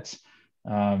 15 minutes.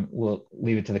 We'll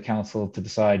leave it to the council to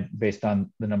decide based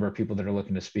on the number of people that are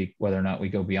looking to speak, whether or not we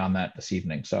go beyond that this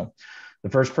evening. So the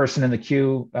first person in the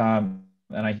queue, and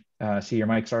I see your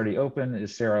mic's already open,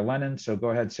 is Sarah Lennon. So go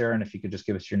ahead, Sarah, and if you could just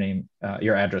give us your name,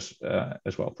 your address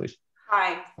as well, please.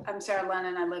 Hi, I'm Sarah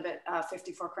Lennon. I live at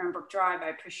 54 Cranbrook Drive. I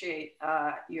appreciate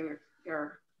you're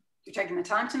taking the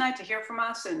time tonight to hear from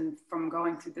us and from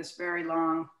going through this very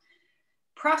long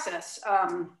process.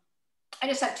 I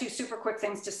just had two super quick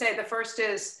things to say. The first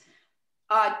is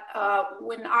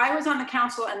when I was on the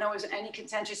council and there was any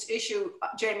contentious issue,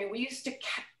 Jamie, we used to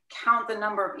count the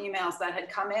number of emails that had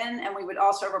come in, and we would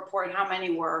also report how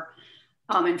many were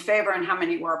in favor and how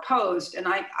many were opposed. And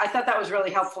I thought that was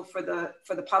really helpful for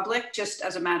the public, just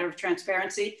as a matter of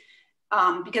transparency,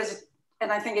 because,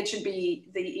 and I think it should be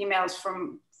the emails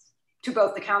to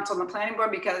both the council and the planning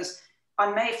board, because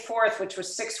on May 4th, which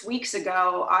was 6 weeks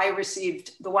ago, I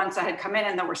received the ones that had come in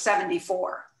and there were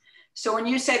 74. So when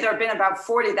you say there have been about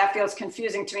 40, that feels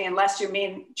confusing to me, unless you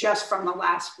mean just from the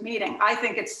last meeting. I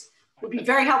think would be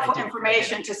very helpful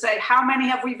information to say, how many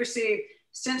have we received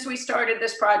since we started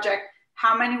this project?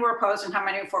 How many were opposed and how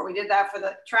many before? We did that for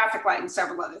the traffic light and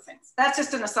several other things. That's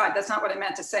just an aside. That's not what I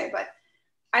meant to say, but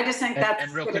I just think that's—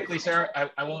 And real quickly, Sarah,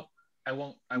 I won't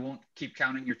keep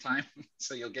counting your time,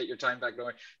 so you'll get your time back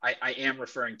going. I am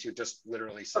referring to just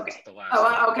literally since the last.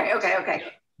 Oh, okay.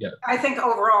 Yeah. I think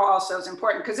overall also is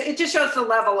important because it just shows the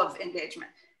level of engagement.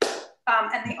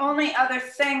 And the only other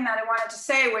thing that I wanted to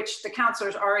say, which the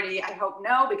counselors already, I hope,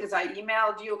 know, because I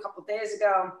emailed you a couple of days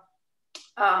ago,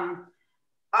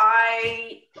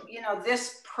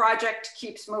 this project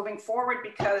keeps moving forward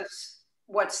because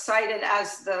what's cited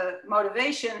as the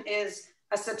motivation is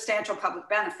a substantial public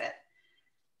benefit.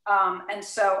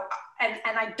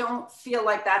 And I don't feel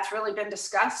like that's really been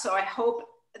discussed. So I hope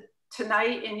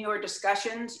tonight in your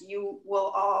discussions, you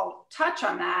will all touch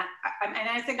on that. And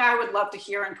I think I would love to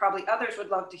hear, and probably others would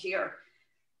love to hear,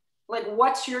 like,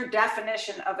 what's your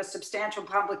definition of a substantial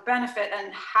public benefit,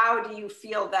 and how do you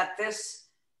feel that this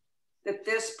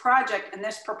project and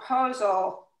this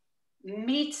proposal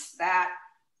meets that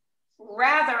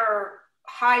rather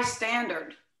high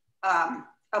standard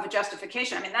of a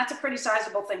justification. I mean, that's a pretty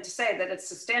sizable thing to say, that it's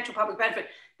substantial public benefit.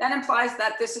 That implies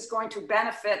that this is going to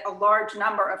benefit a large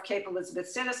number of Cape Elizabeth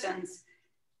citizens.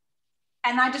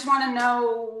 And I just want to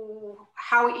know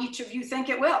how each of you think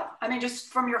it will. I mean, just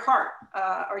from your heart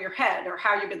or your head, or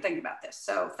how you've been thinking about this.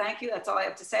 So thank you. That's all I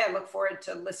have to say. I look forward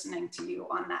to listening to you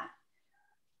on that.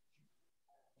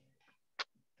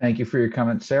 Thank you for your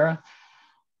comment, Sarah.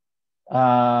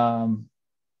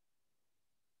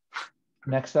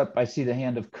 Next up, I see the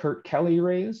hand of Kurt Kelly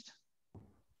raised.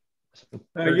 So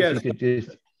Kurt, yes. if you could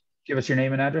just give us your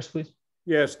name and address, please.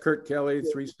 Yes, Kurt Kelly,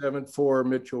 374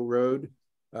 Mitchell Road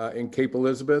in Cape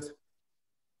Elizabeth.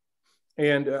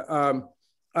 And I'm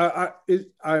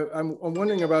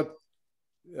wondering about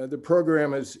the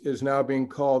program is now being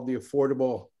called the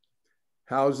Affordable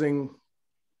Housing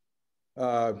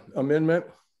Amendment.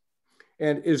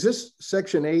 And is this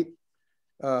Section 8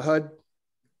 HUD?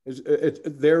 Is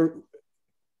their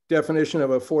definition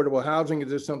of affordable housing? Is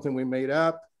this something we made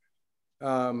up?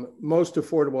 Most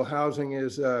affordable housing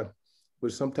is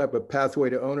was some type of pathway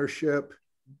to ownership.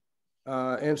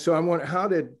 And so I'm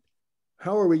wondering,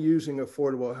 how are we using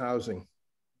affordable housing?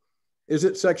 Is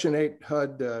it Section 8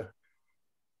 HUD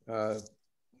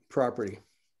property?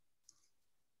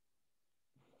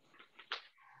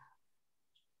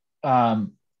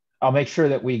 I'll make sure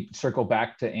that we circle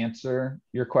back to answer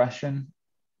your question,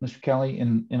 Mr. Kelly,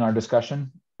 in our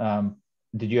discussion.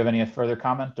 Did you have any further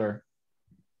comment or?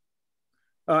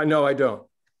 No, I don't.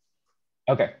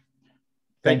 Okay.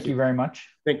 Thank you very much.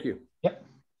 Thank you. Yep.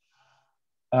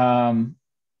 Are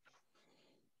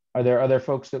there other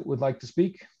folks that would like to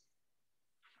speak?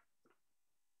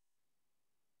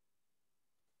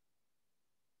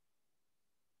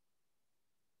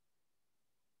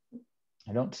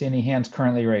 I don't see any hands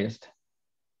currently raised.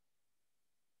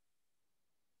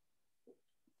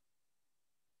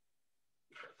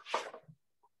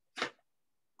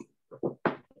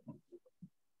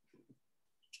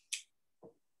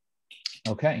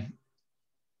 Okay.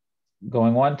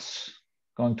 Going once,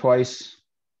 going twice.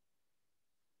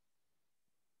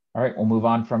 All right, we'll move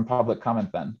on from public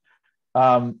comment then.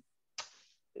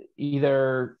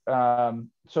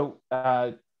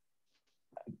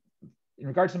 In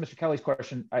regards to Mr. Kelly's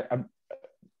question, I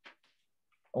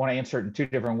want to answer it in two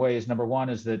different ways. Number one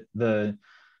is that the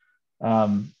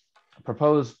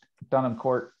proposed Dunham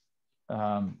Court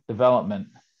development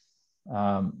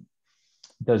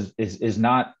is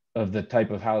not of the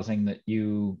type of housing that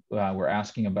you were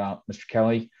asking about, Mr.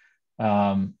 Kelly.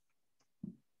 I'm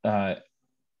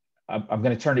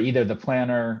going to turn to either the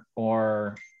planner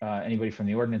or anybody from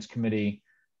the ordinance committee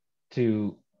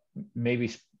to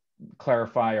maybe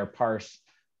clarify or parse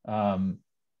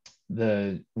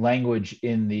the language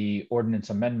in the ordinance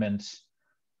amendments.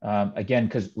 Again,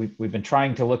 because we've been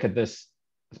trying to look at this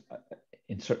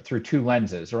through two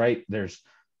lenses, right? There's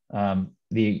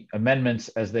the amendments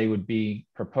as they would be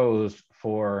proposed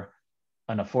for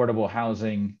an affordable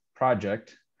housing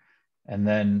project. And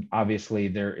then obviously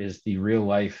there is the real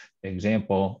life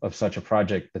example of such a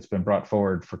project that's been brought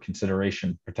forward for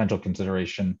consideration, potential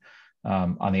consideration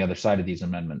on the other side of these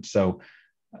amendments. So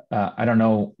I don't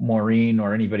know, Maureen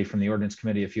or anybody from the ordinance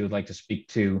committee, if you would like to speak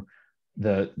to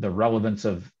the relevance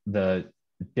of the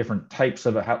different types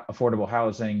of affordable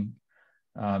housing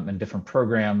and different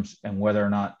programs, and whether or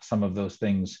not some of those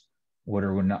things would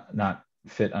or would not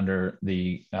fit under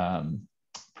the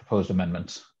proposed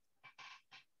amendments.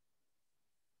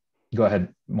 Go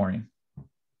ahead, Maureen.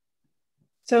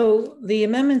 So the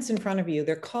amendments in front of you,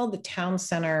 they're called the Town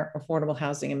Center Affordable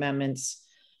Housing Amendments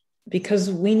because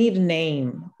we need a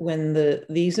name when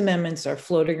these amendments are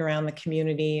floating around the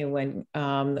community, and when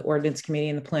the ordinance committee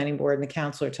and the planning board and the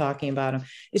council are talking about them.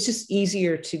 It's just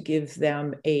easier to give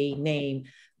them a name.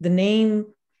 The name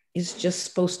is just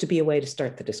supposed to be a way to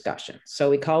start the discussion. So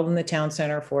we call them the Town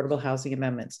Center Affordable Housing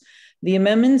Amendments. The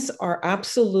amendments are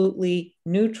absolutely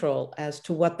neutral as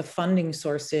to what the funding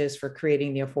source is for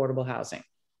creating the affordable housing.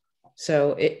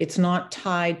 So it's not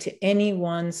tied to any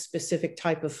one specific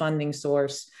type of funding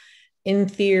source. In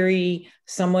theory,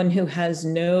 someone who has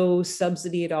no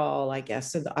subsidy at all, I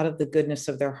guess, out of the goodness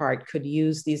of their heart, could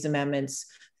use these amendments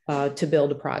to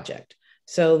build a project.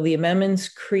 So the amendments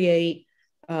create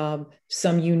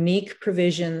some unique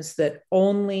provisions that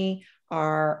only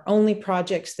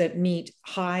projects that meet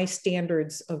high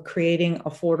standards of creating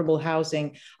affordable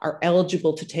housing are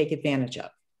eligible to take advantage of.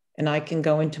 And I can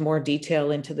go into more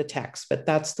detail into the text, but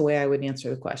that's the way I would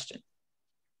answer the question.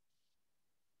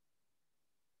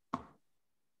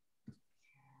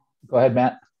 Go ahead,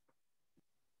 Matt.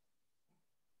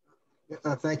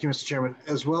 Thank you, Mr. Chairman.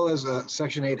 As well as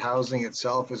Section 8 housing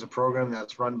itself is a program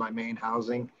that's run by Maine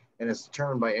Housing, and it's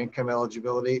determined by income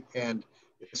eligibility. And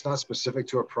it's not specific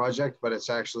to a project, but it's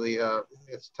actually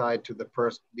it's tied to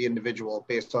the individual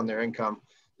based on their income,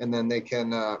 and then they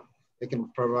can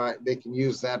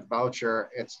use that voucher.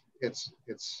 It's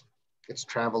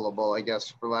travelable, I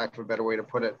guess, for lack of a better way to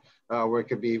put it, where it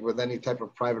could be with any type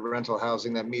of private rental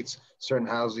housing that meets certain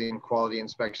housing quality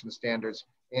inspection standards,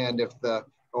 and if the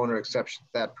owner accepts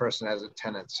that person as a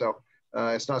tenant. So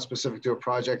it's not specific to a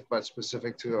project, but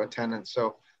specific to a tenant.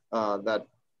 So I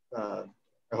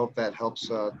hope that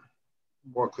helps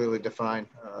more clearly define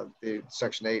the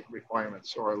Section 8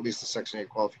 requirements, or at least the Section 8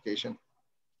 qualification.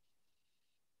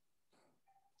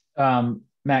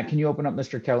 Matt, can you open up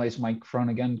Mr. Kelly's microphone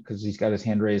again? Because he's got his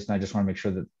hand raised, and I just want to make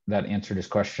sure that that answered his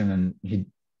question, and he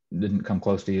didn't come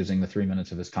close to using the 3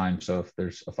 minutes of his time. So if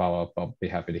there's a follow-up, I'll be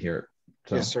happy to hear it.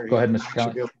 So yes, sir. Go ahead,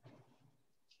 Mr.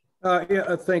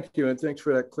 Kelly. Thank you, and thanks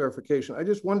for that clarification. I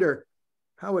just wonder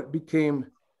how it became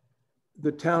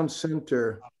the town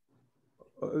center,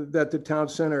 that the town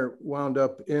center wound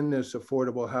up in this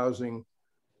affordable housing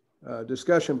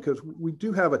discussion, because we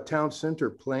do have a town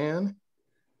center plan.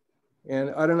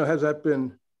 And I don't know, has that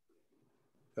been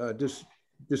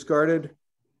discarded?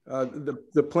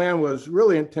 The plan was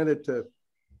really intended to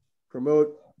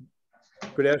promote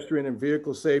pedestrian and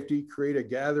vehicle safety, create a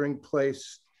gathering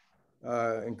place,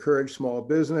 encourage small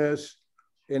business,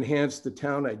 enhance the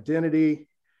town identity,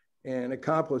 and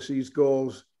accomplish these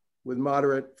goals with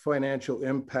moderate financial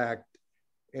impact.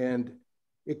 And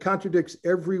it contradicts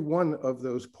every one of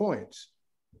those points.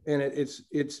 And it's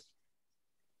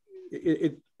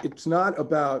not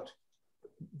about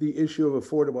the issue of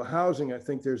affordable housing. I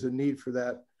think there's a need for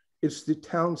that. It's the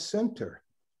town center.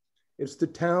 It's the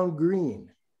town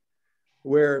green,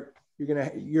 where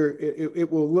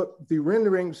it will look, the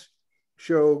renderings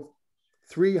show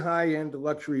 3 high-end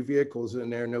luxury vehicles in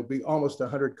there, and there'll be almost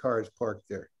 100 cars parked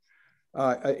there.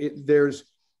 It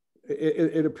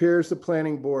appears the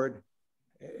planning board,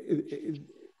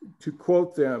 to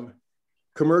quote them,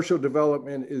 commercial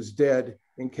development is dead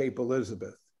in Cape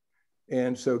Elizabeth.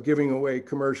 And so giving away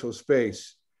commercial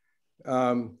space,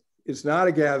 it's not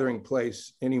a gathering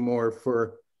place anymore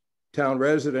for town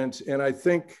residents. And I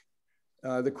think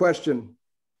the question,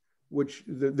 which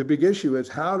the big issue is,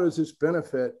 how does this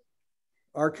benefit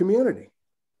our community?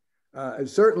 And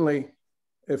certainly,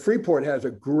 Freeport has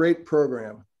a great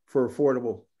program for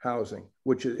affordable housing,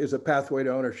 which is a pathway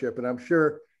to ownership. And I'm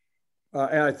sure,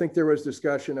 and I think there was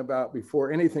discussion about,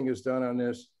 before anything is done on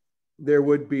this, there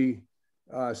would be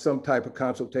some type of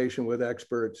consultation with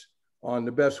experts on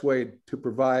the best way to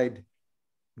provide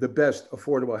the best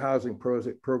affordable housing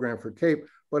program for Cape.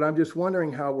 But I'm just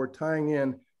wondering how we're tying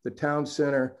in the town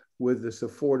center with this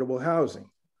affordable housing.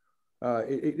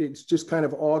 It's just kind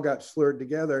of all got slurred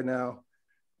together now.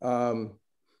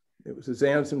 It was a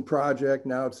Zanson project,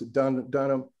 now it's a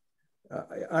Dunham.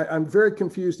 I'm very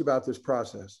confused about this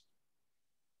process.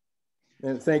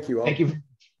 And thank you all. Thank you.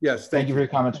 Yes, thank you for your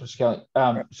comments, Mr. Kelly.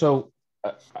 So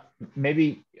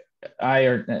maybe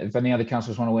or if any other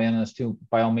councilors want to weigh in on this too,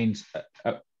 by all means.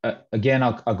 Again,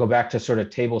 I'll go back to sort of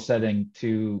table setting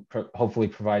to hopefully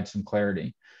provide some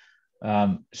clarity.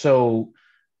 Over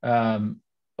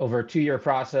a 2-year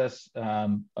process, a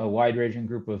wide-ranging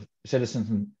group of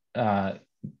citizens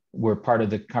were part of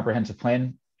the Comprehensive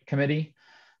Plan Committee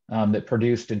that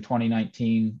produced in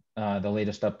 2019 the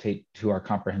latest update to our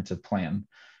comprehensive plan.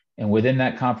 And within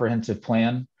that comprehensive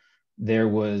plan, there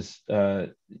was a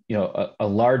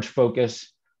large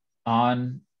focus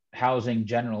on housing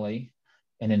generally,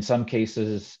 and in some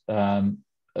cases,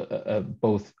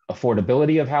 both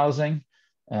affordability of housing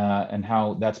and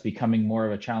how that's becoming more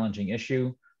of a challenging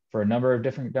issue for a number of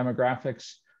different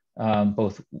demographics,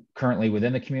 both currently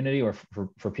within the community or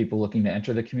for people looking to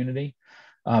enter the community,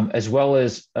 as well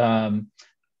as a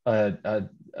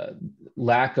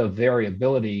lack of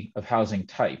variability of housing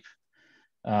type.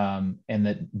 And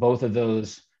that both of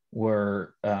those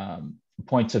were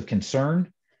points of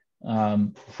concern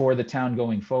for the town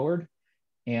going forward,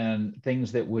 and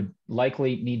things that would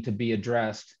likely need to be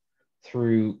addressed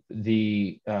through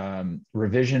the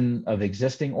revision of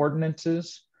existing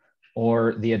ordinances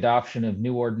or the adoption of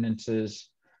new ordinances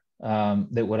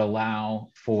that would allow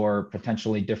for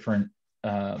potentially different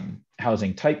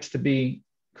housing types to be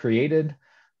created,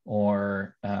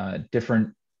 or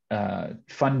different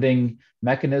funding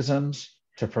mechanisms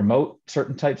to promote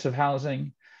certain types of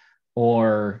housing,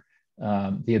 or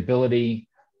the ability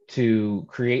to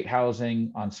create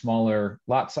housing on smaller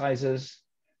lot sizes,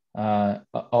 a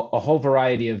whole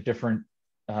variety of different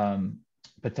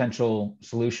potential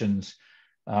solutions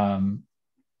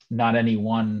not any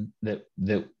one that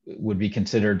would be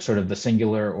considered sort of the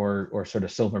singular or sort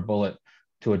of silver bullet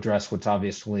to address what's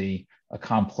obviously a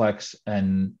complex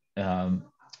and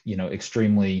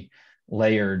extremely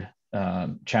layered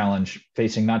challenge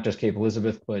facing not just Cape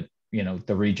Elizabeth, but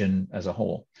the region as a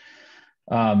whole.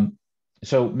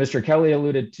 So Mr. Kelly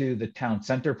alluded to the town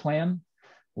center plan,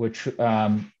 which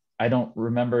I don't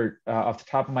remember off the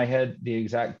top of my head the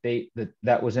exact date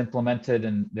that was implemented,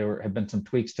 and there have been some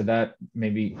tweaks to that.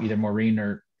 Maybe either Maureen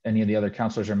or any of the other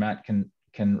counselors or Matt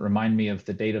can remind me of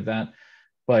the date of that.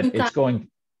 But it's going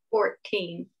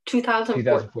 2014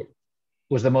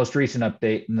 was the most recent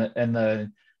update, and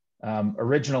the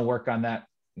original work on that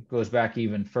goes back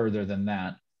even further than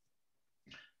that.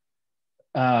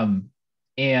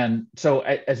 And so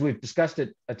as we've discussed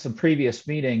it at some previous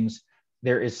meetings,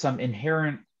 there is some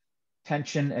inherent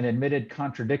tension and admitted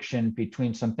contradiction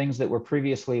between some things that were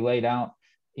previously laid out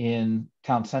in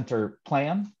town center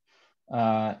plan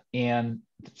and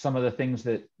some of the things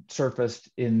that surfaced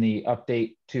in the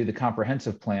update to the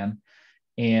comprehensive plan.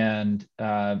 And,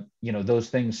 those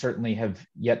things certainly have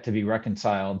yet to be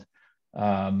reconciled,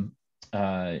 in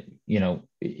a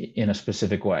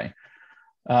specific way.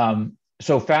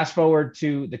 So fast forward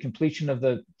to the completion of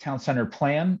the town center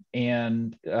plan,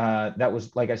 and that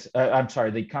was, like I said, I'm sorry,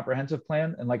 the comprehensive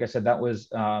plan. And like I said, that was,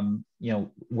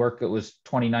 work that was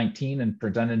 2019 and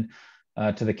presented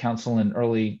to the council in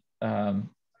early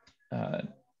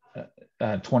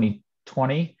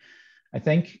 2020, I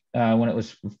think, when it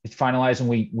was finalized, and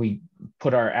we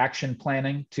put our action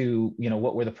planning to,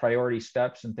 what were the priority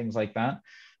steps and things like that.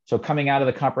 So coming out of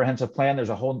the comprehensive plan, there's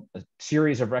a whole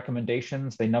series of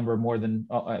recommendations. They number more than,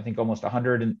 I think, almost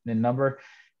 100 in number.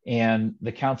 And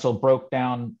the council broke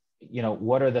down,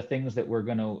 what are the things that we're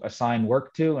going to assign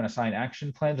work to and assign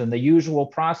action plans. And the usual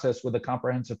process with a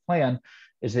comprehensive plan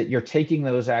is that you're taking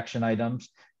those action items,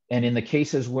 and in the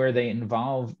cases where they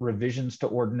involve revisions to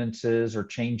ordinances or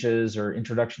changes or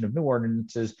introduction of new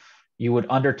ordinances, you would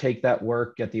undertake that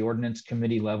work at the ordinance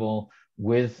committee level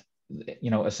with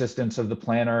assistance of the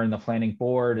planner and the planning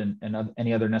board and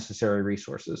any other necessary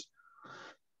resources.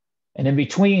 And in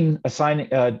between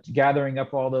gathering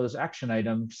up all those action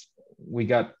items, we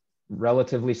got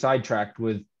relatively sidetracked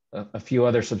with a few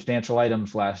other substantial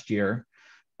items last year,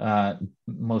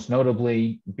 most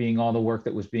notably being all the work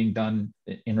that was being done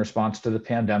in response to the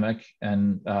pandemic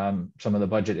and some of the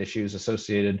budget issues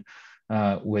associated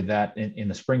with that in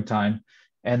the springtime.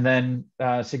 And then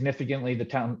significantly, the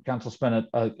town council spent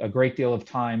a great deal of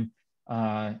time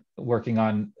working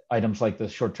on items like the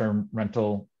short-term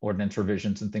rental ordinance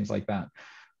revisions and things like that.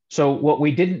 So what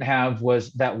we didn't have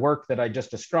was that work that I just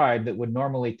described that would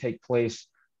normally take place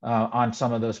on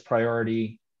some of those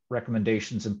priority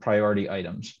recommendations and priority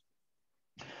items.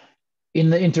 In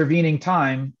the intervening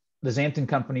time, the Xanten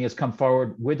Company has come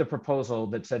forward with a proposal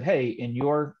that said, hey, in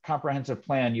your comprehensive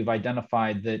plan, you've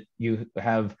identified that you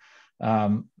have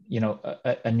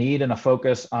a need and a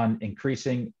focus on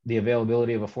increasing the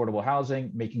availability of affordable housing,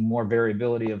 making more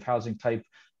variability of housing type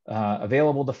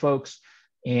available to folks.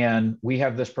 And we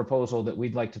have this proposal that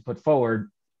we'd like to put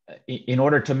forward. In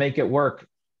order to make it work,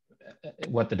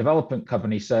 what the development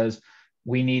company says,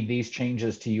 we need these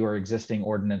changes to your existing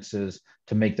ordinances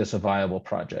to make this a viable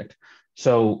project.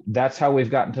 So that's how we've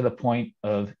gotten to the point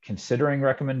of considering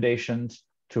recommendations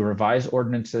to revise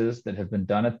ordinances that have been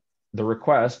done at the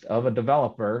request of a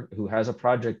developer who has a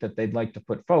project that they'd like to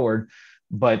put forward,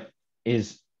 but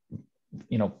is,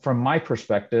 from my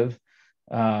perspective,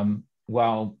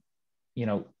 while,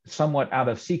 somewhat out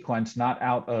of sequence, not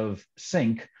out of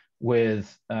sync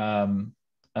with things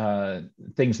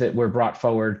that were brought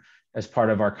forward as part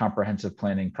of our comprehensive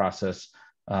planning process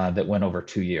that went over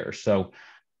 2 years. So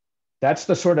that's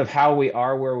the sort of how we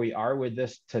are where we are with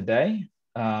this today.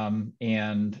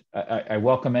 And I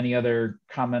welcome any other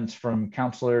comments from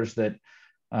counselors that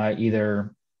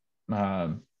either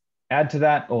add to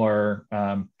that or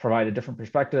provide a different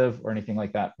perspective or anything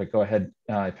like that. But go ahead,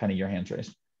 Penny, your hand's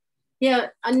raised. Yeah,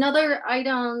 another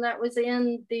item that was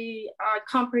in the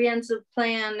comprehensive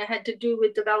plan had to do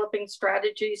with developing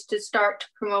strategies to start to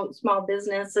promote small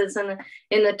businesses in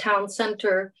the town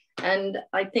center. And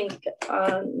I think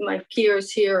my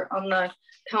peers here on the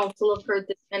council have heard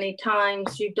this many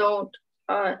times. You don't,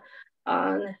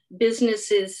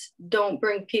 businesses don't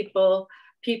bring people,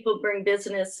 people bring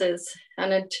businesses.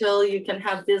 And until you can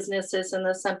have businesses in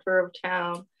the center of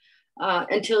town,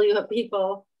 until you have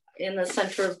people in the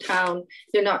center of town,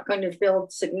 you're not going to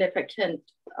build significant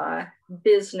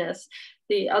business.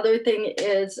 The other thing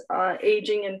is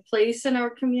aging in place in our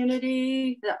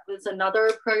community. That was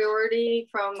another priority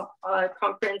from a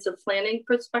comprehensive planning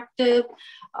perspective,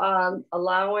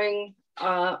 allowing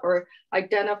or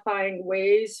identifying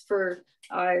ways for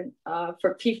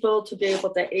people to be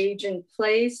able to age in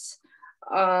place.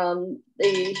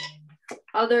 The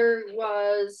other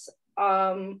was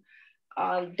has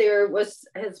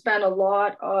been a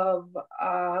lot of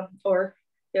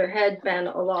there had been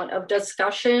a lot of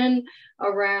discussion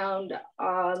around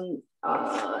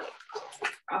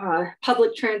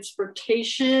public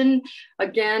transportation.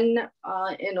 Again,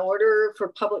 in order for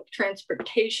public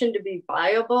transportation to be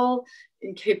viable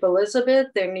in Cape Elizabeth,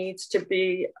 there needs to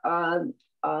be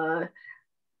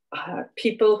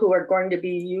people who are going to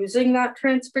be using that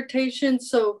transportation.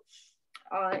 So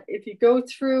if you go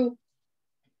through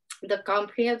the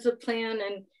comprehensive plan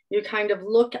and you kind of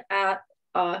look at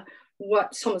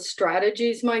what some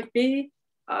strategies might be.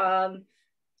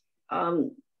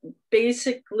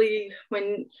 Basically,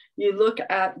 when you look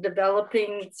at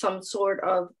developing some sort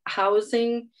of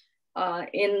housing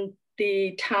in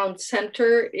the town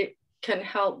center, it can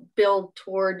help build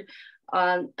toward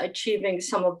achieving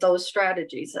some of those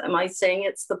strategies. Am I saying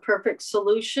it's the perfect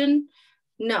solution?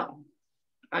 No.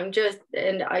 And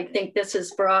I think this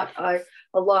has brought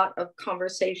a lot of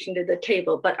conversation to the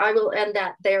table, but I will end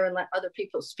that there and let other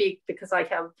people speak because I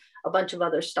have a bunch of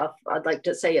other stuff I'd like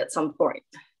to say at some point.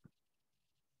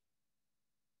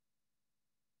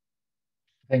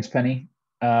 Thanks, Penny.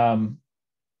 Does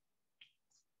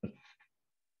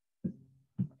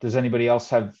anybody else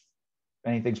have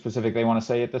anything specific they want to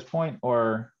say at this point,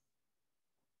 or?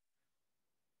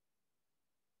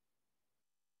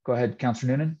 Go ahead,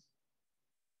 Councilor Noonan.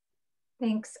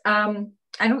 Thanks. I'll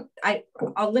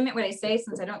limit what I say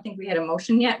since I don't think we had a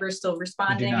motion yet. We're still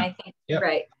responding, I think. Yep.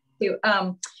 Right. So,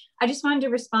 I just wanted to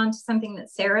respond to something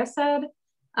that Sarah said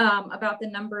about the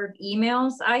number of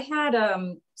emails. I had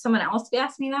someone else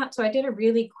ask me that. So I did a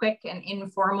really quick and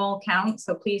informal count.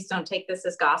 So please don't take this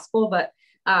as gospel, but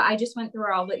I just went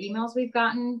through all the emails we've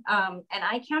gotten and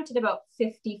I counted about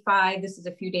 55, this is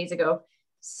a few days ago,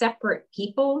 separate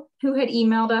people who had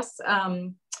emailed us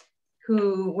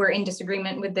who were in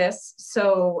disagreement with this.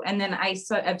 So, and then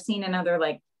I've seen another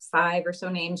like 5 or so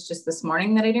names just this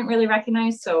morning that I didn't really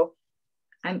recognize. So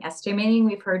I'm estimating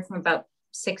we've heard from about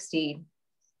 60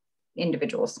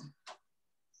 individuals.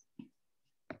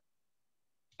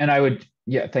 And I would,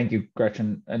 yeah, thank you,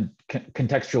 Gretchen. And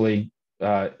contextually,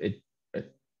 I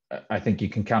think you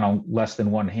can count on less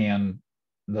than one hand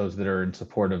those that are in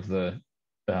support of the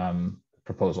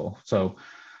proposal. So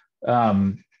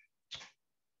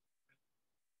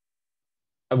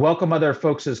I welcome other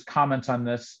folks' comments on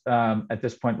this. At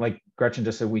this point, like Gretchen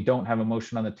just said, we don't have a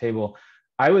motion on the table.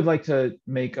 I would like to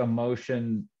make a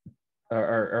motion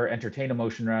or entertain a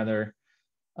motion rather,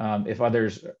 if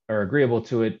others are agreeable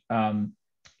to it,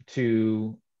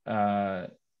 to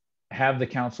have the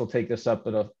council take this up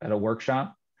at a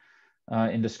workshop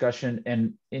in discussion,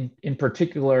 and in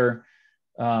particular,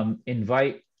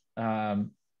 invite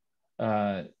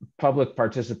public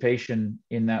participation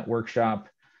in that workshop,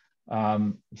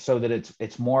 so that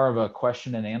it's more of a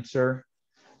question and answer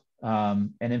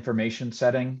and information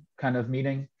setting kind of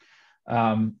meeting.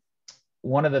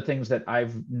 One of the things that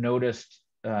I've noticed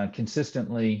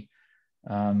consistently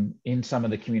in some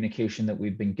of the communication that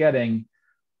we've been getting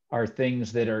are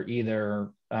things that are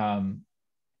either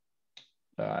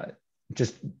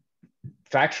just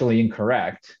factually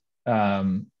incorrect,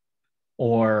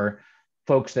 or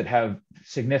folks that have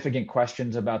significant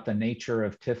questions about the nature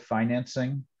of TIF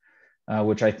financing,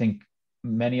 which I think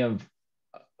many of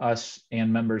us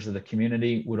and members of the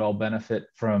community would all benefit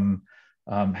from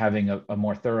having a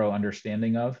more thorough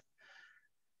understanding of,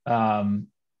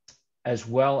 as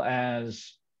well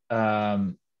as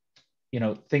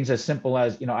things as simple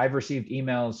as, I've received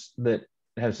emails that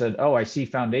have said, oh, I see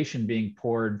foundation being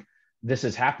poured, this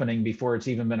is happening before it's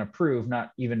even been approved,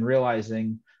 not even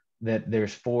realizing that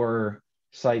there's 4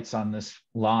 sites on this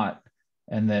lot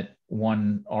and that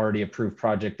one already approved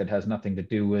project that has nothing to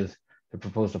do with the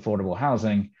proposed affordable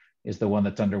housing is the one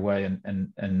that's underway,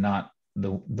 and not the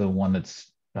one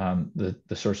that's the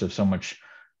source of so much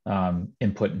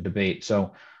input and debate.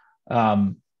 So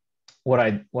what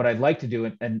I'd like to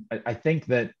do, and I think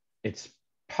that it's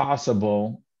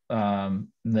possible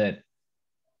that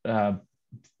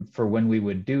for when we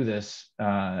would do this,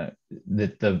 that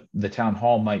the town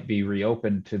hall might be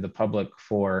reopened to the public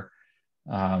for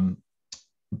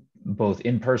both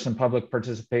in-person public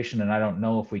participation, and I don't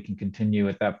know if we can continue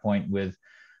at that point with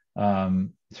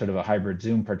sort of a hybrid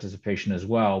Zoom participation as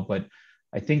well. But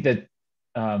I think that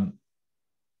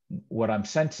what I'm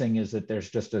sensing is that there's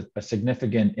just a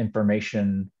significant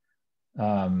information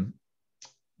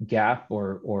gap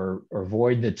or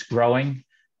void that's growing,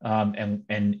 and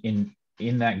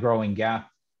in that growing gap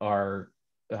are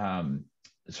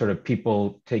sort of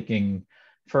people taking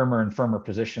firmer and firmer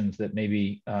positions that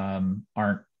maybe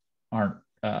aren't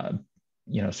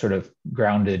sort of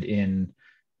grounded in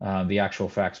the actual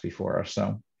facts before us.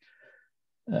 So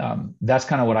that's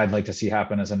kind of what I'd like to see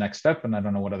happen as a next step, and I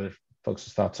don't know what other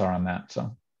folks' thoughts are on that.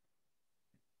 So,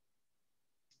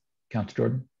 Councilor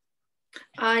Jordan.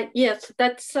 Yes,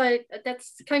 that's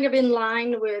kind of in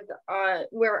line with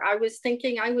where I was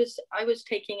thinking. I was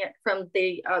taking it from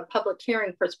the public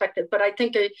hearing perspective, but I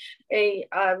think a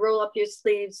roll up your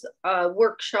sleeves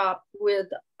workshop with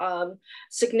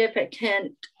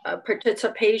significant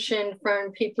participation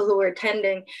from people who are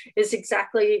attending is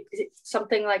exactly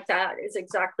something like that is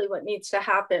exactly what needs to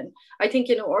happen. I think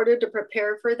in order to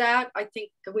prepare for that, I think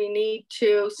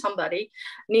somebody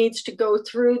needs to go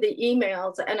through the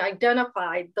emails and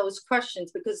identify those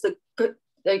questions, because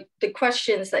the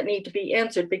questions that need to be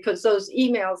answered, because those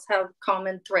emails have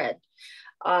common thread.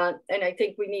 And I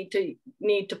think we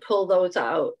need to pull those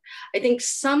out. I think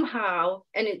somehow,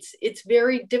 and it's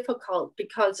very difficult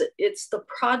because it's the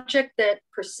project that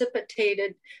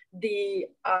precipitated the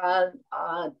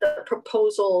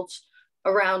proposals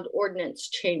around ordinance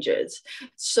changes.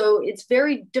 So it's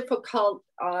very difficult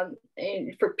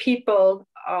for people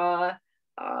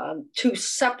to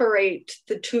separate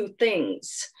the two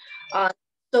things.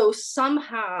 So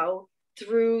somehow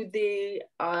through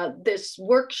this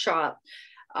workshop,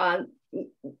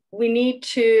 we need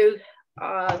to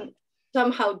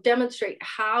somehow demonstrate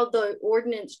how the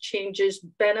ordinance changes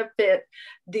benefit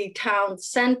the town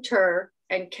center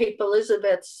and Cape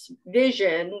Elizabeth's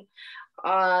vision,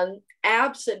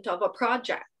 absent of a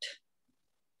project.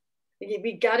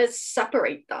 We got to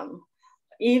separate them,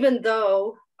 even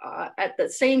though at the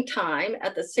same time,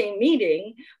 at the same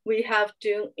meeting, we have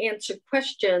to answer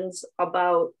questions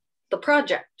about the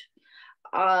project.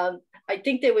 I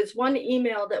think there was one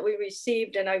email that we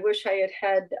received, and I wish I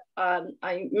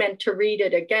I meant to read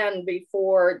it again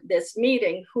before this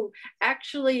meeting, who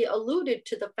actually alluded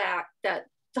to the fact that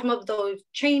some of those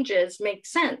changes make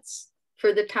sense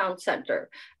for the town center,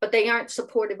 but they aren't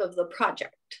supportive of the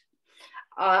project.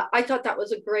 I thought that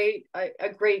was a great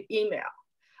email.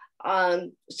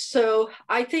 So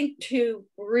I think to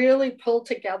really pull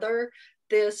together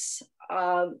this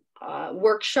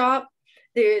workshop,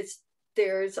 there's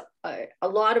a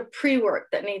lot of pre-work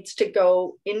that needs to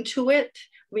go into it.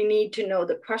 We need to know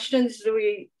the questions that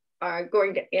we are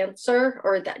going to answer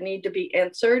or that need to be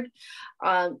answered.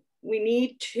 We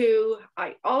need to,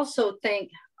 I also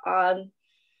think,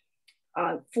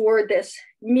 for this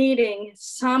meeting,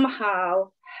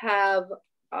 somehow have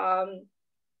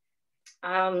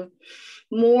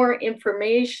more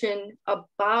information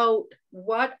about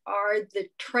what are the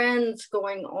trends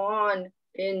going on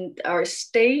in our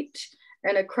state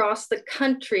and across the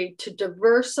country to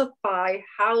diversify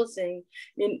housing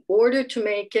in order to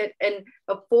make it, and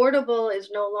affordable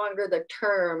is no longer the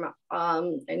term,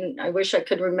 and I wish I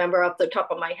could remember off the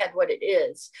top of my head what it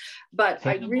is, but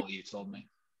you told me.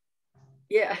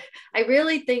 Yeah, I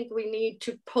really think we need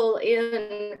to pull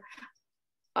in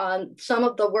some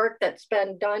of the work that's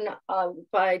been done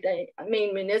by the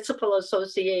Maine Municipal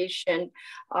Association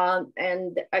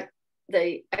and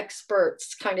the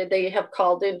experts they have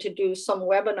called in to do some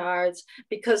webinars,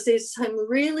 because there's some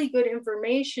really good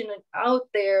information out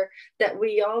there that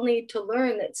we all need to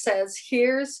learn that says,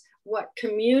 here's what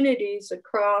communities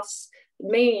across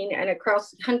Maine and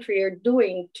across the country are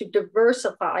doing to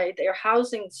diversify their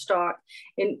housing stock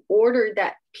in order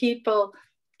that people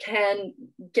can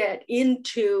get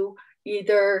into,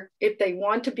 either if they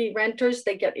want to be renters,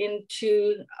 they get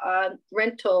into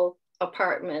rental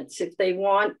apartments. If they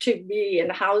want to be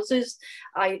in houses,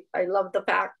 I love the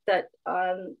fact that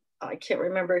I can't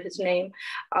remember his name,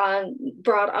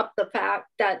 brought up the fact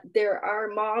that there are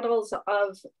models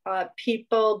of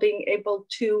people being able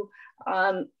to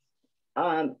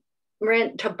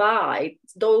rent to buy.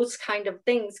 Those kind of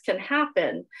things can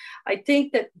happen. I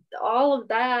think that all of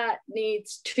that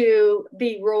needs to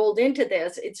be rolled into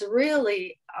this. It's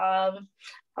really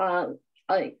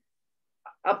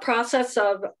a process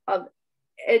of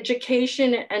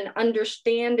education and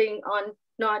understanding on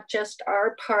not just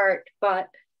our part, but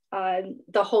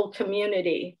the whole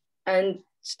community. And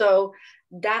so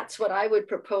that's what I would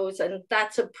propose. And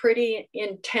that's a pretty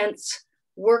intense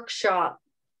workshop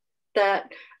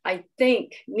that I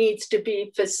think needs to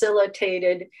be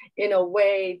facilitated in a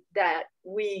way that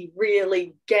we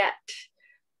really get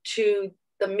to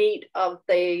the meat of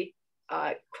the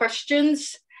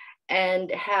questions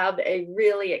and have a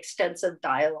really extensive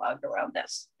dialogue around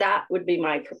this. That would be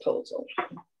my proposal.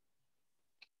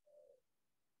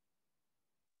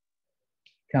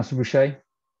 Councilor Boucher?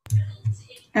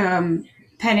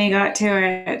 Penny got to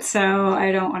it, so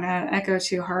I don't want to echo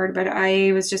too hard, but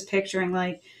I was just picturing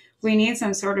like we need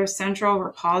some sort of central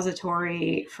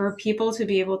repository for people to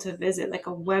be able to visit, like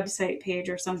a website page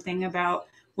or something about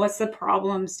what's the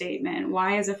problem statement?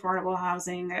 Why is affordable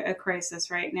housing a crisis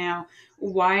right now?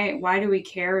 Why do we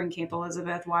care in Cape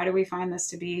Elizabeth? Why do we find this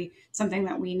to be something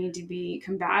that we need to be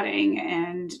combating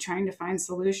and trying to find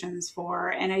solutions for?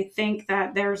 And I think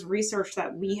that there's research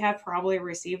that we have probably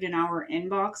received in our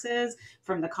inboxes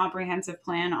from the comprehensive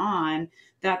plan on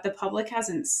that the public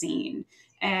hasn't seen.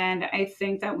 And I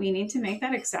think that we need to make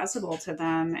that accessible to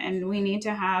them. And we need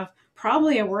to have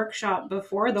probably a workshop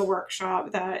before the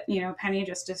workshop that, you know, Penny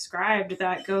just described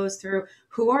that goes through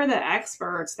who are the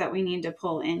experts that we need to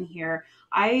pull in here.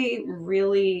 I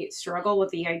really struggle with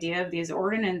the idea of these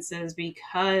ordinances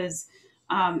because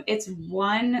it's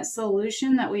one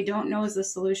solution that we don't know is the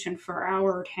solution for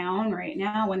our town right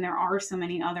now when there are so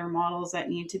many other models that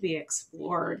need to be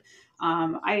explored.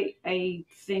 I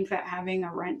think that having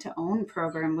a rent to own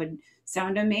program would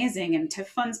sound amazing, and TIF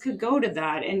funds could go to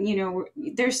that. And, you know,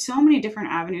 there's so many different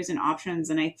avenues and options.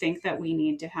 And I think that we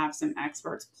need to have some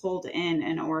experts pulled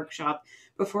in a workshop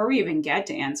before we even get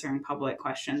to answering public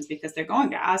questions, because they're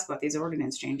going to ask about these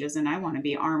ordinance changes. And I want to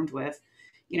be armed with,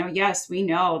 you know, yes, we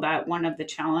know that one of the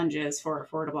challenges for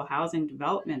affordable housing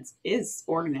developments is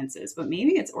ordinances, but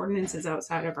maybe it's ordinances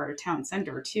outside of our town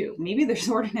center too. Maybe there's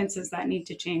ordinances that need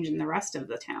to change in the rest of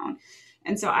the town.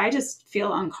 And so I just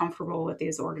feel uncomfortable with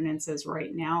these ordinances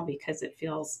right now because it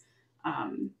feels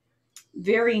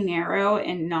very narrow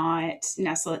and not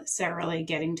necessarily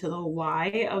getting to the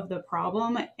why of the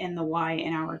problem and the why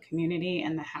in our community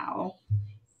and the how.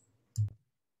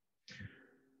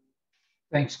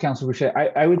 Thanks, Councilor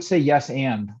Boucher. I would say yes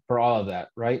and for all of that,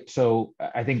 right? So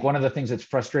I think one of the things that's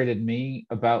frustrated me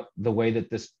about the way that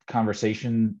this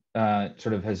conversation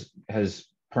sort of has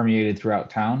permeated throughout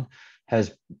town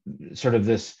has sort of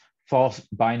this false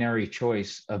binary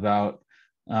choice about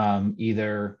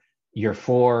either you're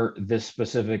for this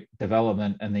specific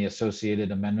development and the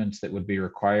associated amendments that would be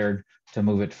required to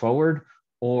move it forward,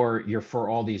 or you're for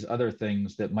all these other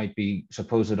things that might be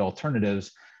supposed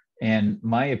alternatives. And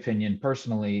my opinion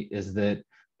personally is that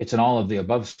it's an all of the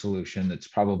above solution that's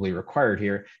probably required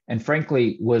here. And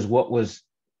frankly, was what was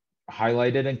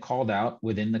highlighted and called out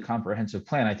within the comprehensive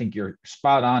plan. I think you're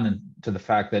spot on to the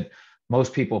fact that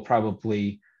most people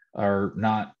probably are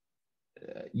not,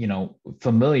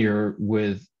 familiar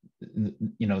with,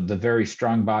 the very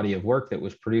strong body of work that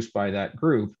was produced by that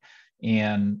group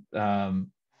and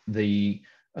the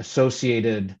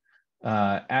associated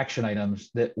action items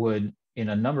that would, in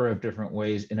a number of different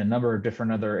ways, in a number of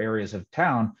different other areas of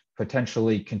town,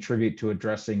 potentially contribute to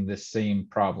addressing this same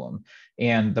problem.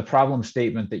 And the problem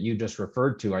statement that you just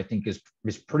referred to, I think is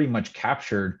pretty much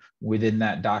captured within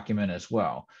that document as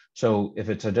well. So if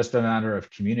it's just a matter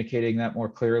of communicating that more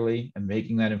clearly and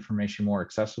making that information more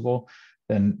accessible,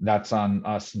 then that's on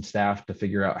us and staff to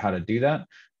figure out how to do that.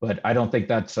 But I don't think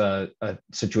that's a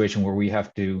situation where we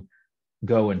have to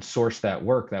go and source that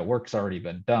work. That work's already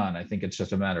been done. I think it's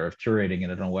just a matter of curating it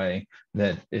in a way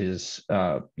that is,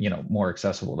 more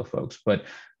accessible to folks. But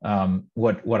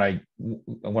what I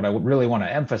really want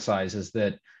to emphasize is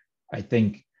that I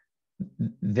think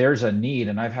there's a need,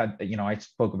 and I've had, I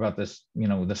spoke about this,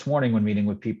 this morning when meeting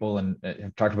with people and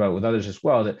have talked about it with others as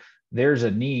well, that there's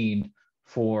a need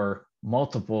for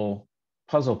multiple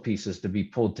puzzle pieces to be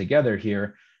pulled together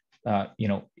here.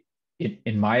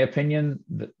 In my opinion,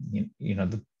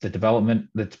 the development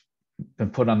that's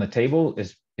been put on the table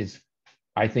is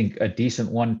I think a decent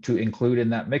one to include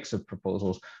in that mix of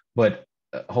proposals. But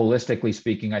holistically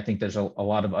speaking, I think there's a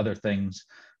lot of other things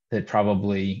that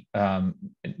probably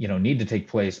need to take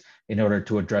place in order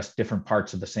to address different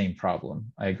parts of the same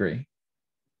problem. I agree.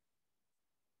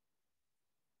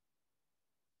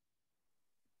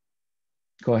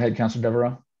 Go ahead, Councilor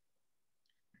Devereaux.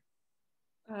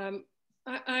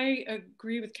 I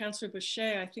agree with Councilor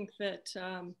Boucher. I think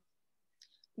that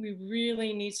we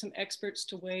really need some experts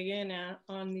to weigh in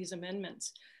on these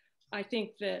amendments. I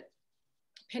think that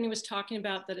Penny was talking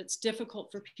about that it's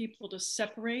difficult for people to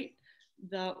separate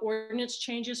the ordinance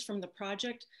changes from the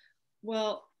project.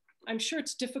 Well, I'm sure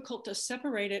it's difficult to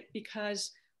separate it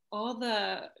because all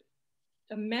the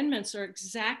amendments are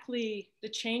exactly the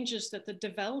changes that the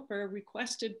developer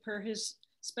requested per his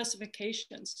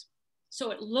specifications.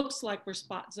 So it looks like we're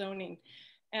spot zoning.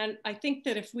 And I think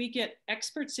that if we get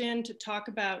experts in to talk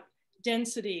about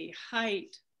density,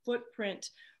 height, footprint.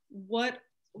 What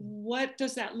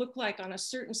does that look like on a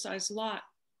certain size lot?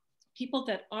 People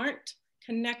that aren't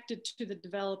connected to the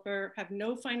developer, have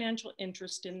no financial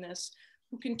interest in this,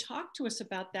 who can talk to us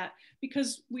about that,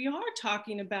 because we are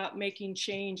talking about making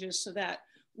changes so that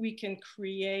we can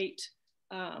create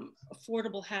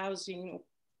affordable housing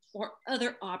or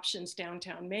other options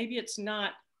downtown. Maybe it's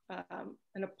not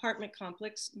an apartment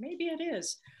complex, maybe it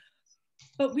is.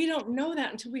 But we don't know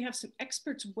that until we have some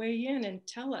experts weigh in and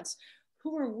tell us.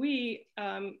 Who are we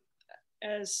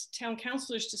as town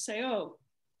councilors to say, oh,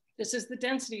 this is the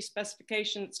density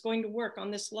specification that's going to work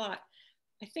on this lot?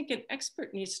 I think an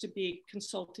expert needs to be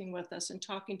consulting with us and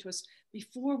talking to us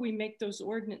before we make those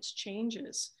ordinance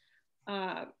changes.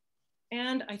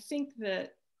 And I think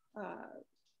that a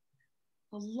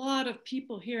lot of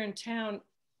people here in town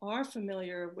are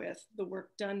familiar with the work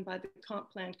done by the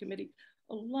Comp Plan Committee.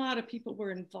 A lot of people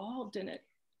were involved in it.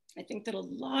 I think that a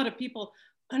lot of people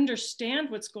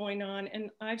understand what's going on. And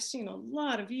I've seen a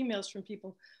lot of emails from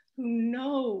people who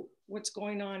know what's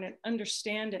going on and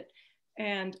understand it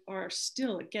and are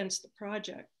still against the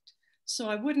project. So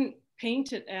I wouldn't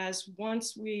paint it as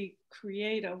once we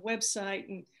create a website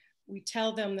and we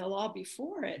tell them they'll all be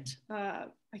for it. I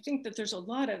think that there's a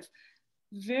lot of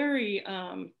very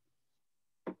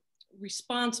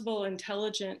responsible,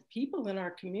 intelligent people in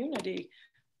our community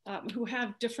who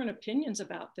have different opinions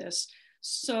about this.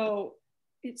 So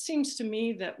it seems to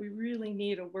me that we really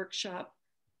need a workshop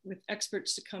with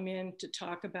experts to come in to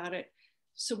talk about it,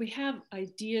 so we have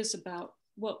ideas about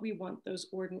what we want those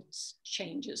ordinance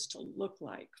changes to look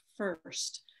like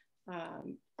first,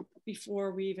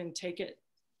 before we even take it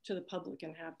to the public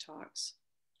and have talks.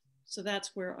 So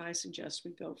that's where I suggest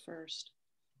we go first.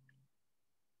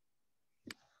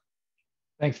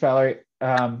 Thanks, Valerie.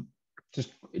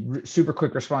 Just super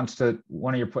quick response to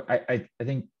one of your, I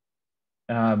think,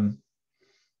 I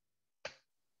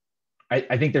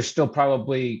think there's still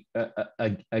probably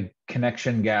a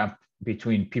connection gap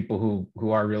between people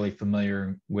who are really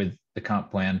familiar with the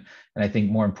comp plan. And I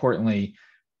think more importantly,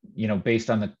 you know,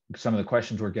 based on some of the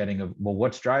questions we're getting of, well,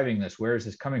 what's driving this? Where is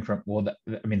this coming from? Well,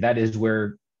 I mean, that is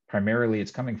where primarily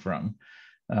it's coming from.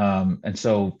 And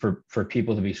so for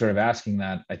people to be sort of asking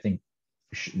that, I think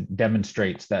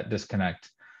demonstrates that disconnect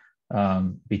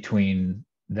between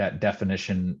that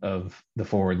definition of the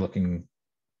forward-looking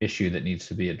issue that needs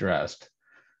to be addressed.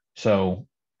 So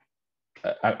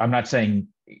I'm not saying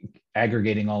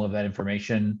aggregating all of that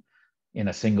information in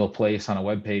a single place on a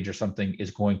web page or something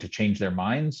is going to change their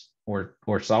minds or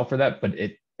solve for that, but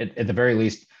at the very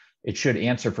least, it should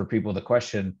answer for people the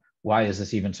question, why is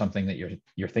this even something that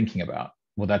you're thinking about?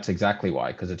 Well, that's exactly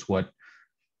why, because it's what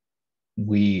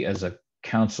we as a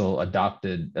council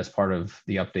adopted as part of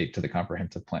the update to the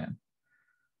comprehensive plan.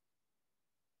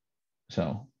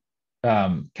 So,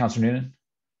 Councilor Noonan.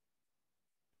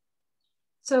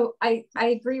 So I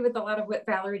agree with a lot of what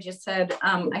Valerie just said.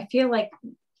 I feel like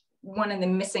one of the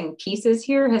missing pieces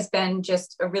here has been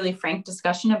just a really frank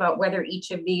discussion about whether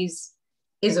each of these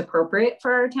is appropriate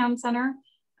for our town center.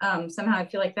 Somehow I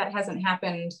feel like that hasn't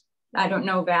happened. I don't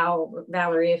know,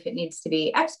 Valerie, if it needs to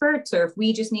be experts or if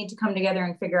we just need to come together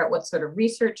and figure out what sort of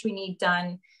research we need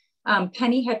done.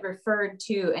 Penny had referred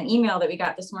to an email that we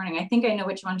got this morning. I think I know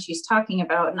which one she's talking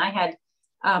about. And I had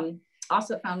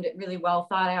also found it really well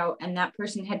thought out. And that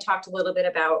person had talked a little bit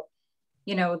about,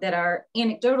 you know, that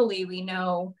anecdotally, we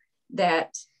know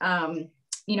that,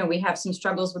 you know, we have some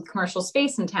struggles with commercial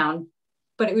space in town,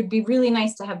 but it would be really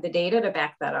nice to have the data to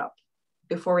back that up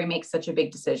before we make such a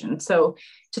big decision. So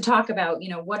to talk about, you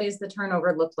know, what is the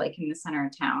turnover look like in the center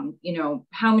of town? You know,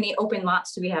 how many open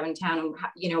lots do we have in town? And,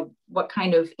 you know, what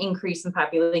kind of increase in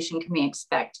population can we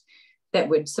expect that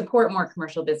would support more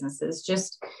commercial businesses?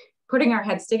 Just putting our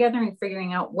heads together and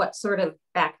figuring out what sort of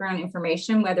background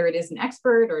information, whether it is an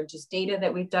expert or just data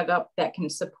that we've dug up that can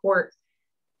support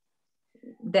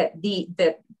that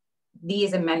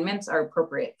these amendments are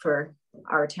appropriate for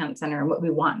our town center and what we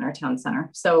want in our town center.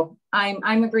 So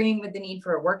I'm agreeing with the need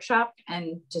for a workshop,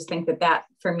 and just think that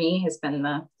for me has been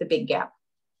the big gap.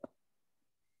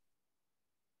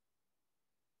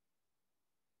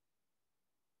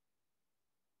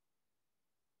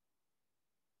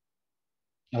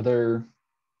 Other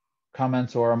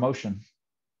comments or a motion?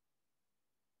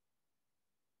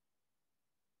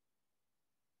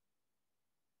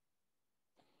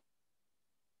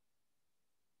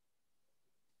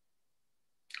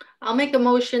 I'll make a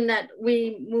motion that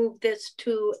we move this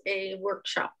to a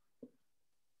workshop.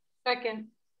 Second.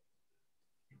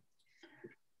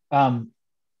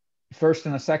 First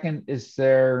and a second, is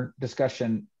there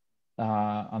discussion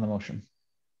on the motion?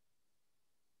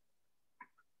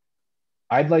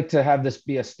 I'd like to have this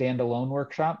be a standalone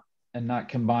workshop and not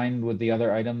combined with the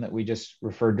other item that we just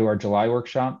referred to our July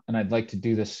workshop. And I'd like to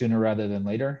do this sooner rather than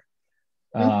later.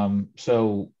 I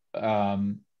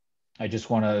just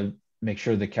want to make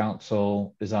sure the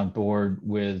council is on board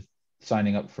with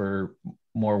signing up for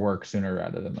more work sooner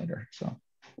rather than later. So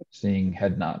seeing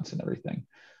head nods and everything.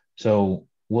 So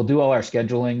we'll do all our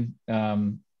scheduling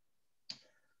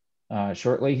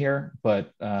shortly here,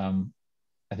 but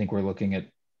I think we're looking at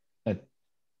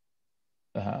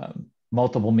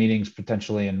multiple meetings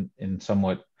potentially in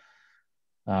somewhat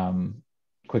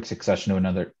quick succession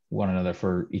to one another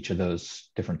for each of those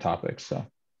different topics. So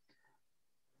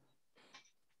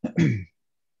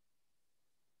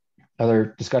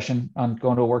other discussion on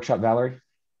going to a workshop, Valerie?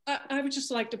 I would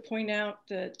just like to point out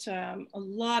that a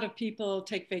lot of people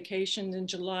take vacations in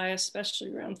July,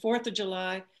 especially around 4th of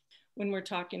July, when we're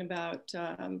talking about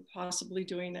possibly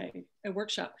doing a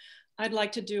workshop. I'd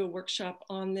like to do a workshop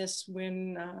on this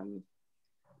when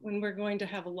we're going to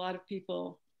have a lot of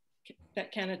people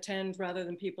that can attend rather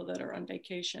than people that are on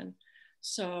vacation.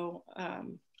 So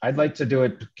I'd like to do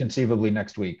it conceivably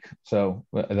next week. So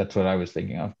that's what I was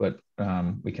thinking of, but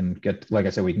we can get, like I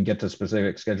said, we can get to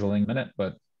specific scheduling in a minute,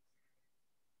 but.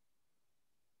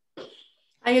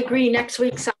 I agree, next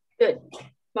week sounds good,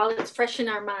 while it's fresh in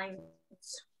our minds.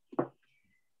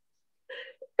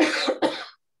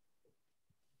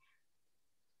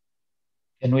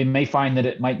 And we may find that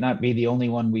it might not be the only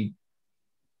one we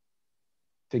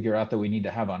figure out that we need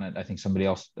to have on it. I think somebody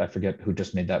else, I forget who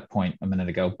just made that point a minute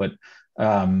ago, but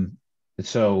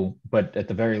but at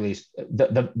the very least,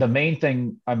 the main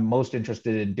thing I'm most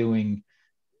interested in doing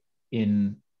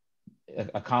in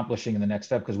accomplishing in the next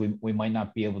step, because we might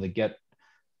not be able to get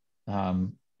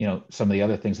you know, some of the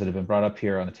other things that have been brought up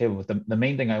here on the table, but the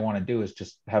main thing I want to do is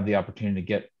just have the opportunity to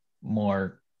get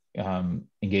more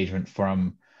engagement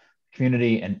from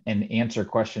community and answer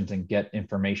questions and get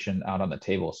information out on the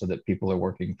table so that people are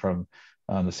working from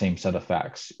the same set of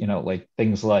facts. You know, like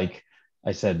things like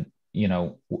I said, you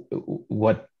know,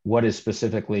 what is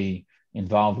specifically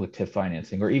involved with TIF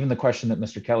financing, or even the question that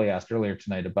Mr. Kelly asked earlier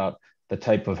tonight about the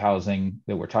type of housing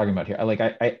that we're talking about here.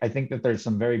 I think that there's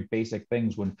some very basic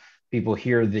things when people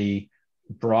hear the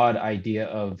broad idea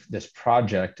of this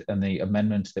project and the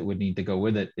amendments that would need to go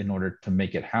with it in order to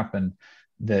make it happen,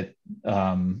 that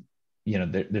you know,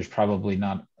 there's probably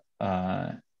not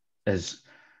as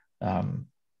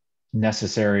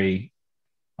necessary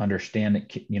understanding,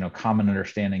 you know, common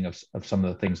understanding of some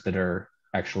of the things that are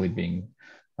actually being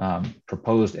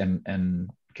proposed and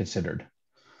considered.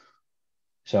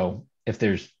 So if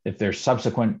there's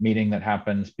subsequent meeting that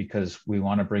happens because we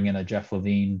want to bring in a Jeff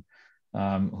Levine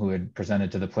who had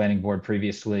presented to the planning board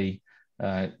previously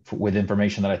with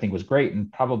information that I think was great,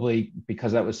 and probably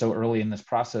because that was so early in this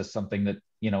process, something that,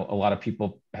 you know, a lot of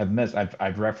people have missed.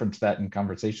 I've referenced that in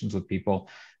conversations with people,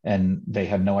 and they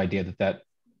had no idea that that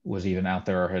was even out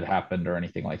there or had happened or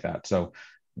anything like that. So,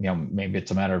 you know, maybe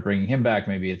it's a matter of bringing him back.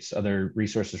 Maybe it's other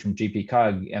resources from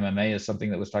GP-COG. MMA is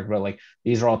something that was talked about. Like,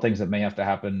 these are all things that may have to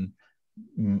happen.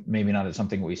 Maybe not as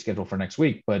something we schedule for next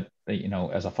week, but, you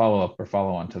know, as a follow-up or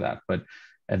follow-on to that. But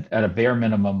at a bare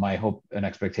minimum, my hope and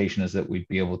expectation is that we'd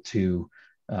be able to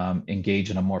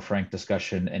engage in a more frank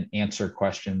discussion and answer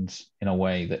questions in a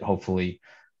way that hopefully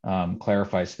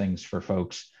clarifies things for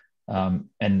folks.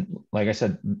 And like I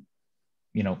said,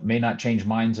 you know, may not change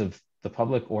minds of the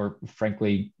public or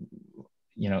frankly,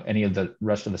 you know, any of the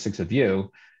rest of the six of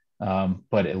you,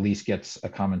 but at least gets a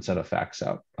common set of facts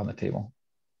out on the table.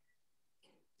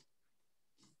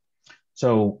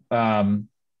 So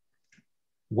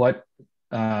what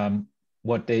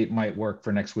date might work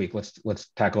for next week? Let's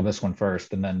tackle this one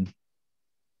first, and then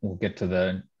we'll get to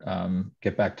the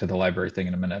get back to the library thing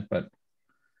in a minute. But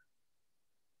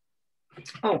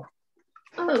oh.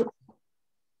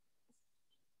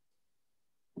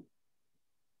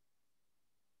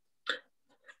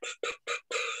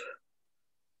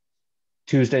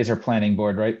 Tuesdays are planning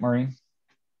board, right, Maureen?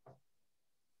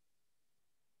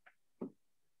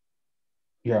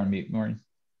 You're on mute, Maureen.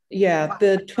 Yeah,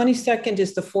 the 22nd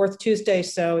is the fourth Tuesday,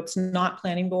 so it's not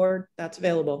planning board. That's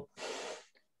available.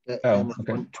 And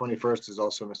the 21st is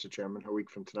also, Mr. Chairman, a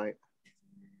week from tonight.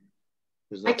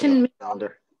 I can.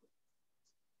 Calendar.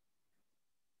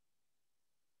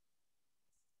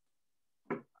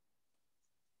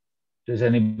 Does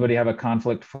anybody have a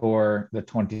conflict for the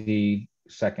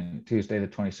 22nd, Tuesday, the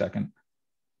 22nd?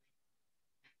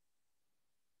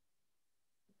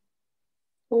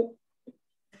 Oh.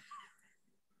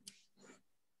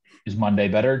 Is Monday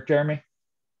better, Jeremy?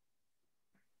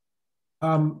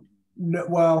 No,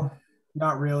 well,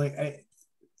 not really.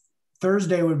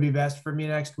 Thursday would be best for me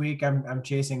next week. I'm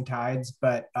chasing tides,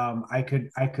 but I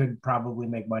could probably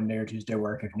make Monday or Tuesday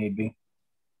work if need be.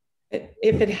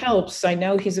 If it helps, I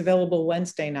know he's available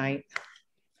Wednesday night.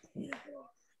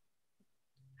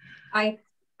 I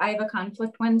have a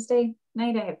conflict Wednesday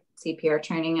night. I have CPR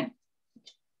training at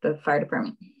the fire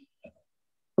department.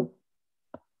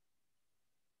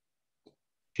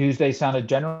 Tuesday sounded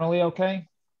generally okay,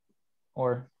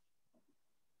 or?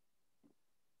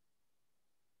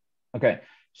 Okay,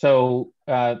 so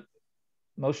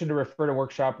motion to refer to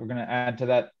workshop. We're going to add to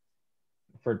that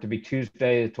for it to be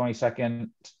Tuesday, the 22nd,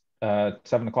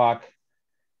 7 o'clock.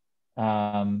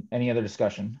 Any other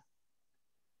discussion?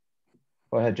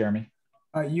 Go ahead, Jeremy.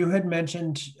 You had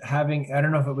mentioned having, I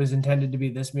don't know if it was intended to be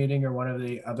this meeting or one of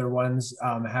the other ones,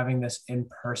 having this in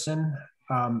person.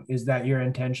 Is that your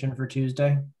intention for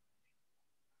Tuesday?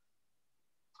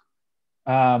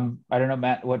 I don't know,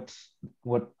 Matt, what's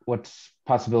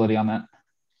possibility on that?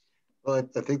 Well,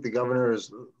 I think the governor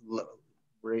is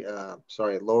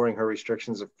lowering her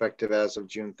restrictions effective as of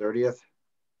June 30th.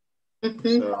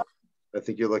 So I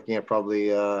think you're looking at probably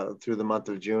through the month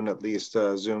of June, at least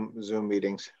Zoom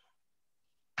meetings.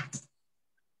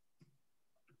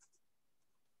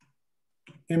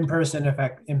 In-person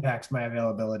effect impacts my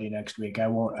availability next week. I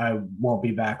won't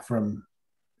be back from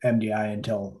MDI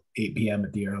until 8 p.m.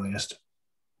 at the earliest.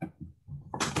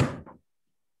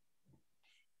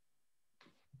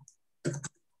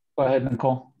 Go ahead,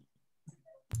 Nicole.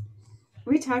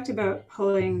 We talked about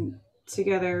pulling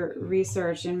together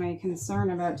research, and my concern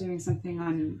about doing something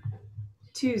on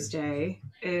Tuesday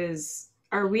is,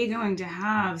 are we going to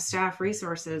have staff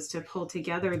resources to pull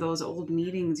together those old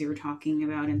meetings you were talking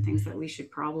about and things that we should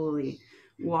probably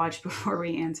watch before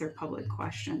we answer public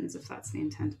questions, if that's the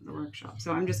intent of the workshop?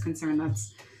 So I'm just concerned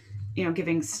that's,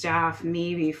 giving staff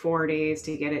maybe 4 days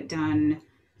to get it done.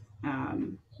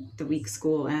 The week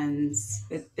school ends.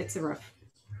 It's a rough,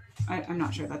 I'm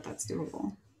not sure that that's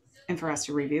doable, and for us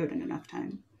to review it in enough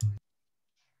time.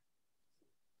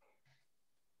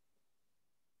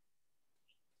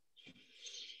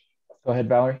 Go ahead,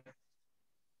 Valerie.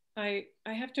 I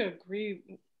have to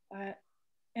agree,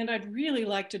 and I'd really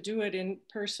like to do it in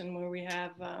person, where we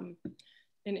have an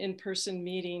in-person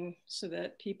meeting so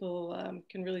that people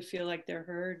can really feel like they're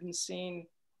heard and seen.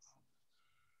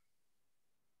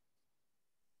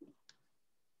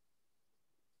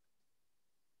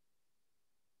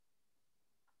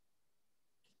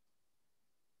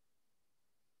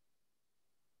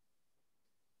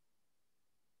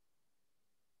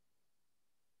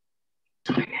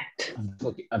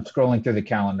 I'm scrolling through the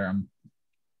calendar.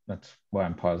 That's why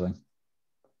I'm pausing.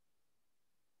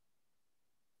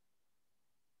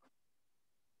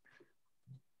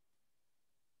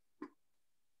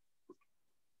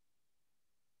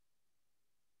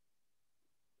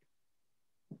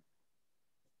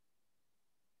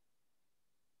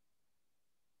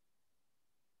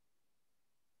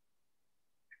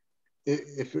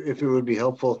 If it would be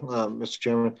helpful, Mr.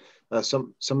 Chairman,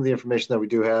 some of the information that we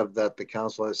do have that the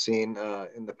council has seen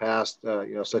in the past,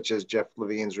 such as Jeff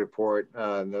Levine's report,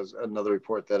 and there's another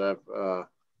report that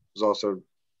was also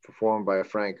performed by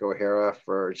Frank O'Hara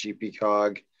for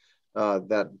GPCOG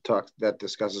that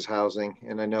discusses housing.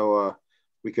 And I know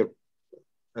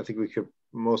I think we could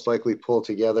most likely pull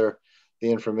together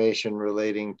the information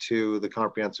relating to the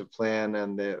comprehensive plan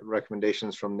and the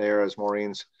recommendations from there, as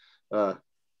Maureen's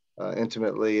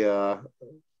intimately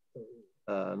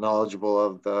knowledgeable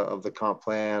of the comp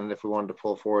plan. If we wanted to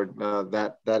pull forward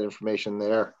that information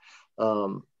there,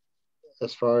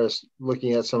 as far as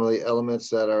looking at some of the elements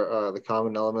that are the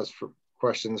common elements for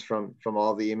questions from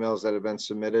all the emails that have been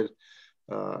submitted,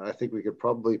 I think we could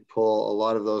probably pull a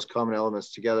lot of those common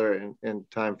elements together in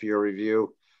time for your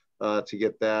review to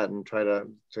get that and try to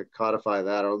codify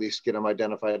that, or at least get them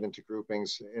identified into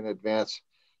groupings in advance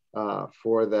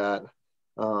for that.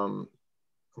 I'm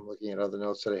looking at other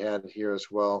notes that I had here as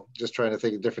well, just trying to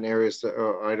think of different areas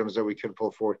or items that we could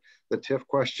pull forward. The TIF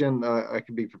question, I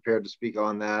could be prepared to speak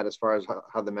on that as far as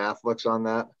how the math looks on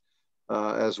that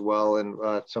as well,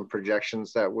 and some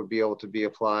projections that would be able to be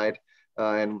applied,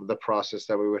 and the process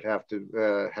that we would have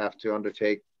to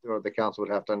undertake, or the council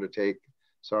would have to undertake,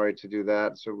 sorry, to do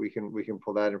that. So we can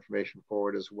pull that information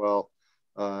forward as well.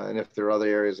 And if there are other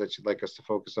areas that you'd like us to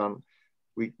focus on,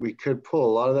 we could pull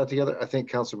a lot of that together. I think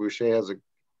Councilor Boucher has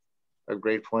a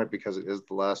great point, because it is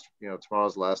the last,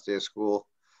 tomorrow's the last day of school,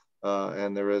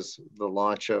 and there is the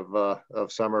launch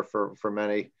of summer for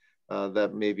many.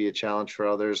 That may be a challenge for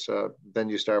others. Then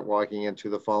you start walking into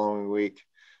the following week,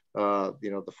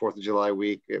 the 4th of July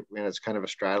week, and it's kind of a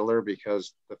straddler,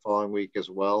 because the following week as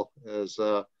well is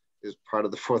is part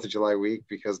of the 4th of July week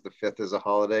because the 5th is a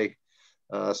holiday.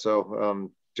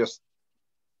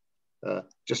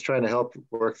 Just trying to help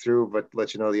work through, but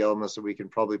let you know the elements that we can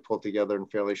probably pull together in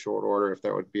fairly short order if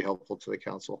that would be helpful to the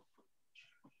council.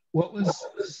 What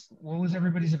was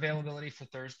everybody's availability for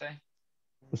Thursday?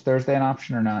 Was Thursday an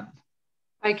option or not?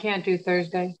 I can't do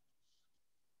Thursday.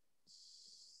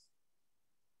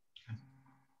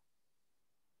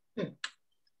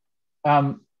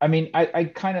 I mean,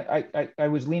 I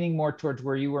was leaning more towards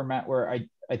where you were, Matt, where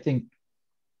I think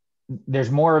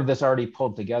there's more of this already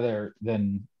pulled together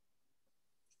than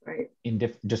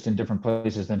just in different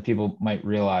places than people might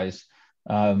realize.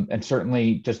 And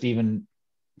certainly just even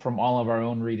from all of our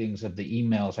own readings of the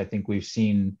emails, I think we've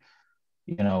seen,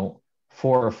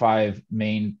 4 or 5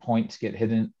 main points get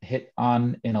hit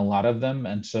on in a lot of them.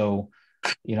 And so,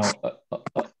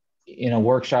 in a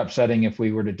workshop setting, if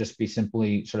we were to just be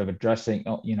simply sort of addressing,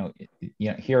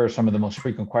 here are some of the most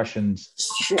frequent questions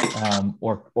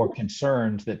or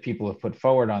concerns that people have put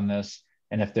forward on this.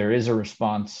 And if there is a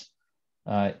response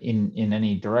in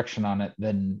any direction on it,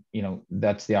 then,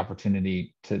 that's the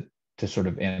opportunity to sort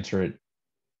of answer it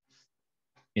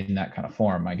in that kind of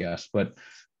form, I guess. But,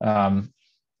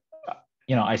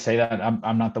 I say that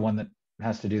I'm not the one that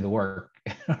has to do the work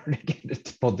in order to get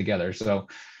it pulled together. So,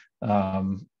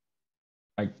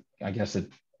 I guess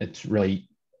it's really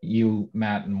you,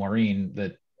 Matt, and Maureen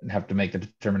that have to make the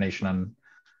determination on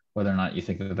whether or not you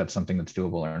think that that's something that's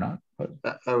doable or not. But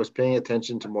I was paying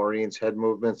attention to Maureen's head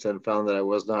movements and found that I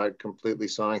was not completely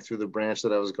sawing through the branch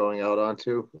that I was going out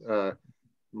onto.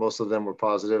 Most of them were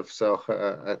positive, so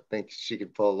I think she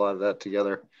could pull a lot of that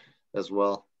together as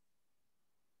well.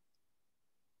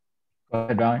 Go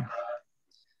ahead, Valerie.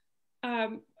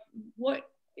 What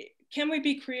can we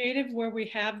be creative where we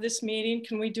have this meeting?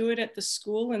 Can we do it at the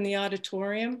school in the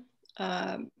auditorium?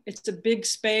 It's a big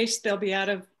space. They'll be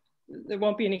there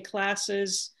won't be any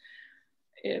classes.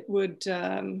 It would,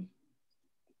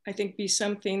 I think, be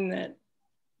something that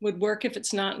would work if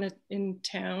it's not in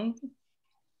town.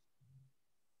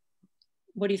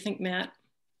 What do you think, Matt?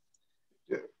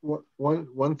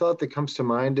 One thought that comes to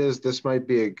mind is this might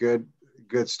be a good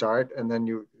start, and then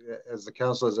you, as the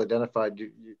council has identified,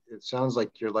 it sounds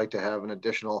like you'd like to have an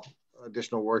additional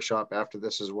workshop after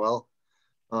this as well.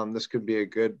 This could be a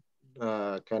good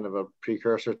kind of a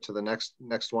precursor to the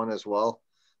next one as well.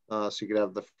 So you could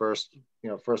have the first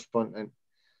one, and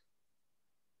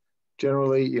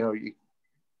generally,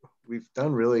 we've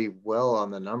done really well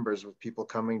on the numbers with people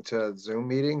coming to Zoom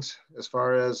meetings as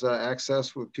far as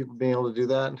access, with people being able to do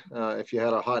that. If you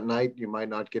had a hot night, you might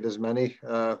not get as many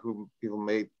who people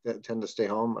may tend to stay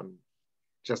home.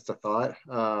 Just a thought.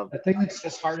 The thing that's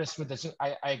just hardest with this,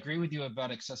 I agree with you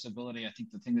about accessibility. I think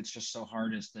the thing that's just so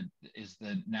hard is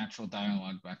the natural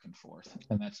dialogue back and forth,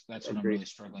 and that's what I'm really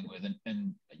struggling with.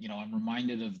 And I'm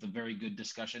reminded of the very good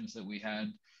discussions that we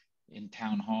had in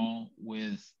town hall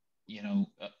with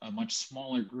a much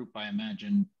smaller group, I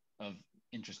imagine, of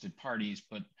interested parties,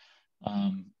 but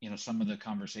some of the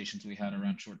conversations we had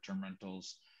around short-term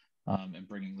rentals and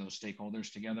bringing those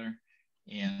stakeholders together,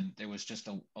 and there was just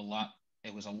a lot.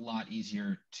 It was a lot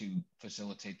easier to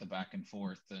facilitate the back and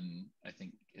forth than I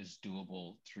think is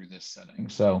doable through this setting.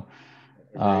 So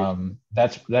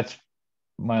that's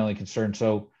my only concern.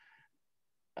 So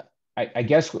I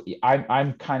guess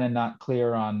I'm kind of not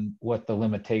clear on what the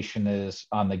limitation is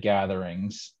on the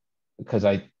gatherings, because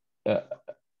if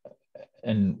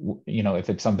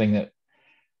it's something that,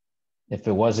 if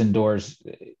it was indoors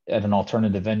at an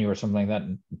alternative venue or something like that,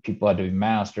 and people had to be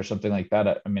masked or something like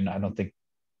that, I mean, I don't think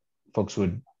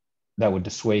that would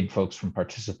dissuade folks from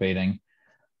participating.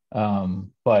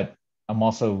 But I'm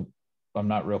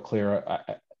not real clear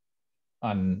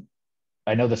on,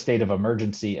 I know the state of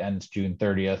emergency ends June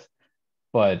 30th,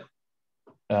 but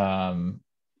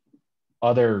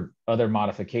other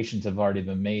modifications have already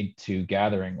been made to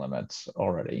gathering limits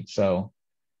already. So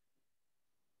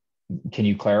can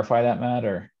you clarify that, Matt?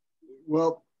 Or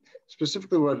well,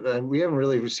 specifically we haven't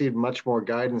really received much more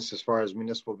guidance as far as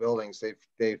municipal buildings.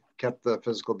 They've kept the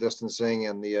physical distancing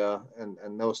and the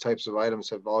and those types of items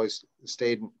have always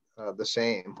stayed the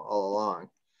same all along,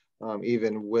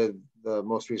 even with the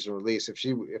most recent release. If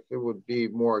it would be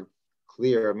more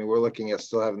clear, I mean, we're looking at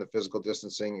still having the physical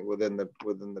distancing within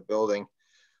the building,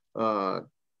 and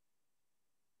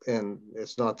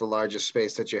it's not the largest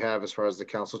space that you have as far as the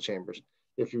council chambers.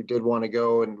 If you did want to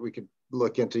go, and we could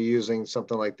look into using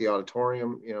something like the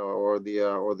auditorium, or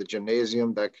the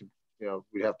gymnasium, that could,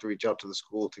 we'd have to reach out to the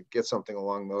school to get something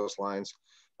along those lines.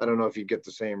 I don't know if you get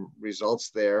the same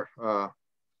results there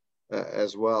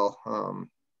as well.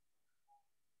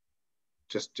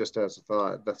 just as a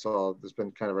thought. That's all. That's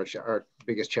been kind of our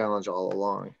biggest challenge all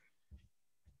along.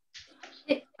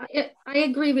 I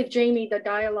agree with Jamie. The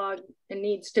dialogue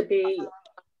needs to be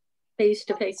face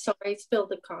to face. Sorry, I spilled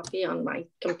the coffee on my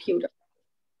computer.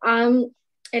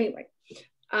 Anyway,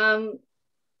 and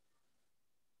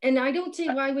I don't see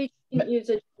why we can't use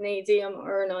a gymnasium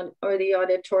or the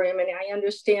auditorium. And I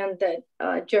understand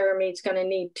that Jeremy's going to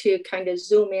need to kind of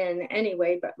zoom in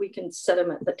anyway, but we can set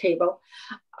him at the table.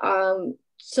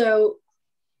 So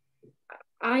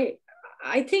I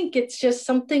think it's just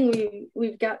something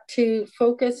we've got to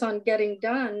focus on getting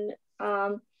done.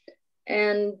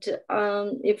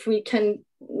 If we can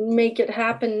make it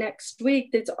happen next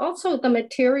week, there's also the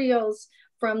materials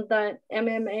from the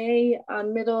MMA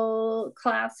middle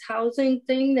class housing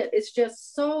thing that is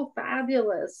just so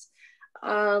fabulous.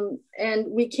 And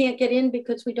we can't get in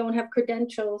because we don't have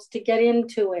credentials to get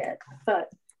into it.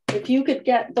 But if you could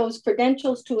get those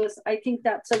credentials to us, I think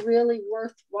that's a really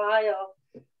worthwhile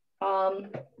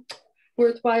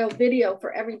video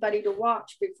for everybody to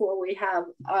watch before we have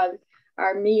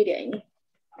our meeting.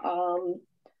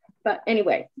 But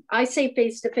anyway, I say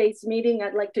face-to-face meeting.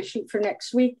 I'd like to shoot for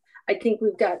next week. I think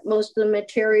we've got most of the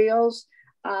materials.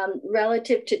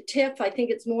 Relative to TIF, I think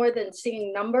it's more than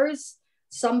seeing numbers.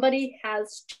 Somebody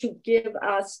has to give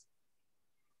us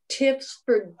tips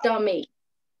for dummy.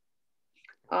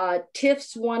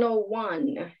 TIFs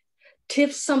 101.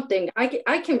 TIF something.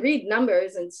 I can read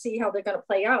numbers and see how they're going to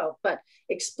play out, but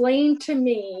explain to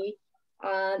me,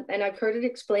 and I've heard it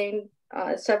explained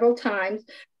several times,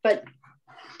 but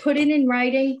put it in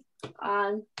writing,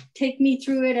 take me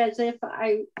through it as if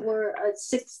I were a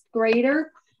sixth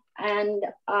grader, and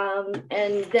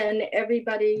then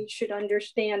everybody should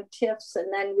understand TIFs,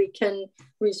 and then we can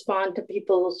respond to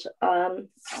people's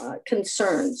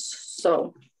concerns.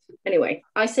 So anyway,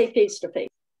 I say face-to-face.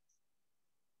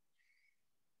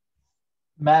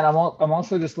 Matt, I'm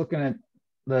also just looking at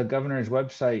the governor's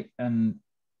website, and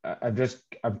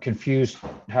I'm confused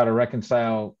how to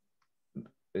reconcile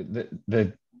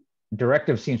the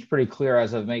directive. Seems pretty clear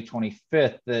as of May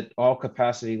 25th that all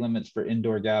capacity limits for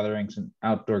indoor gatherings and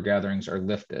outdoor gatherings are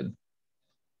lifted.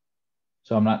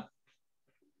 So I'm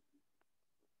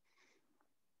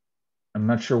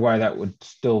not sure why that would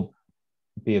still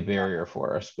be a barrier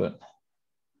for us, but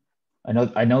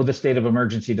I know the state of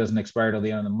emergency doesn't expire till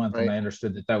the end of the month, right. And I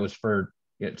understood that was for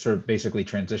sort of basically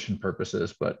transition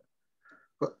purposes, but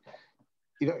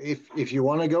you know, if you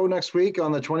want to go next week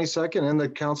on the 22nd in the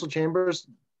council chambers,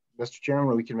 Mr.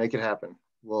 Chairman, we can make it happen.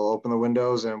 We'll open the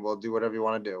windows and we'll do whatever you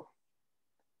want to do.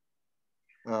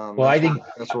 Well, I think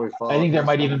there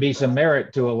might even be some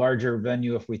merit to a larger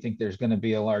venue if we think there's going to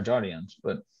be a large audience,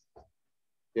 but.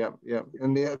 Yeah.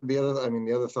 And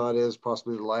the other thought is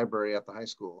possibly the library at the high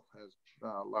school has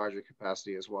larger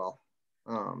capacity as well.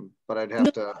 But I'd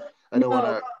have to, I don't want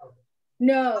to.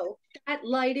 No, that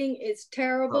lighting is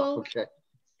terrible. Oh, okay.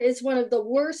 It's one of the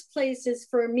worst places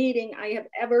for a meeting I have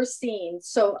ever seen.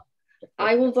 So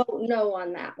I will vote no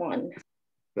on that one.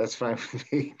 That's fine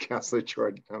with me, Councilor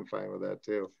Jordan. I'm fine with that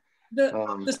too.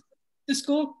 The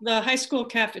high school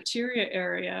cafeteria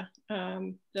area,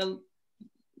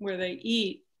 where they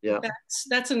eat, yeah,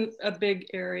 that's a big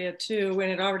area too, when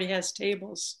it already has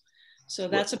tables. So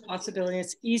that's a possibility.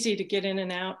 It's easy to get in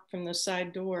and out from the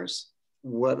side doors.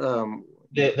 What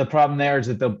the problem there is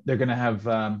that they're going to have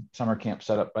summer camp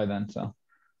set up by then, so,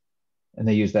 and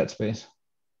they use that space.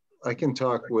 I can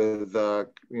talk with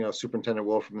Superintendent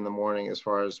Wolfram in the morning as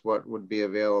far as what would be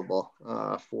available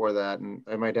for that, and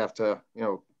I might have to,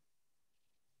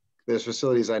 there's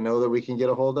facilities I know that we can get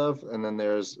a hold of, and then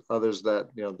there's others that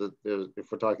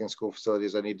if we're talking school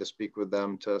facilities, I need to speak with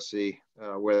them to see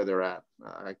where they're at.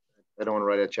 I don't want to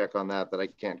write a check on that I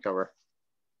can't cover.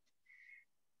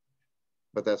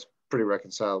 But that's pretty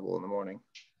reconcilable in the morning.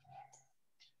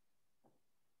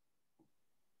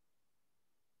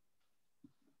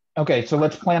 Okay, so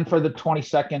let's plan for the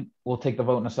 22nd. We'll take the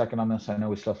vote in a second on this. I know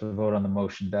we still have to vote on the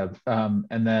motion, Deb.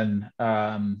 And then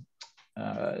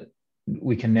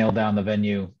we can nail down the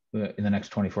venue in the next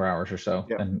 24 hours or so,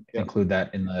 and include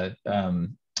that in the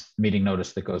meeting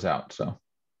notice that goes out. So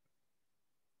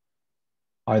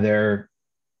are there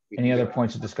any other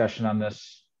points of discussion on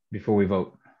this before we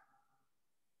vote?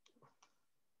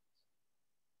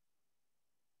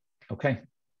 Okay.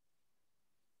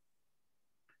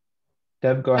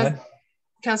 Deb, go ahead.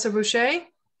 Councilor Boucher?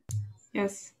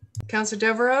 Yes. Councilor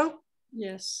Devereaux?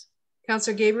 Yes.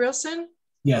 Councilor Gabrielson?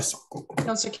 Yes.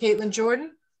 Councilor Caitlin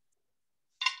Jordan?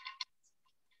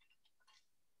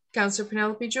 Councilor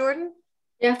Penelope Jordan?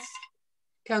 Yes.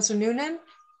 Councilor Noonan?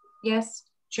 Yes.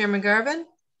 Chairman Garvin?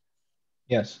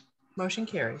 Yes. Motion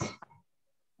carries.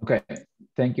 Okay,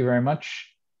 thank you very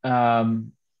much.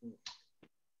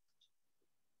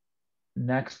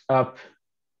 Next up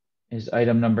is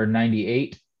item number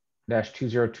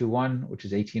 98-2021, which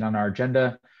is 18 on our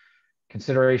agenda.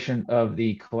 Consideration of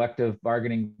the collective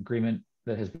bargaining agreement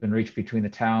that has been reached between the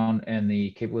town and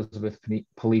the Cape Elizabeth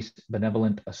Police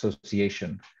Benevolent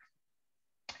Association.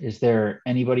 Is there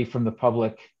anybody from the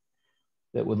public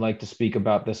that would like to speak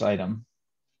about this item?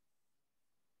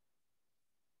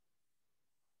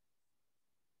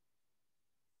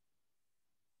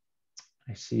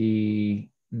 I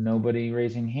see nobody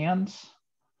raising hands.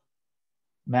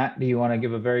 Matt, do you want to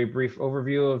give a very brief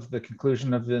overview of the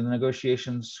conclusion of the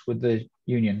negotiations with the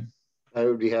union? I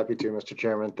would be happy to, Mr.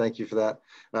 Chairman. Thank you for that.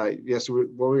 Yes,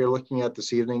 what we are looking at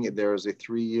this evening, there is a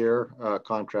 3-year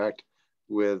contract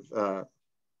with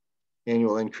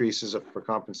annual increases for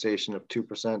compensation of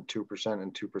 2%, 2%,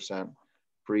 and 2%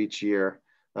 for each year.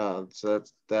 So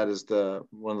that is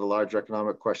one of the larger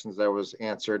economic questions that was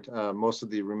answered. Most of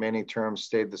the remaining terms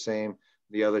stayed the same.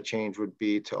 The other change would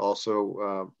be to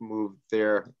also move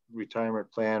their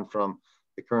retirement plan from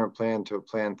the current plan to a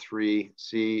Plan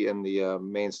 3C in the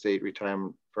Maine State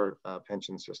Retirement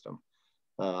Pension System.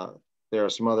 There are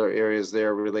some other areas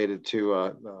there related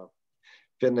to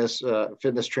fitness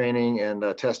training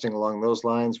and testing along those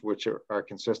lines, which are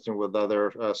consistent with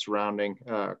other surrounding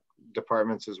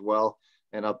departments as well,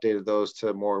 and updated those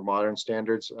to more modern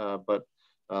standards. But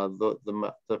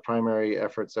the primary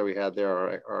efforts that we had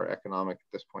there are economic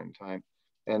at this point in time.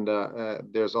 And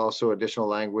there's also additional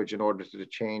language in order to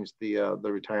change the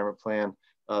retirement plan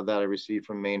that I received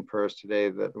from Maine PERS today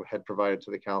that we had provided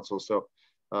to the council. So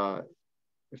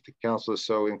if the council is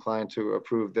so inclined to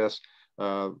approve this,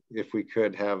 if we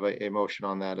could have a motion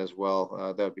on that as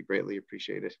well, that would be greatly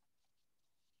appreciated.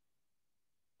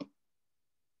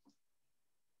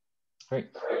 Great.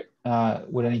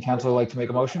 Would any councilor like to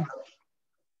make a motion?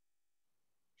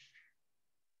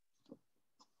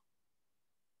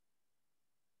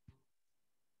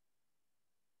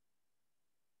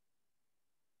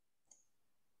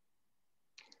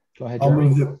 Go ahead,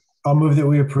 Jeremy. I'll move that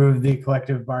we approve the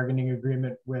collective bargaining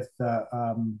agreement with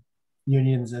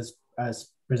unions as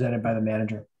presented by the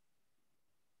manager.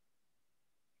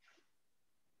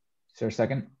 Is there a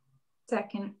second?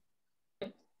 Second.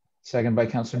 Second by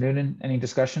Councilor Noonan. Any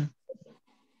discussion?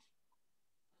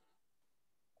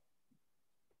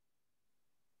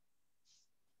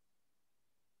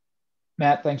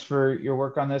 Matt, thanks for your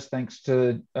work on this. Thanks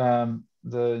to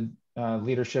the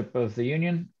leadership of the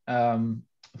union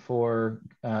for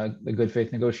the good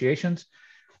faith negotiations,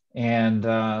 and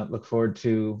look forward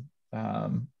to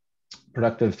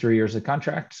productive 3 years of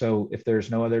contract. So if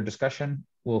there's no other discussion,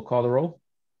 we'll call the roll.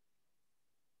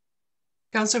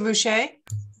 Councillor Boucher?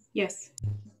 Yes.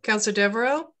 Councillor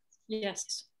Devereaux?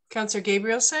 Yes. Councillor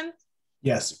Gabrielson?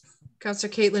 Yes.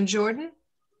 Councillor Caitlin Jordan?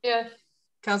 Yes.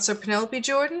 Councillor Penelope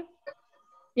Jordan?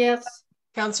 Yes.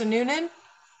 Councillor Noonan?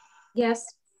 Yes.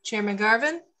 Chairman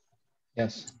Garvin?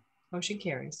 Yes. Motion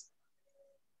carries.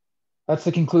 That's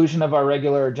the conclusion of our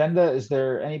regular agenda. Is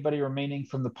there anybody remaining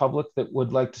from the public that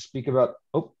would like to speak about?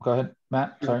 Oh, go ahead,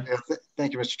 Matt. Sorry.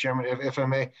 Thank you, Mr. Chairman. If I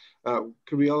may,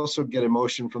 could we also get a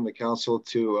motion from the council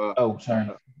to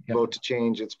vote to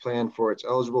change its plan for its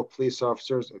eligible police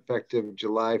officers effective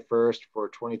July 1st for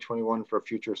 2021 for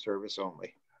future service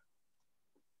only?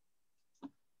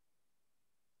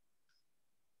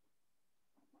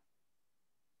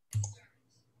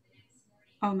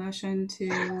 I'll motion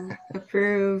to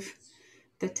approve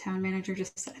the town manager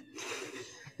just said.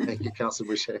 Thank you, Councilor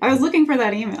Boucher. I was looking for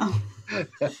that email.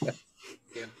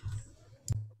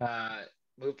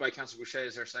 Moved by Councilor Boucher.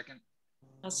 Is there a second?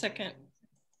 I'll second.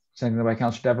 Seconded by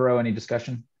Councilor Devereaux. Any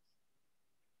discussion?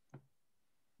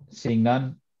 Seeing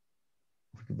none,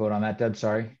 we can vote on that. Deb,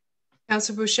 sorry.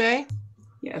 Councillor Boucher?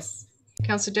 Yes.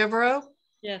 Councillor Devereaux?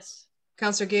 Yes.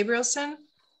 Councillor Gabrielson?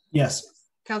 Yes.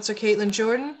 Councillor Caitlin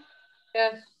Jordan?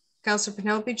 Yes. Councillor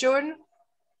Penelope Jordan?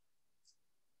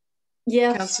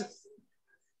 Yes.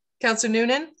 Councillor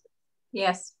Noonan?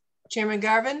 Yes. Chairman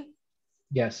Garvin?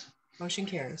 Yes. Motion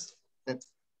carries.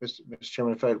 Mr.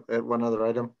 Chairman, if I had one other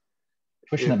item.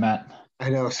 Pushing it, Matt. I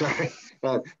know, sorry.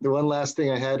 The one last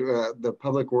thing I had, the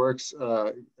Public Works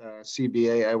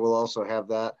CBA, I will also have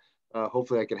that.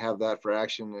 Hopefully I can have that for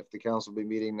action. If the council will be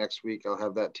meeting next week, I'll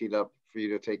have that teed up for you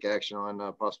to take action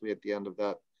on possibly at the end of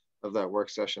that work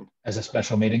session. As a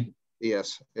special meeting?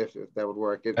 Yes, if that would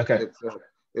work. Okay.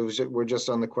 We're just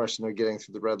on the question of getting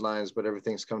through the red lines, but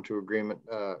everything's come to agreement.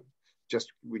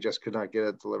 We just could not get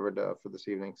it delivered for this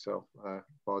evening. So I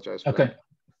apologize for that.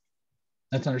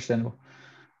 That's understandable.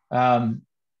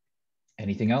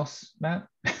 Anything else, Matt?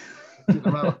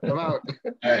 I'm out. I'm out.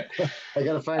 All right. I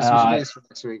got to find some space for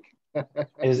next week.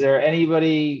 Is there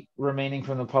anybody remaining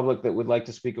from the public that would like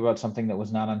to speak about something that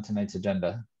was not on tonight's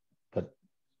agenda? But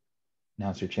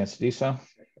now's your chance to do so.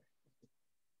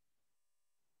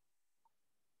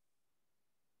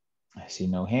 I see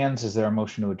no hands. Is there a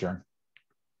motion to adjourn?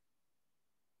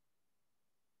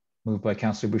 Moved by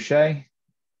Councillor Boucher,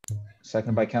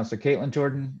 second by Councillor Caitlin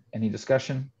Jordan. Any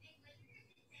discussion?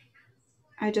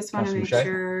 I just want to make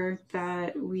sure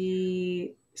that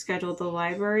we scheduled the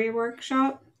library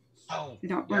workshop. Oh, I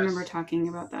don't remember talking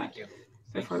about that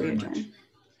before we adjourn.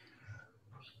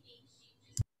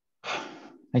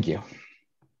 Thank you.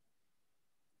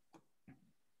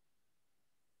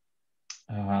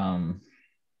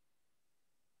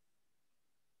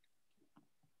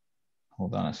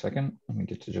 Hold on a second. Let me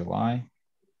get to July.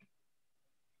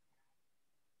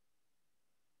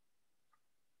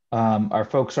 Are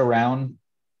folks around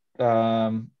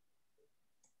the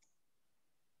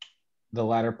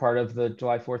latter part of the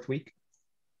July 4th week?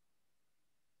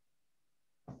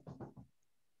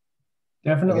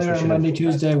 Definitely on Monday,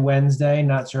 Tuesday, Wednesday.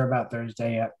 Not sure about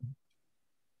Thursday yet.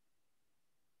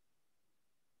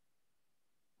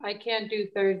 I can't do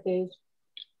Thursdays.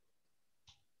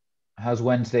 How's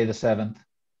Wednesday the 7th?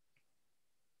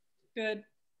 Good.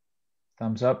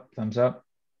 Thumbs up, thumbs up.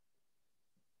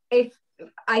 If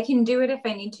I can do it if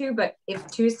I need to, but if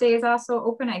Tuesday is also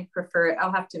open, I'd prefer it.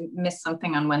 I'll have to miss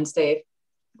something on Wednesday.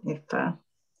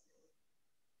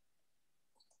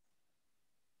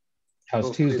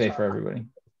 How's Tuesday for everybody?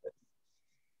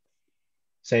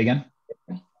 Say again.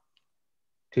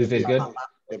 Tuesday's good?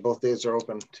 Yeah, both days are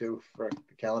open too for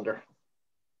the calendar.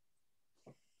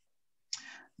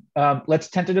 Let's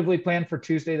tentatively plan for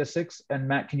Tuesday the 6th. And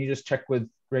Matt, can you just check with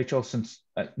Rachel since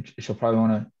she'll probably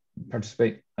want to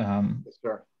participate?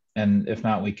 Sure. And if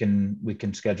not, we can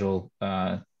schedule.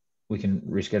 We can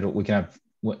reschedule. We can have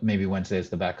maybe Wednesday as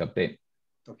the backup date.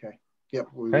 Okay. Yep,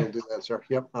 we will do that, sir.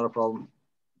 Yep, not a problem.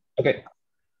 Okay.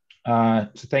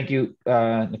 So thank you,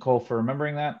 Nicole, for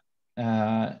remembering that.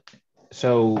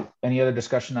 So any other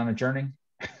discussion on adjourning?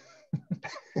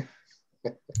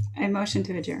 I motion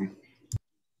to adjourn.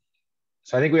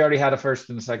 So I think we already had a first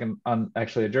and a second on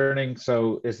actually adjourning.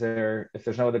 So if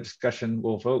there's no other discussion,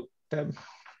 we'll vote. Deb?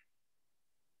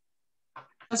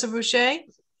 Councilor Boucher?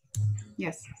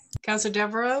 Yes. Councilor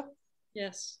Devereaux?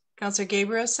 Yes. Councilor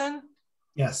Gabrielson?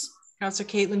 Yes. Councilor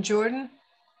Caitlin Jordan?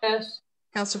 Yes.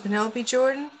 Councilor Penelope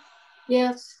Jordan?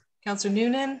 Yes. Councilor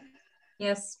Noonan?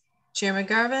 Yes. Chairman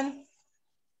Garvin?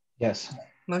 Yes.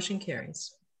 Motion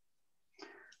carries.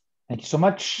 Thank you so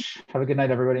much. Have a good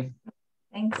night, everybody.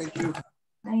 Thanks. Thank you.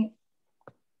 Night.